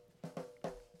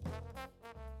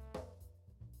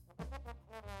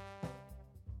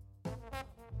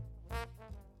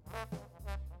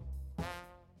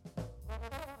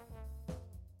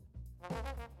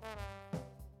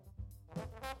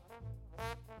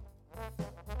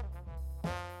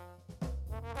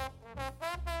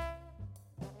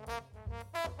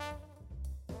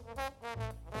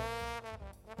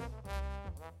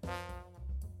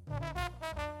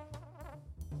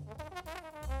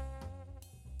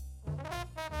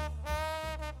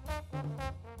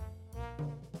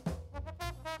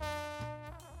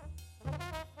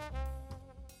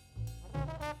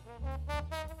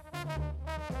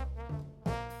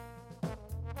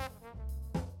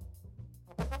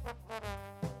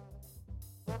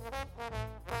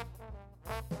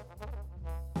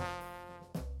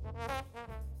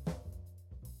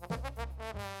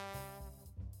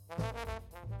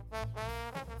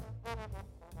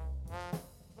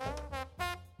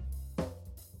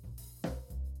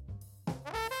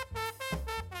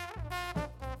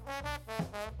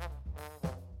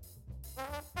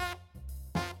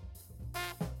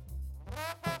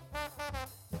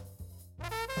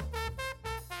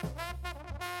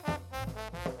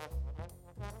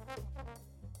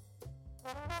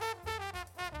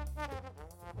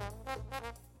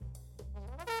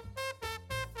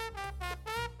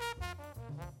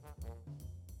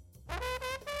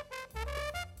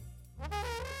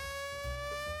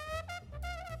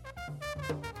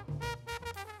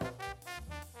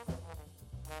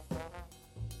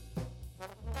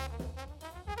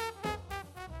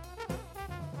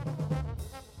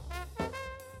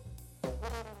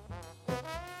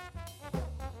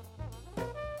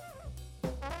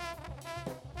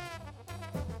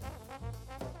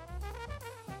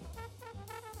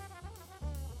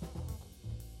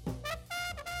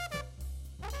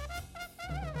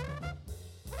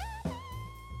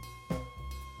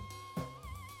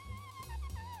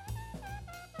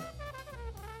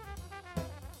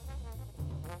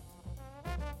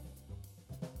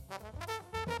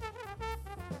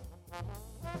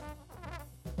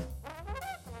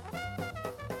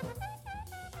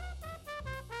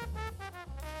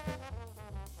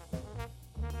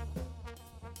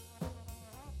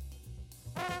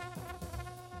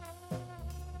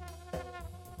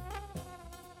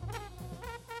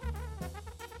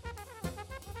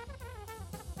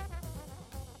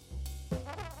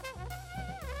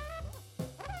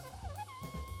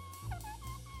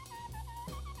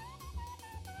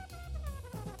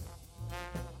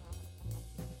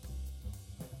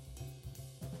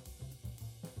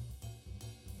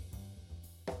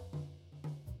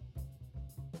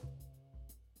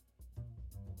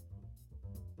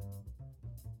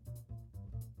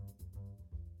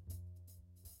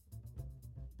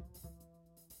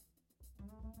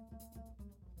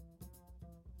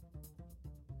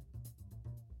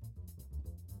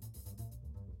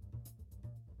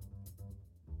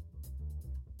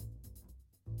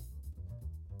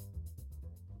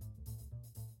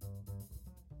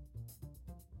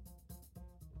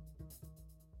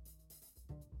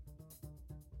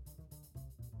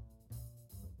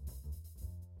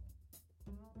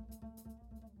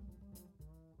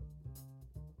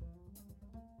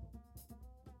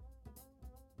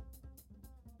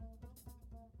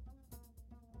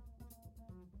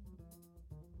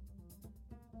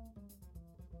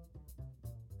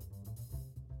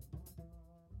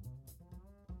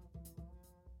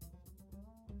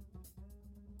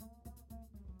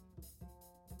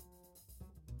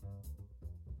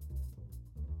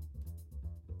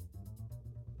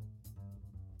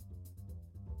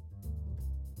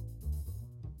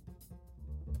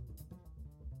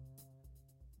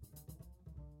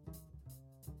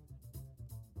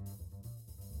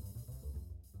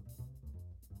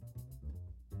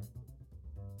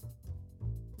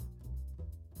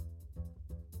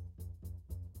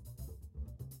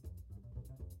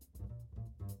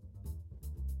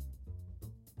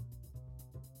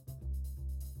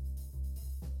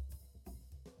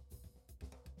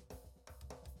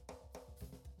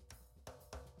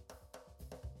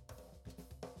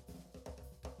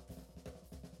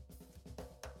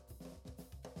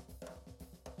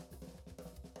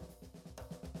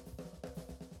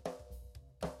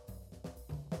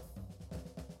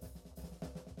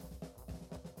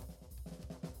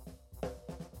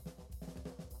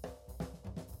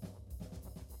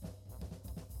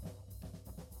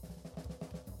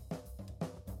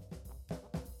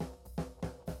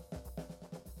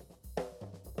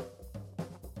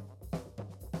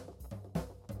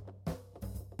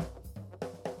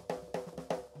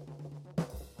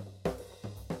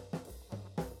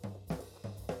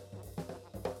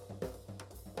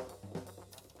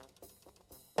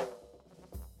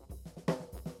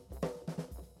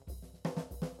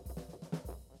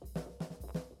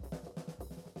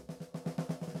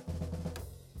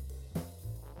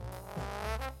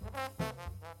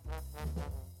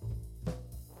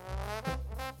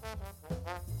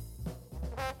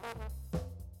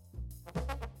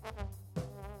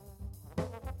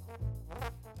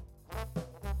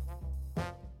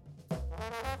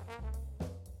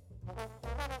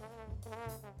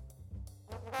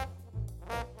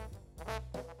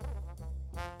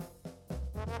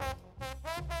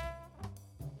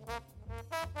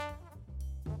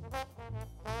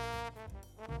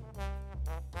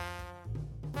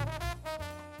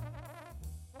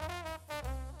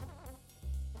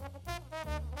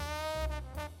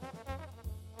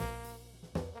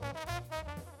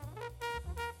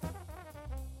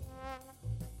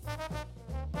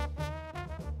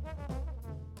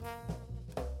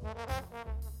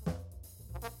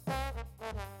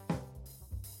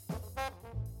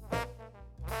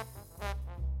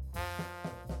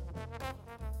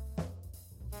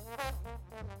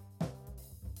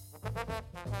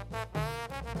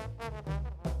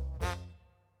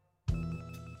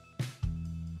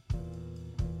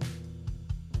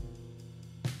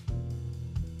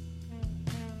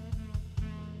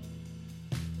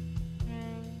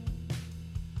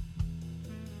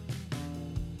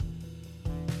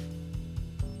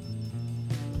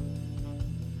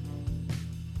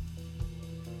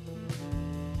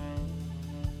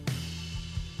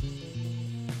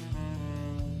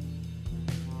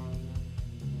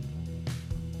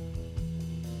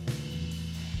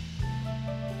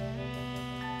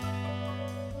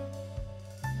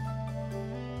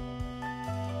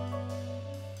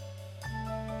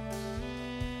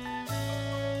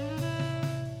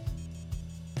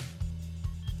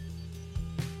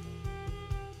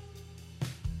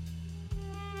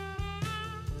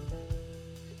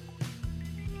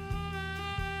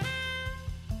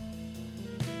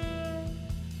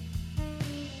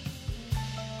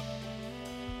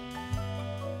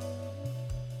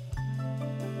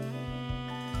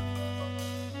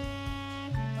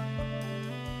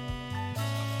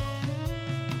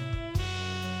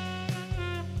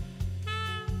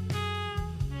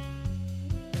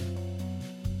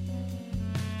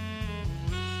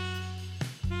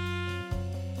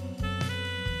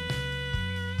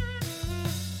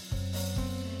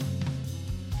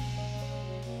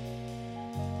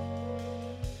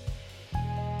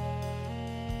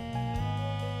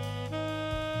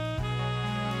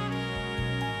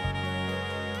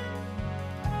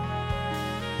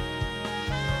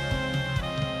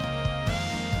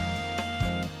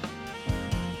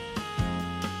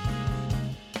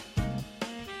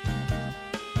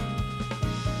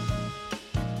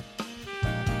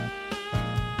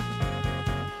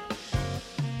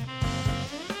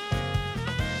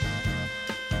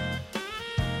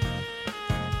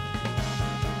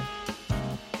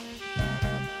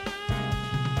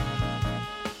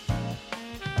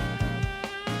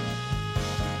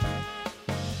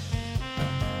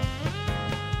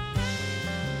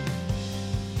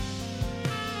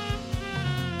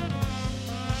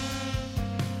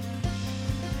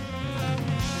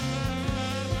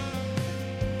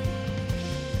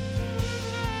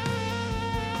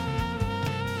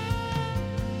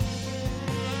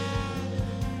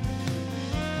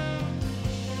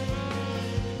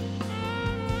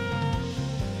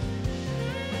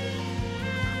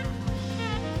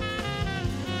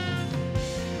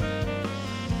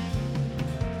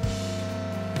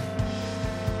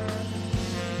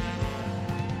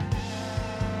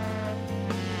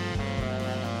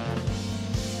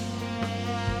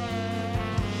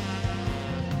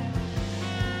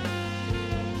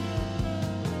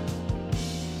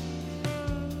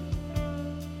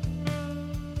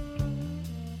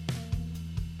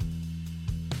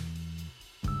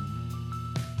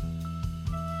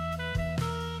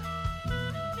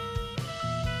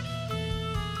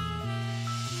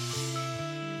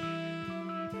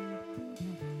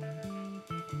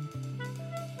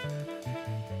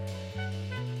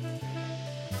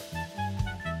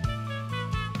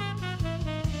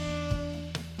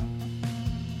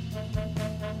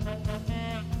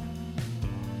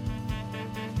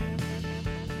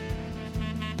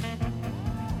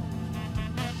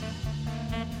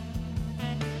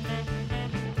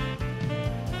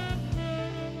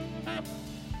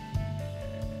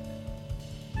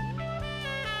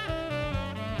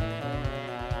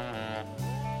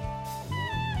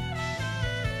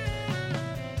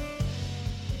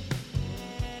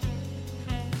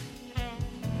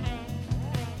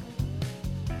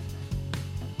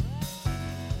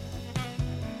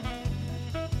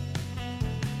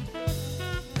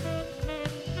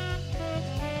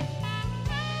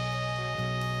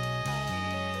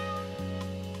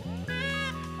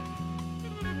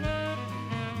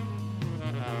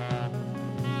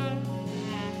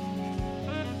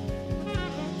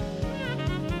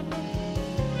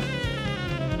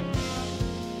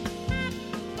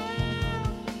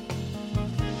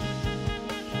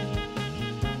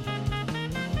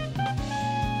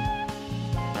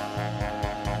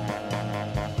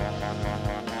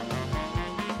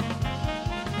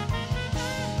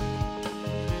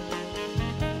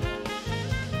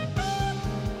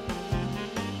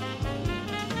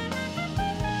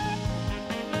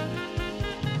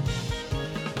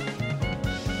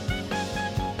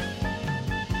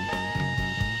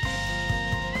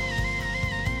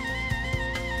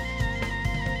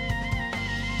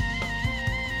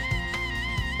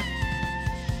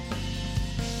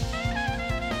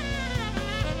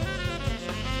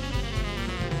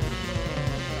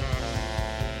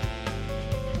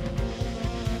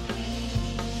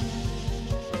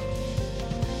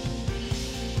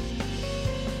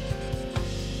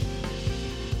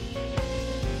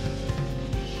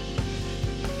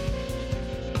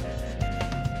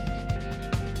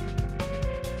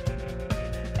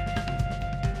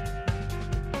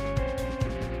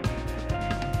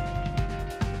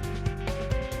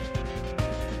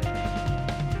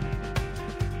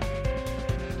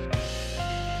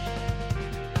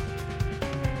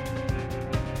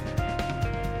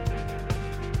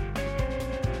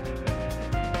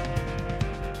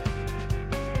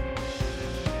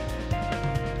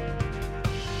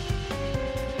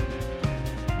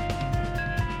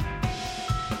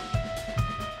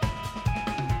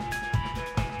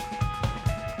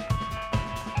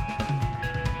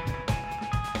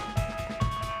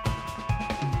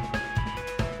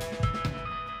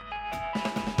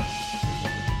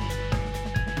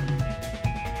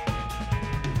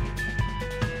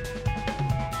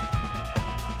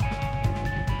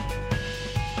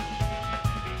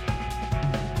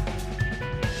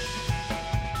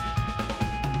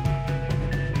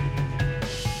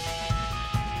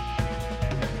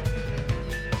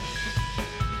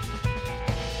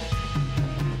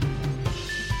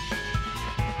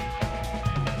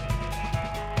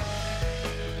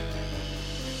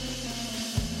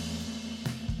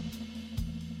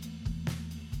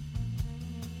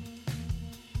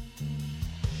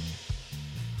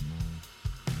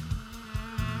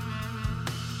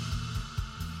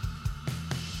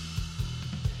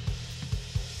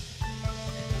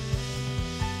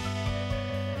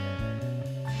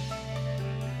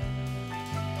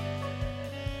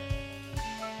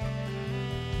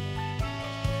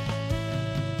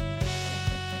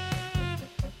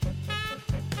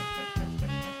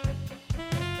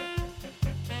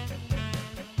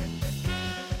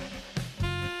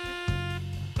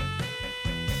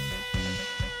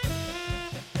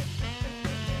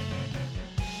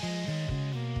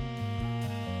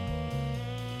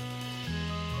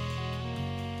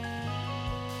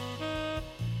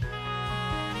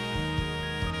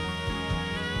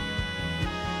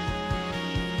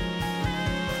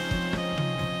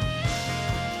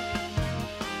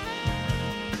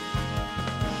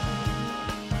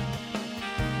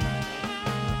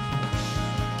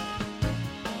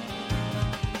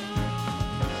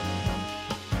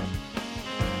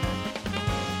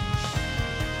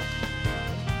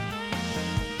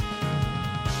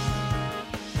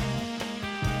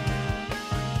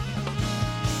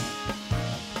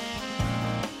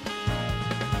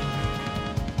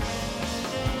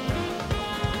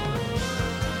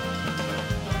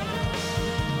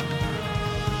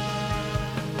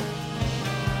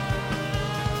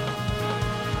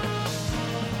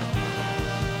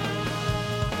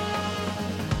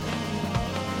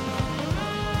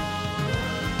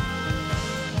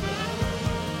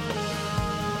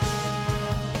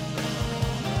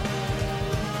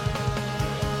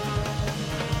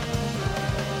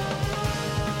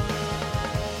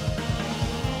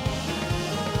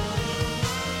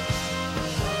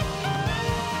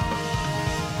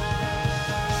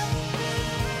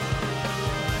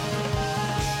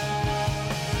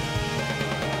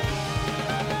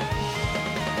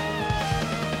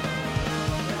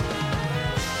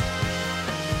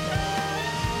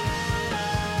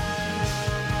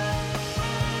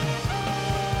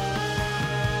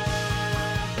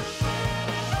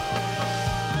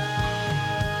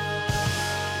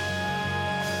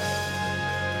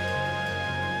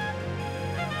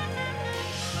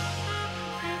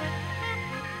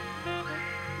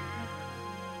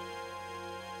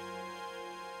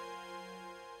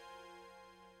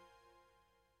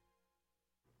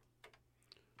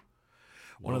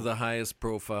 One of the highest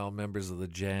profile members of the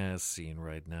jazz scene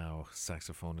right now,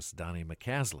 saxophonist Donnie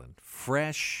McCaslin.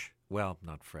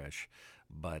 Not fresh,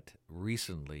 but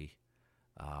recently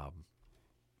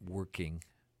working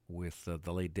with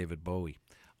the late David Bowie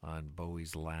on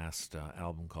Bowie's last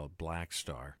album called Black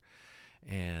Star.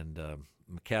 And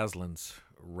McCaslin's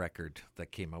record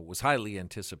that came out was highly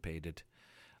anticipated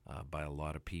by a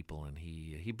lot of people, and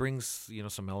he brings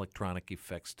some electronic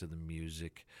effects to the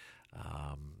music,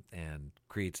 and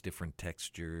creates different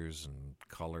textures and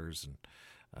colors and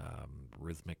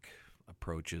rhythmic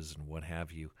approaches and what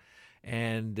have you.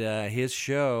 And his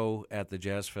show at the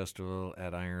Jazz Festival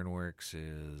at Ironworks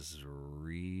is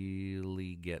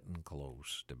really getting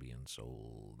close to being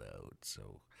sold out.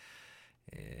 So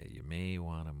you may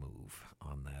want to move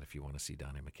on that if you want to see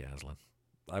Donnie McCaslin.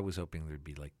 I was hoping there'd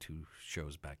be like 2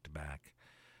 shows back to back,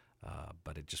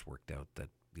 but it just worked out that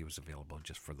he was available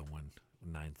just for the one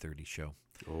 9:30 show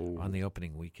on the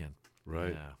opening weekend.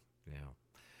 Right. Yeah.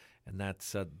 And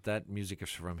that music is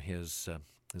from his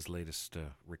latest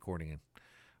recording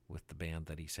with the band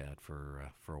that he's had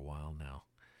for a while now.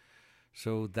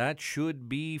 So that should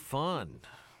be fun.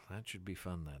 That should be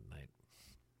fun that night.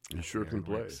 He sure can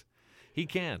play. He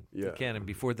can. Yeah. He can. And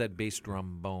before that, bass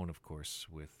drum bone, of course,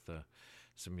 with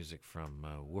some music from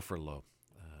Wooferlo,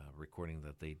 recording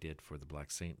that they did for the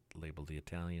Black Saint label, the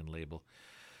Italian label,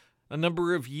 a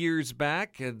number of years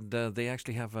back. And they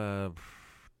actually have a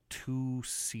 2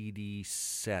 CD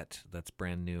set that's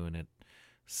brand new in it,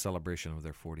 celebration of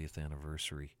their 40th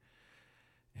anniversary.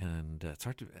 And it's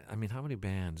hard to, how many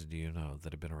bands do you know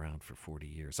that have been around for 40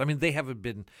 years? They haven't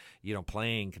been,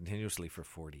 playing continuously for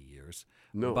 40 years.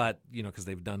 No. But, because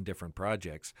they've done different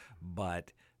projects.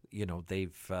 But,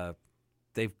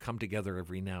 they've come together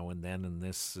every now and then, and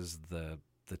this is the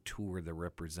tour that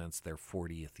represents their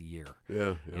 40th year.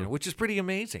 Yeah. Which is pretty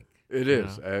amazing. It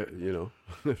is. That's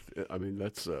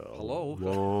a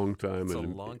long time. It's a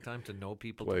long time to know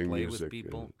people, to play with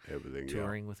people, everything,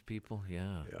 touring with people.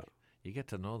 Yeah. You get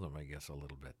to know them, I guess, a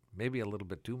little bit. Maybe a little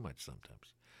bit too much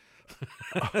sometimes.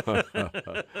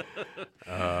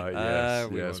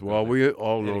 Yes. Well, we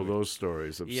all know those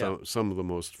stories of some of the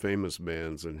most famous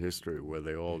bands in history where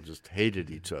they all just hated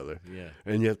each other. Yeah.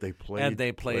 And yet they played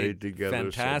together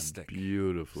fantastic. So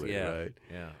beautifully, right?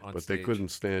 Yeah. But stage. they couldn't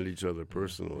stand each other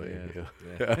personally.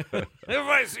 Yeah. If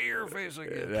I see your face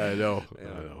again. I know.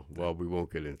 Well, we won't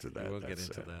get into that. We won't get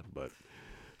into that. But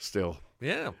still.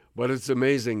 Yeah. But it's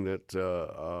amazing that,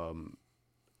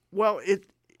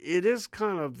 it is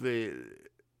kind of the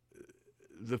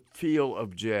feel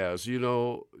of jazz.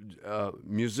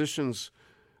 Musicians,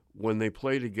 when they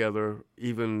play together,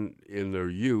 even in their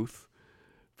youth,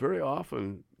 very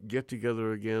often get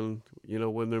together again,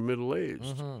 when they're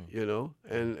middle-aged,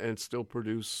 and still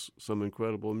produce some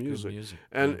incredible music.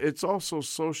 And it's also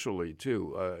socially,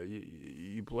 too.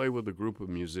 You play with a group of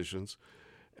musicians,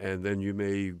 and then you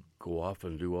may go off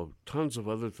and do tons of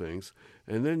other things,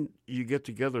 and then you get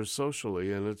together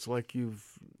socially, and it's like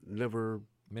you've never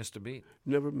missed a beat.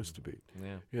 Never missed a beat.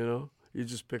 Yeah. You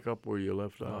just pick up where you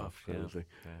left off, kind of thing.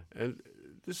 Yeah. And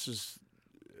this is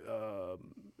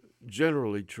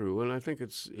generally true, and I think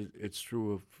it's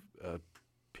true of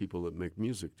people that make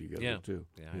music together too.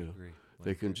 Yeah, I agree.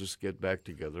 They can just get back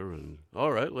together and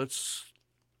all right, let's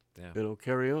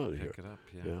carry on here. Pick it up.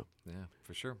 Yeah,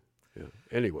 for sure. Yeah.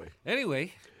 Anyway,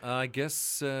 I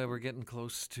guess we're getting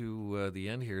close to the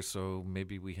end here, so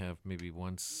maybe we have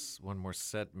one more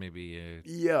set, maybe.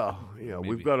 Maybe.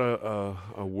 We've got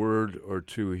a word or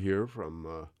two here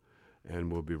from,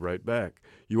 and we'll be right back.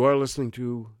 You are listening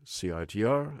to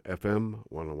CITR FM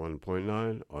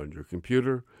 101.9 on your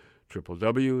computer,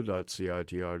 www.citr.ca.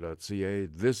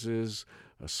 This is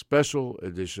a special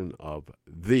edition of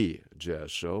The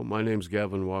Jazz Show. My name's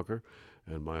Gavin Walker,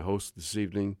 and my host this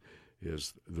evening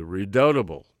is the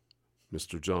redoubtable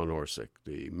Mr. John Orsick,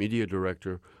 the media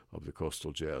director of the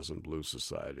Coastal Jazz and Blues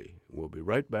Society. We'll be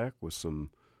right back with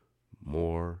some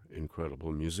more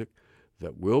incredible music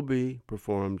that will be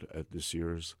performed at this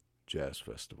year's Jazz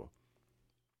Festival.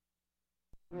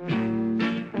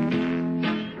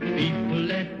 People,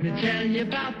 let me tell you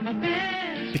about my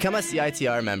band. Become a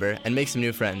CITR member and make some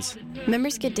new friends.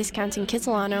 Members get discounts in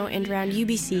Kitsilano and around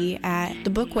UBC at The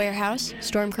Book Warehouse,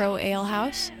 Stormcrow Ale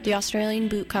House, The Australian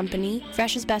Boot Company,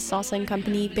 Fresh's Best Salsa and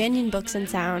Company, Banyan Books and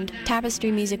Sound,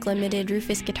 Tapestry Music Limited,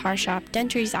 Rufus Guitar Shop,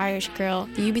 Dentry's Irish Grill,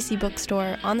 the UBC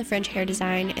Bookstore, On the French Hair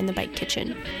Design, and The Bike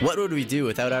Kitchen. What would we do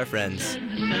without our friends?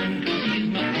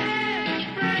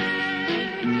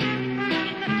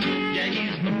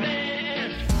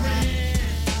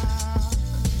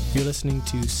 You're listening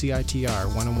to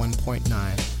CITR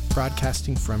 101.9,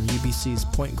 broadcasting from UBC's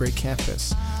Point Grey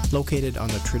campus, located on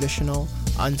the traditional,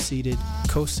 unceded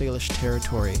Coast Salish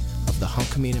territory of the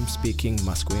Hunkaminam-speaking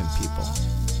Musqueam people.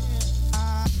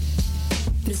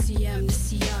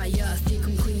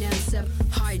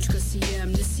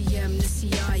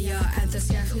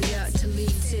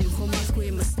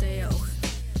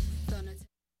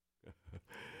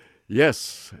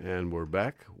 Yes, and we're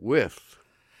back with...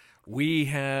 We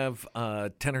have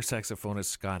tenor saxophonist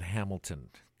Scott Hamilton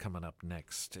coming up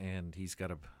next, and he's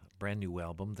got a brand new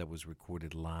album that was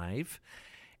recorded live,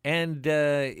 and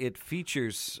it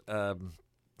features a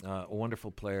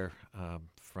wonderful player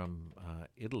from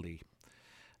Italy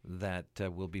that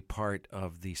will be part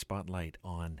of the Spotlight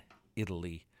on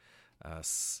Italy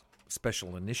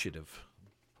special initiative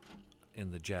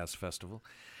in the Jazz Festival.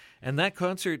 And that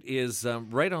concert is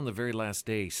right on the very last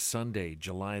day, Sunday,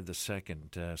 July the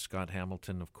 2nd. Scott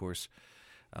Hamilton, of course,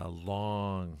 a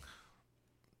long-time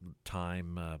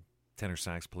tenor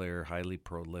sax player, highly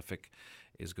prolific,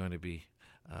 is going to be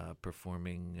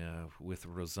performing with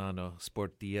Rossano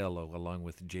Sportiello along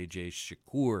with J.J.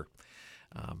 Shakur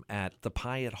at the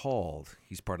Pyatt Hall.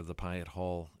 He's part of the Pyatt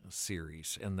Hall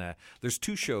series. And there's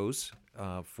two shows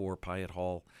for Pyatt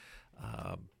Hall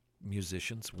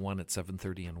musicians, one at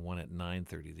 7:30 and one at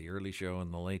 9:30, the early show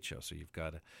and the late show. So you've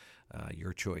got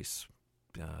your choice.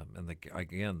 And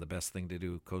again, the best thing to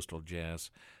do,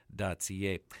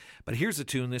 coastaljazz.ca. But here's a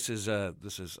tune. This is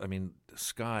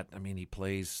Scott. He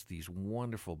plays these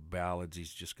wonderful ballads.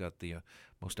 He's just got the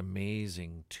most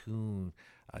amazing tone,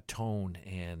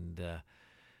 and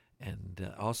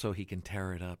also he can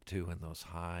tear it up too in those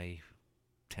high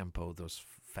tempo, those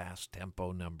fast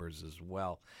tempo numbers as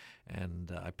well.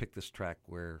 And I picked this track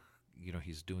where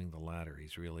he's doing the latter.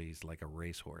 He's like a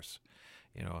racehorse,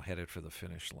 headed for the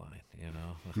finish line,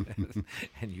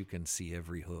 and you can see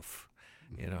every hoof,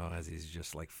 as he's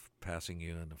just like passing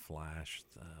you in a flash.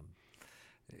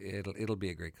 It'll be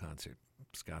a great concert.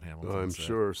 Scott Hamilton. I'm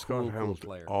sure Scott Hamilton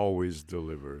player. always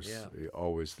delivers. Yeah. He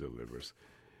always delivers.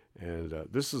 And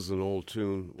this is an old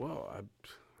tune. Well, it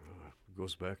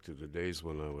goes back to the days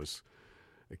when I was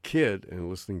a kid and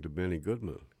listening to Benny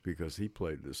Goodman, because he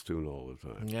played this tune all the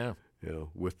time. Yeah.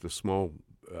 With the small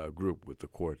group, with the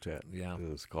quartet. Yeah.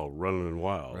 And it's called Runnin'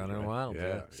 Wild. Runnin' Wild,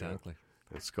 yeah, exactly.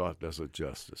 Yeah. And Scott does it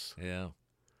justice. Yeah.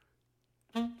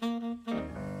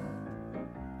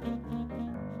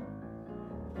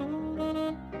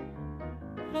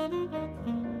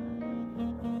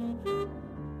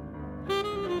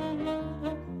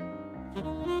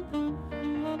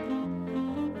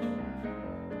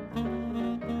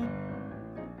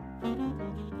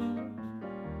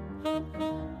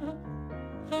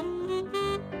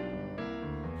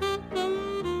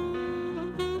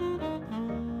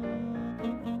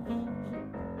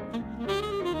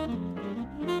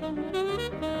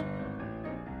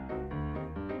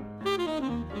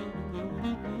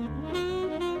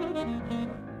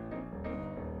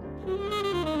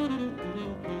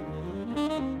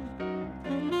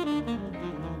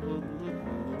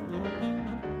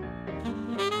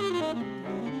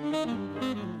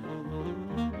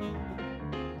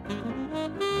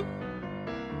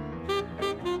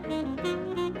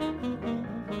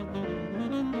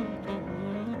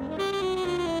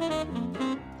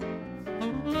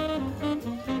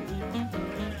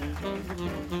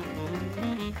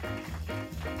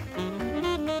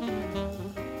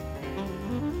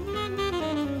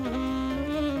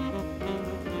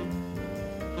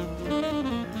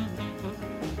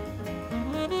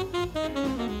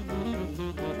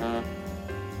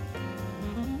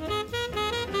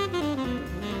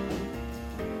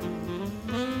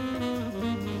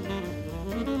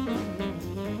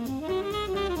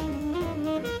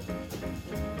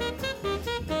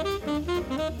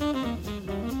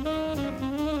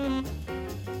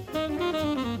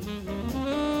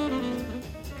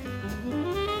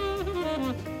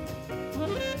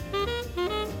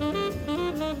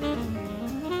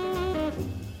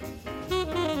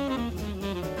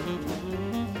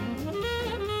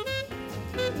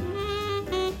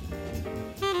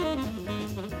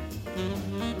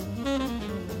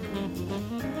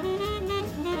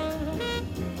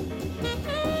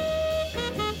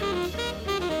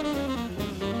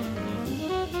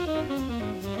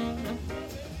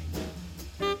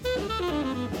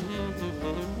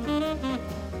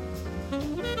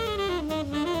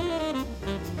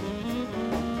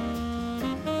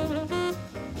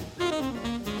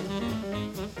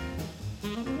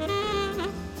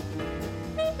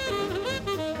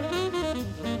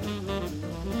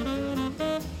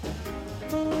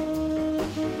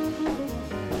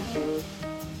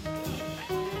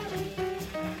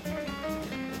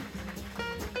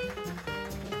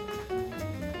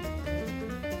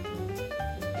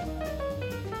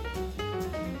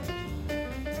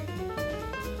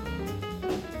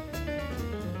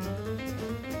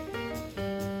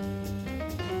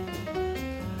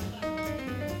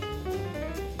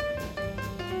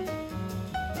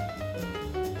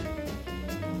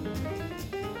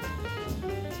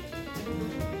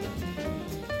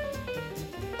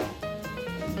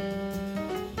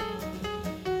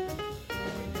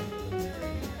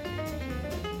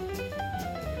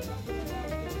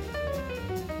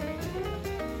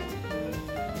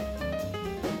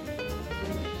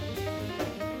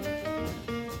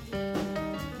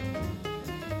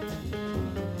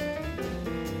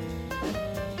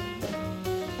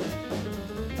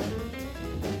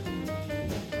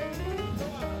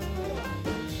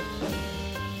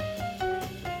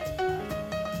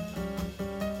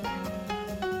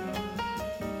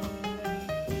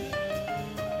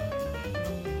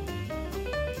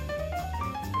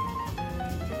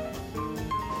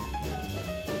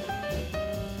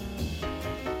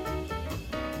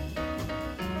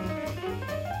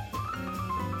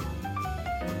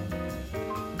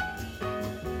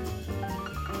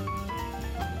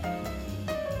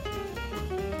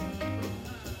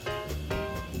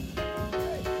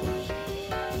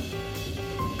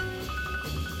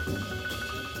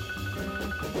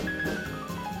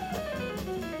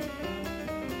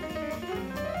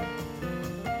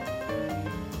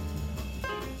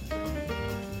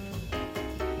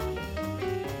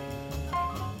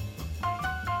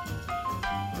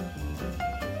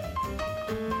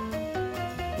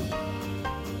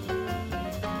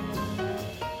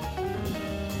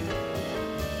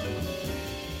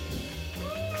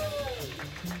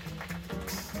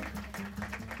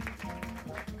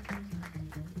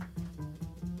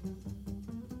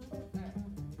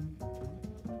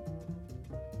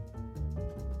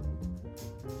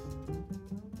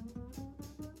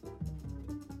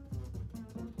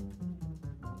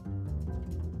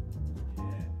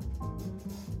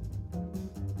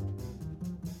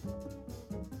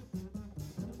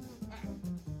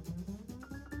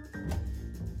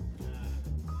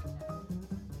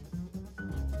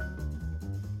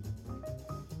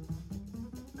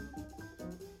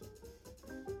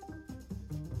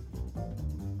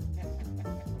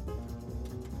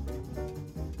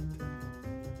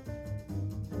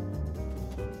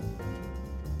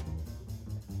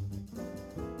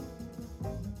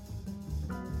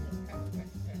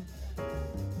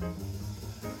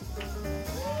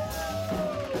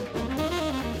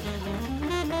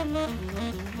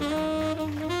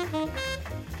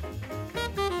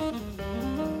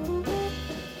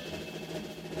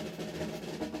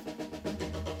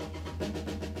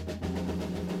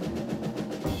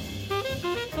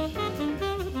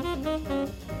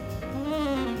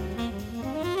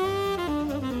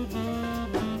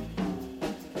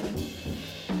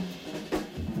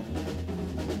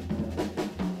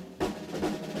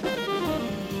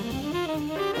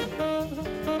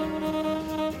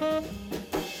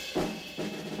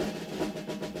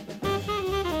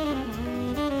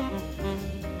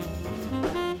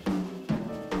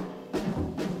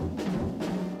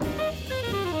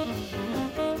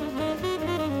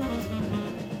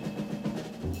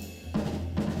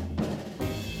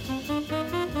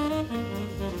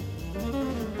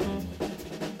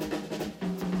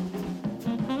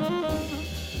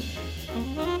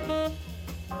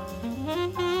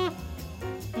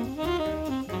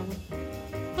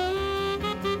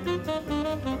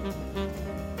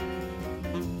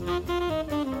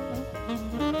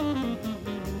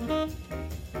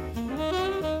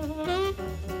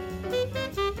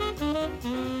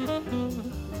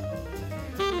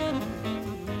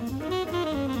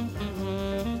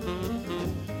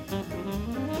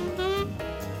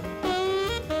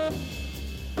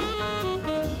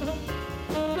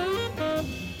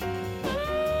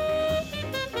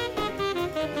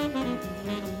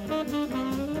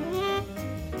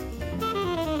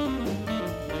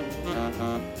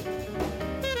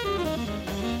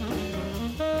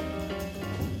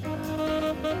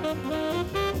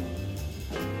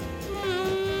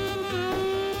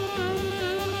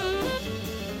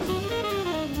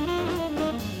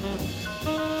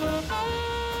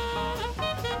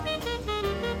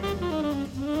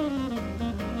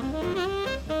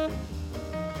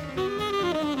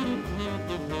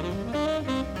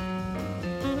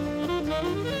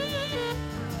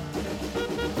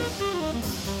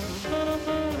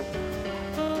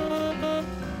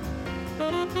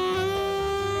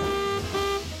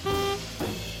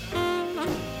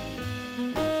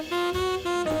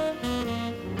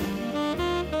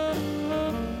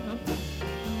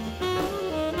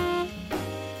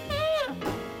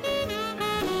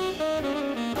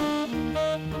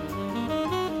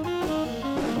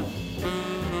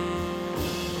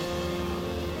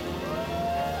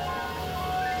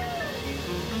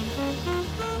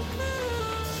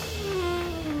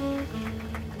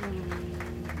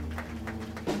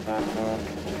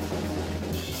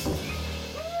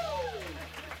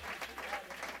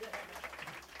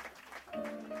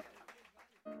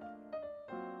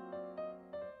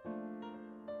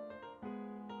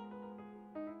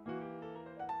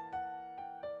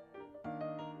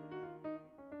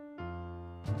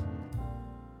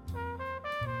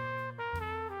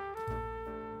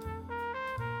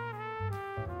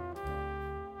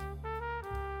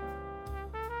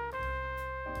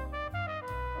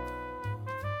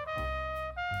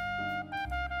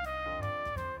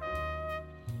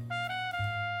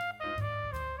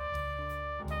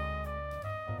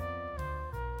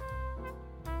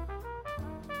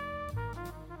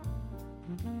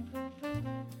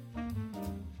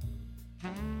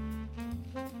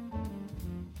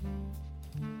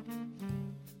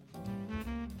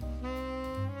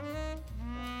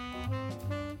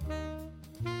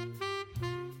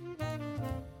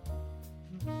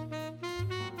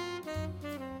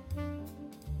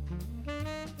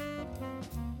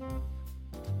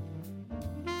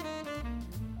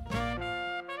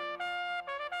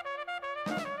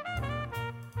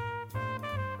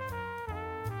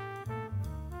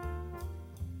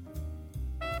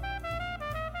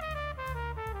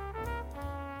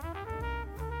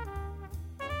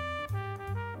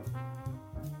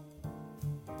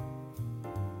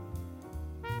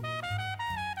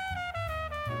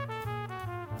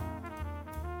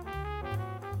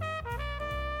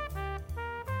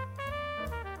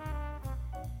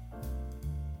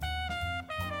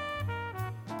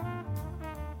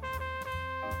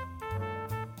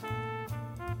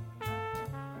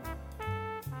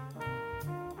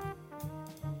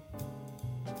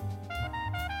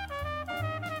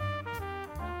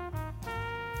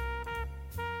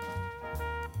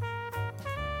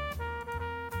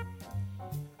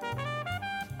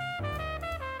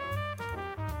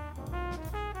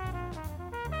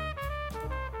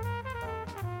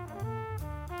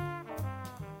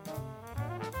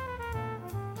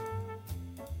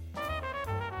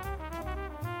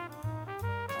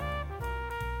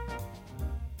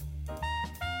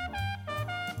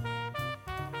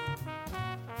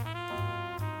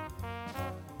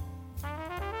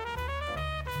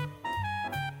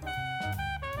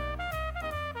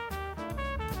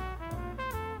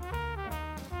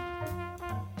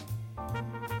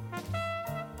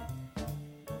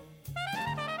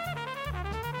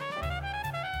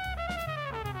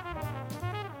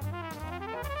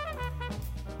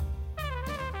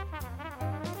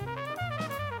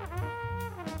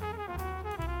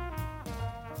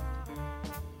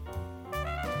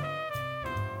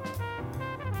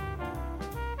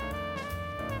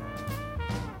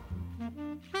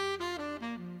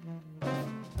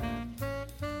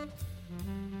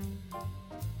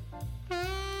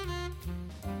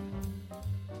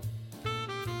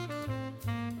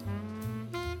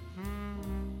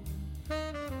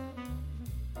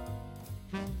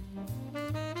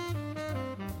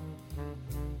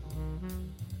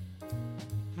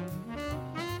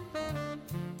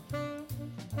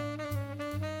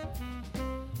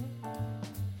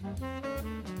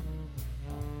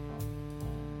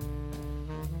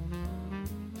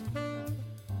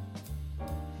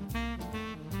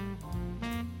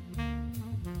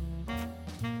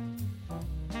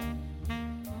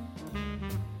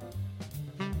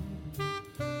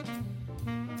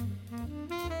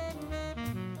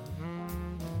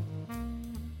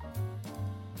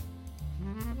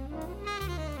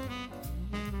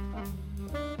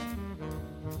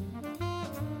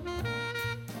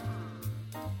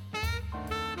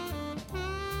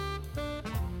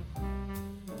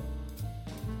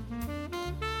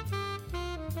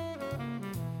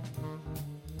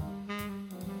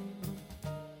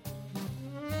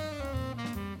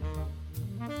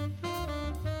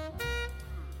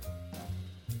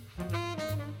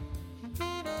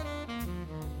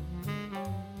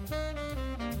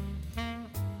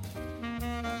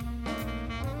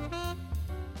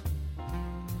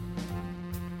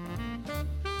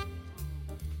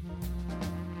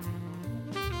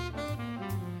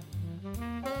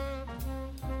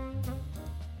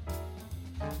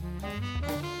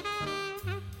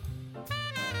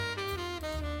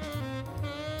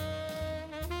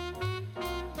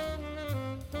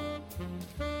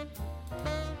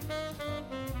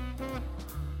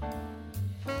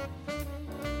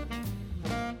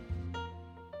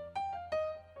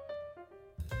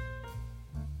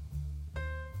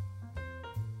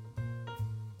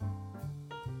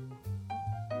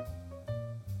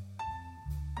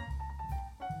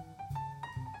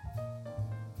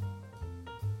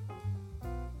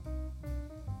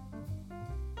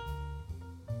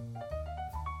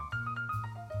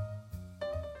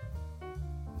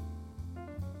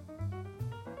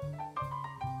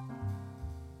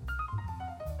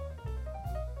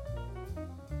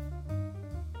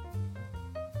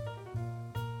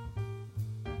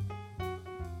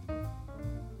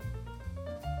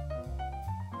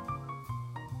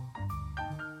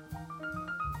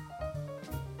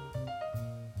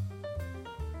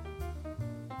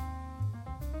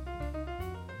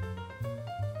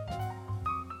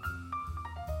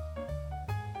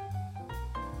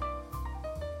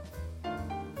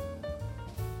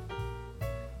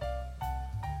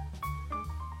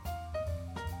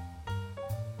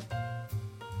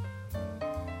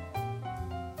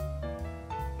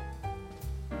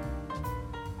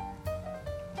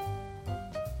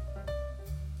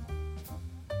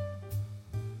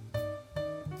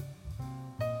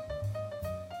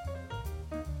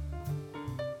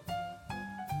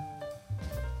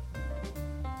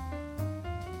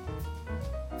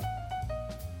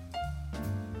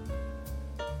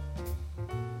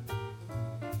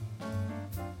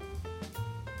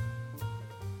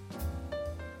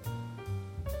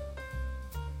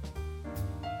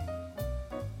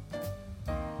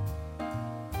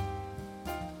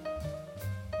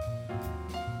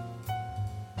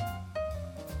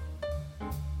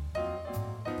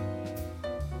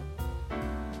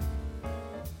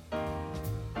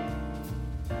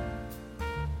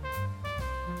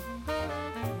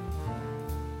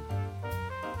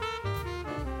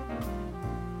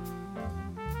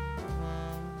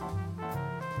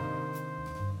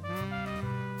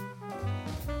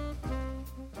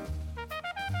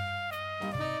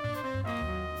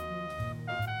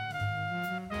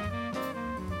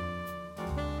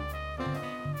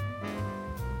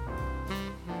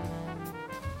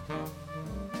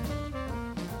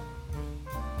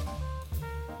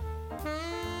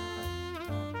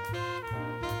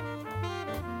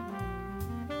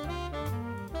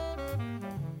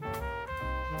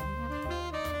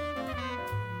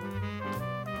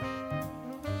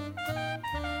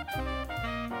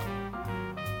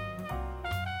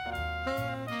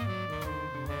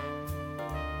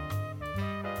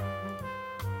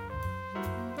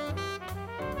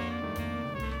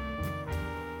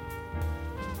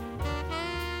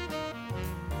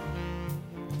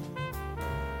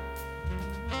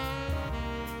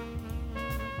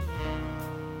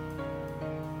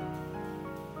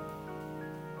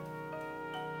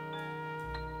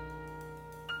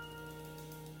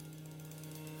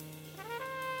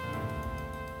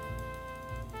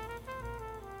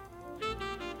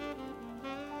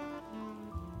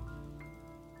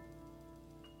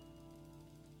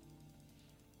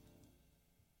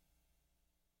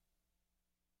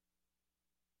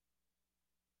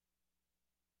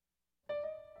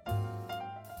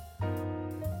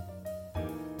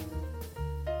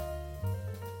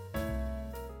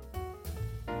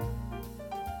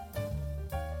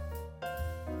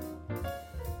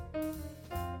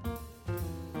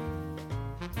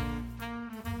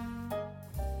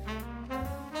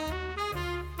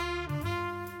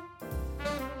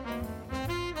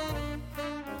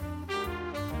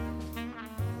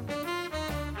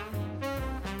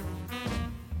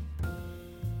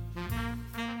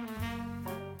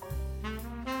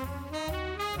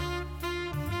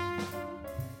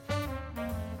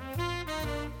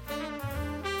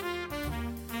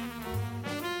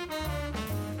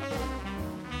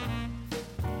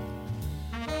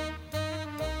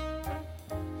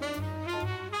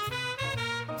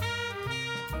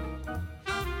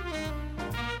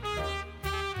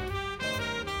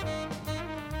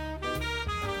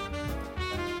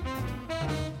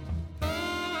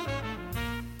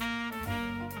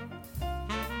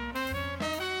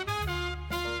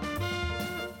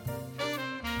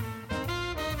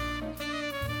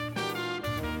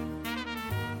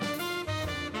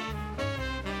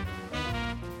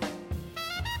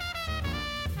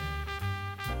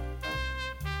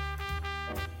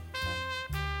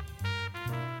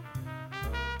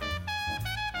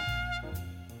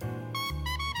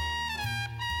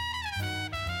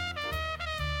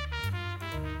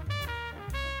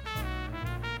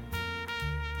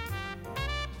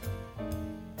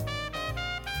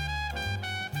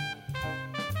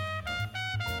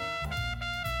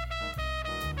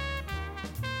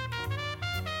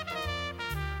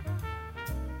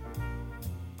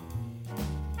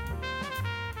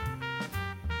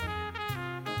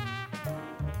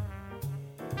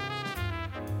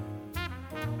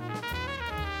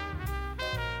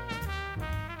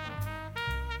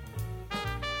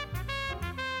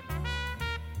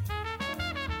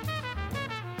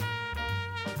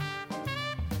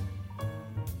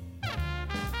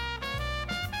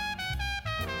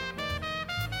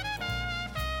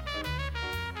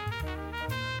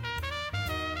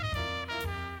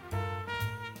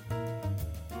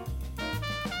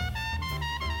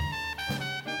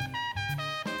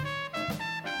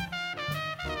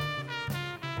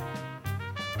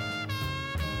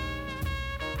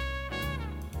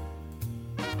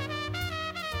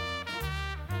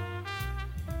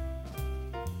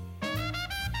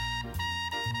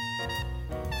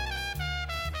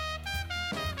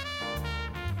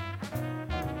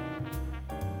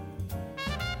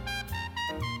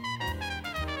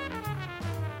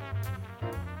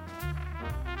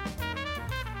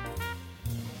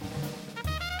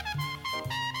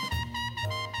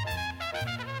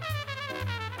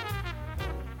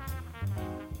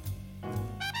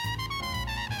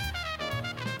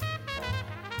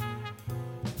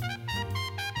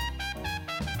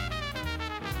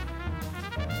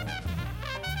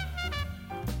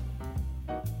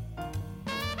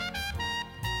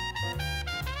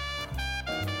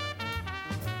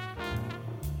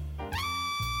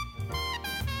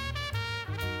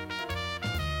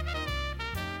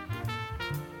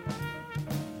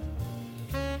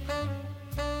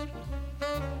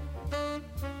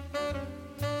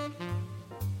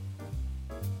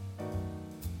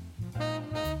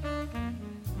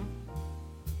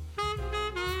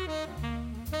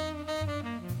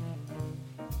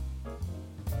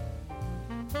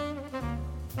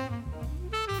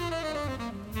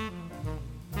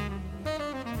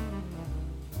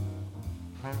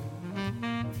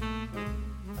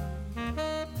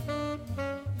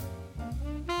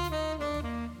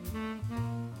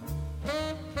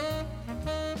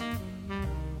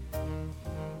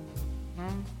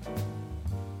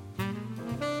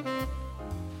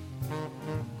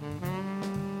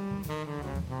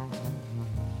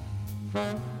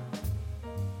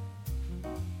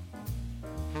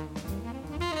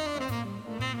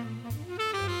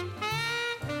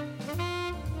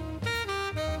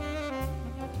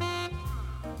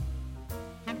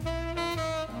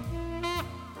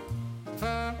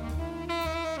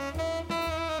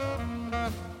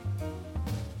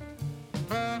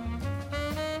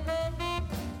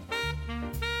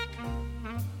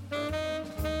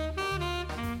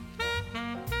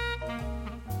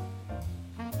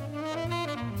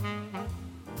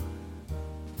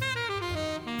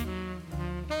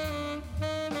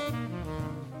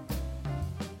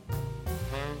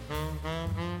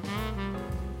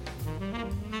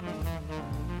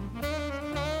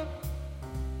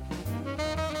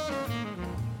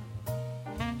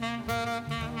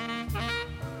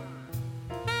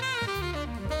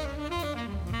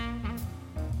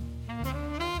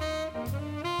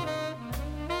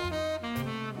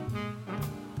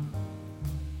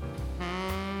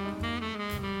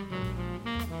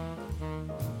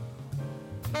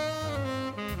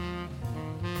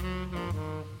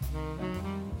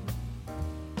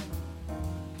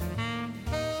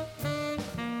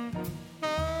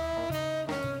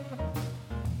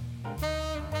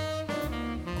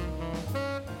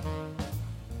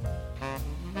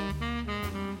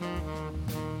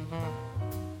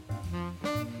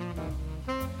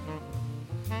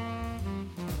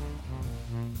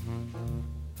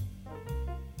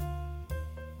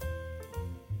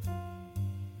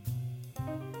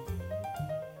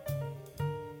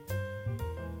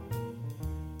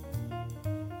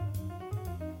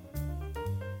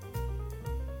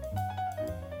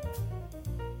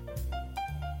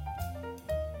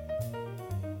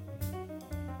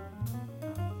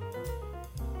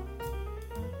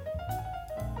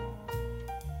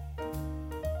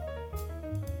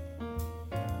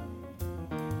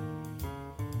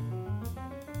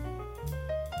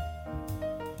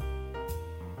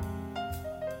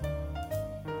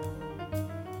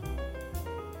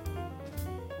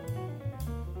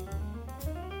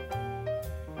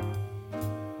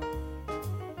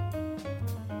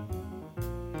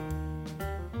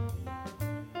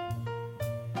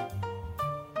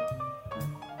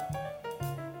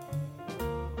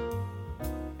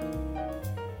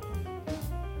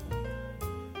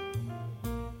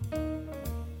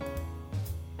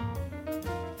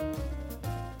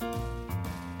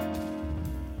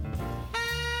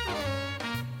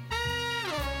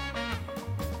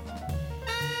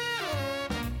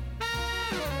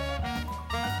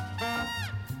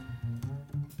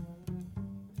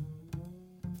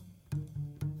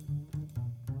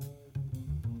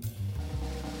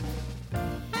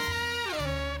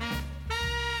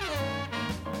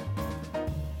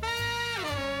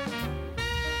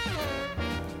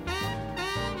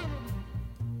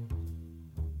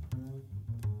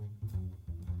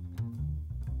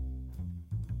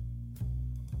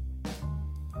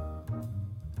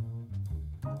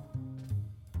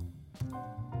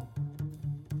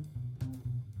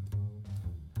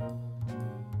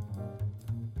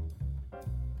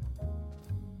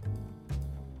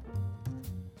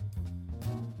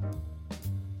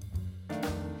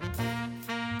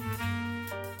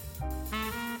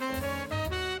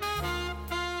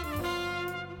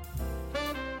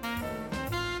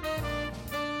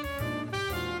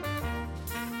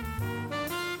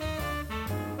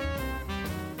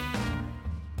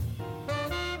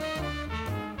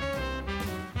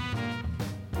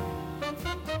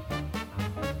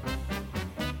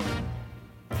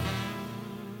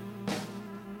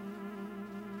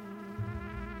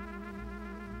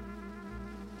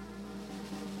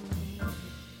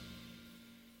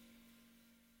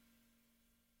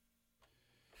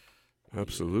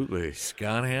 Absolutely.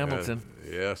 Scott Hamilton.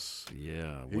 Yes.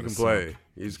 Yeah. He what a can play. song.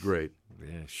 He's great.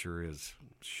 Yeah, sure is.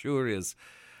 Sure is.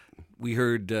 We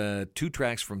heard 2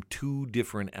 tracks from 2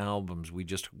 different albums. We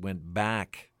just went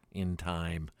back in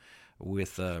time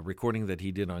with a recording that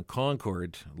he did on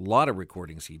Concord. A lot of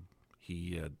recordings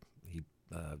he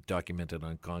documented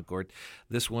on Concord.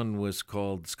 This one was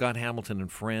called Scott Hamilton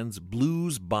and Friends,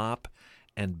 Blues, Bop,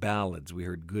 and Ballads. We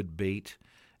heard Good Bait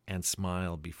and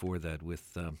Smile before that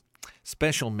with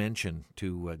special mention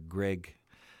to Greg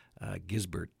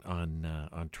Gisbert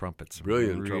on trumpets.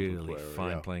 Brilliant really trumpet player,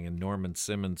 fine yeah. playing. And Norman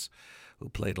Simmons, who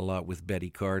played a lot with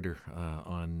Betty Carter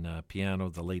on piano,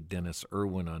 the late Dennis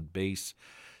Irwin on bass.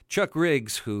 Chuck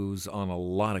Riggs, who's on a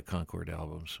lot of Concord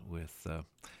albums with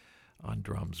on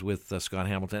drums with Scott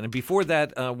Hamilton. And before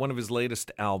that, one of his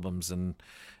latest albums, and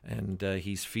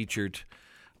he's featured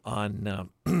on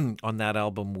on that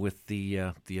album with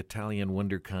the Italian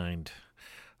wonderkind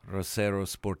Rosero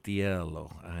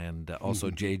Sportiello and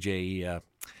also J.J.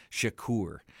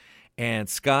 Shakur. And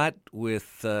Scott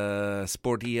with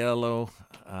Sportiello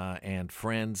and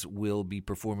friends will be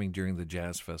performing during the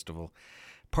Jazz Festival,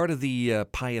 part of the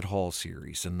Pyatt Hall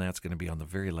series, and that's going to be on the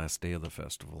very last day of the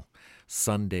festival,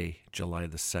 Sunday, July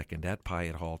the 2nd at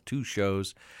Pyatt Hall. 2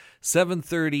 shows,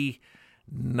 7:30,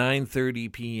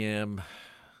 9:30 p.m.,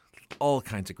 all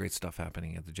kinds of great stuff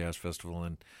happening at the Jazz Festival.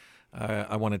 And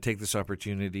I want to take this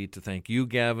opportunity to thank you,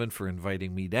 Gavin, for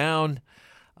inviting me down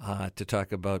to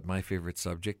talk about my favorite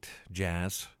subject,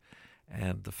 jazz,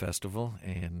 and the festival.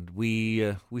 And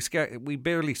we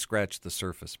barely scratched the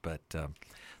surface, but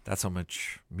that's how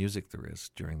much music there is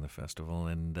during the festival.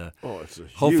 And it's a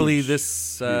hopefully huge,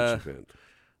 this huge event.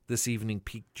 This evening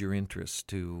piqued your interest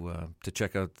to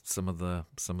check out some of the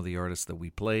artists that we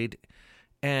played,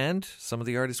 and some of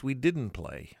the artists we didn't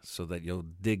play, so that you'll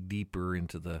dig deeper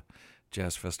into the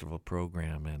Jazz Festival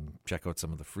program and check out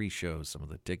some of the free shows, some of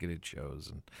the ticketed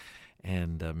shows,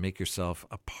 and make yourself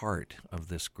a part of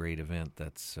this great event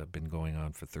that's been going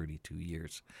on for 32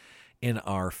 years in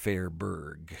our fair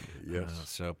burg.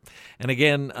 Yes. And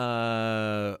again,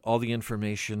 all the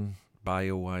information,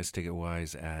 bio-wise,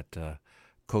 ticket-wise, at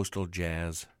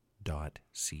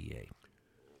coastaljazz.ca.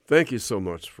 Thank you so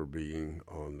much for being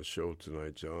on the show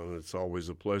tonight, John. It's always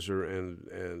a pleasure,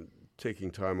 and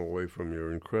taking time away from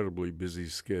your incredibly busy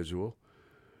schedule,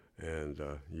 and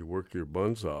you work your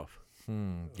buns off.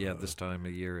 Yeah, this time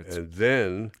of year. And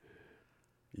then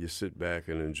you sit back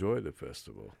and enjoy the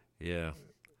festival. Yeah.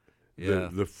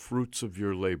 The fruits of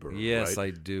your labor. Yes,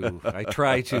 right? I do. I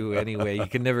try to anyway. You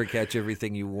can never catch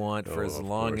everything you want for as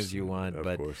long as you want, of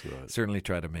but course not. certainly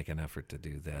try to make an effort to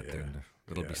do that. Yeah.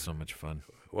 It'll be so much fun.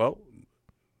 Well,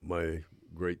 my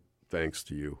great thanks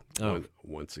to you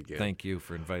once again. Thank you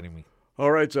for inviting me.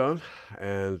 All right, John,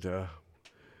 and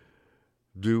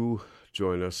do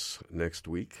join us next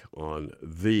week on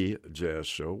The Jazz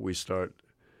Show. We start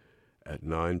at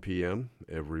 9 p.m.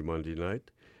 every Monday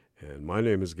night. And my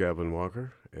name is Gavin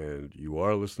Walker, and you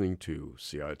are listening to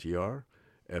CITR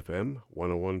FM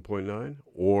 101.9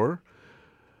 or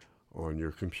on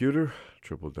your computer,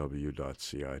 www.citr.ca.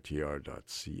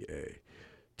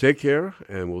 Take care,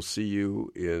 and we'll see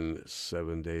you in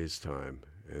 7 days' time.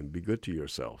 And be good to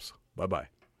yourselves. Bye-bye.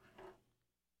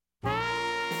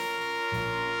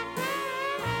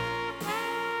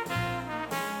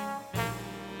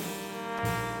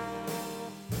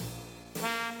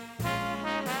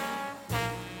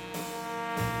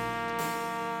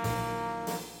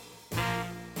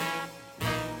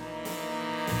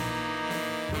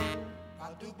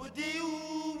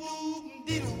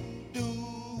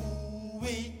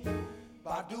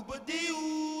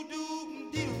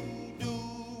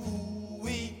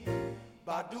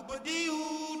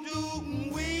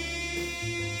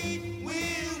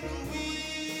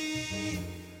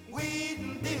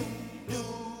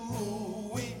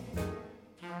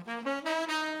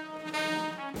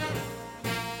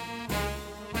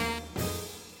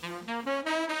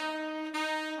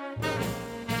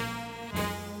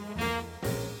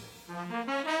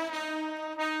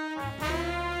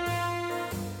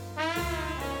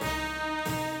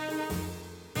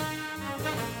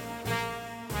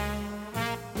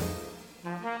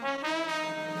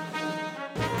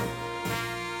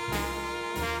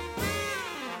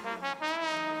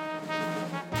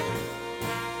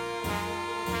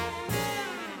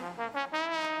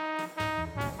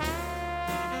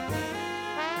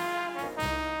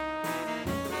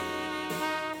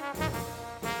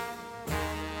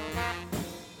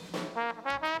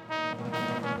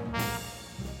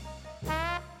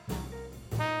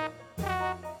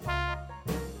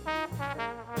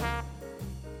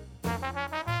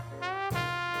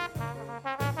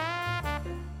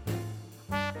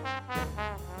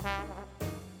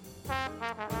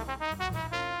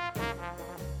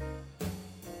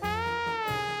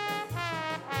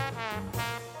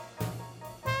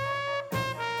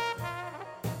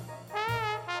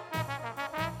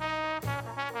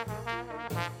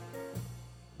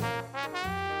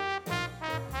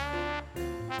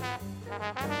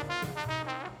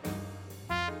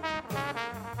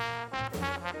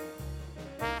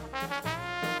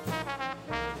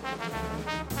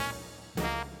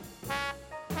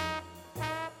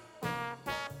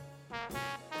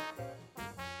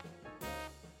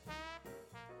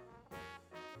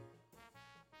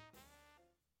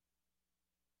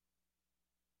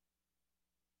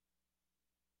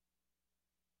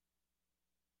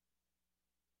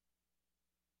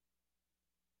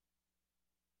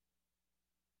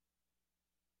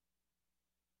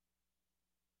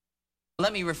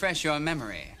 Let me refresh your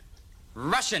memory.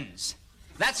 Russians.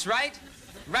 That's right.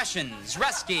 Russians,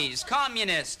 Ruskies,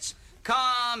 communists,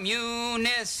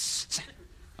 communists.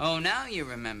 Oh, now you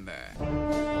remember.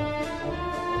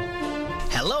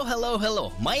 Hello, hello,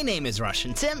 hello. My name is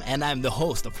Russian Tim, and I'm the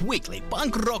host of weekly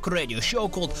punk rock radio show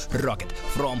called Rocket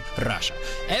from Russia.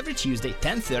 Every Tuesday,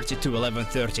 10:30 to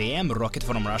 11:30 a.m., Rocket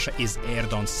from Russia is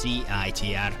aired on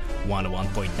CITR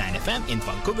 101.9 FM in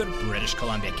Vancouver, British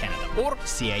Columbia, Canada, or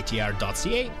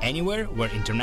CITR.ca, anywhere where internet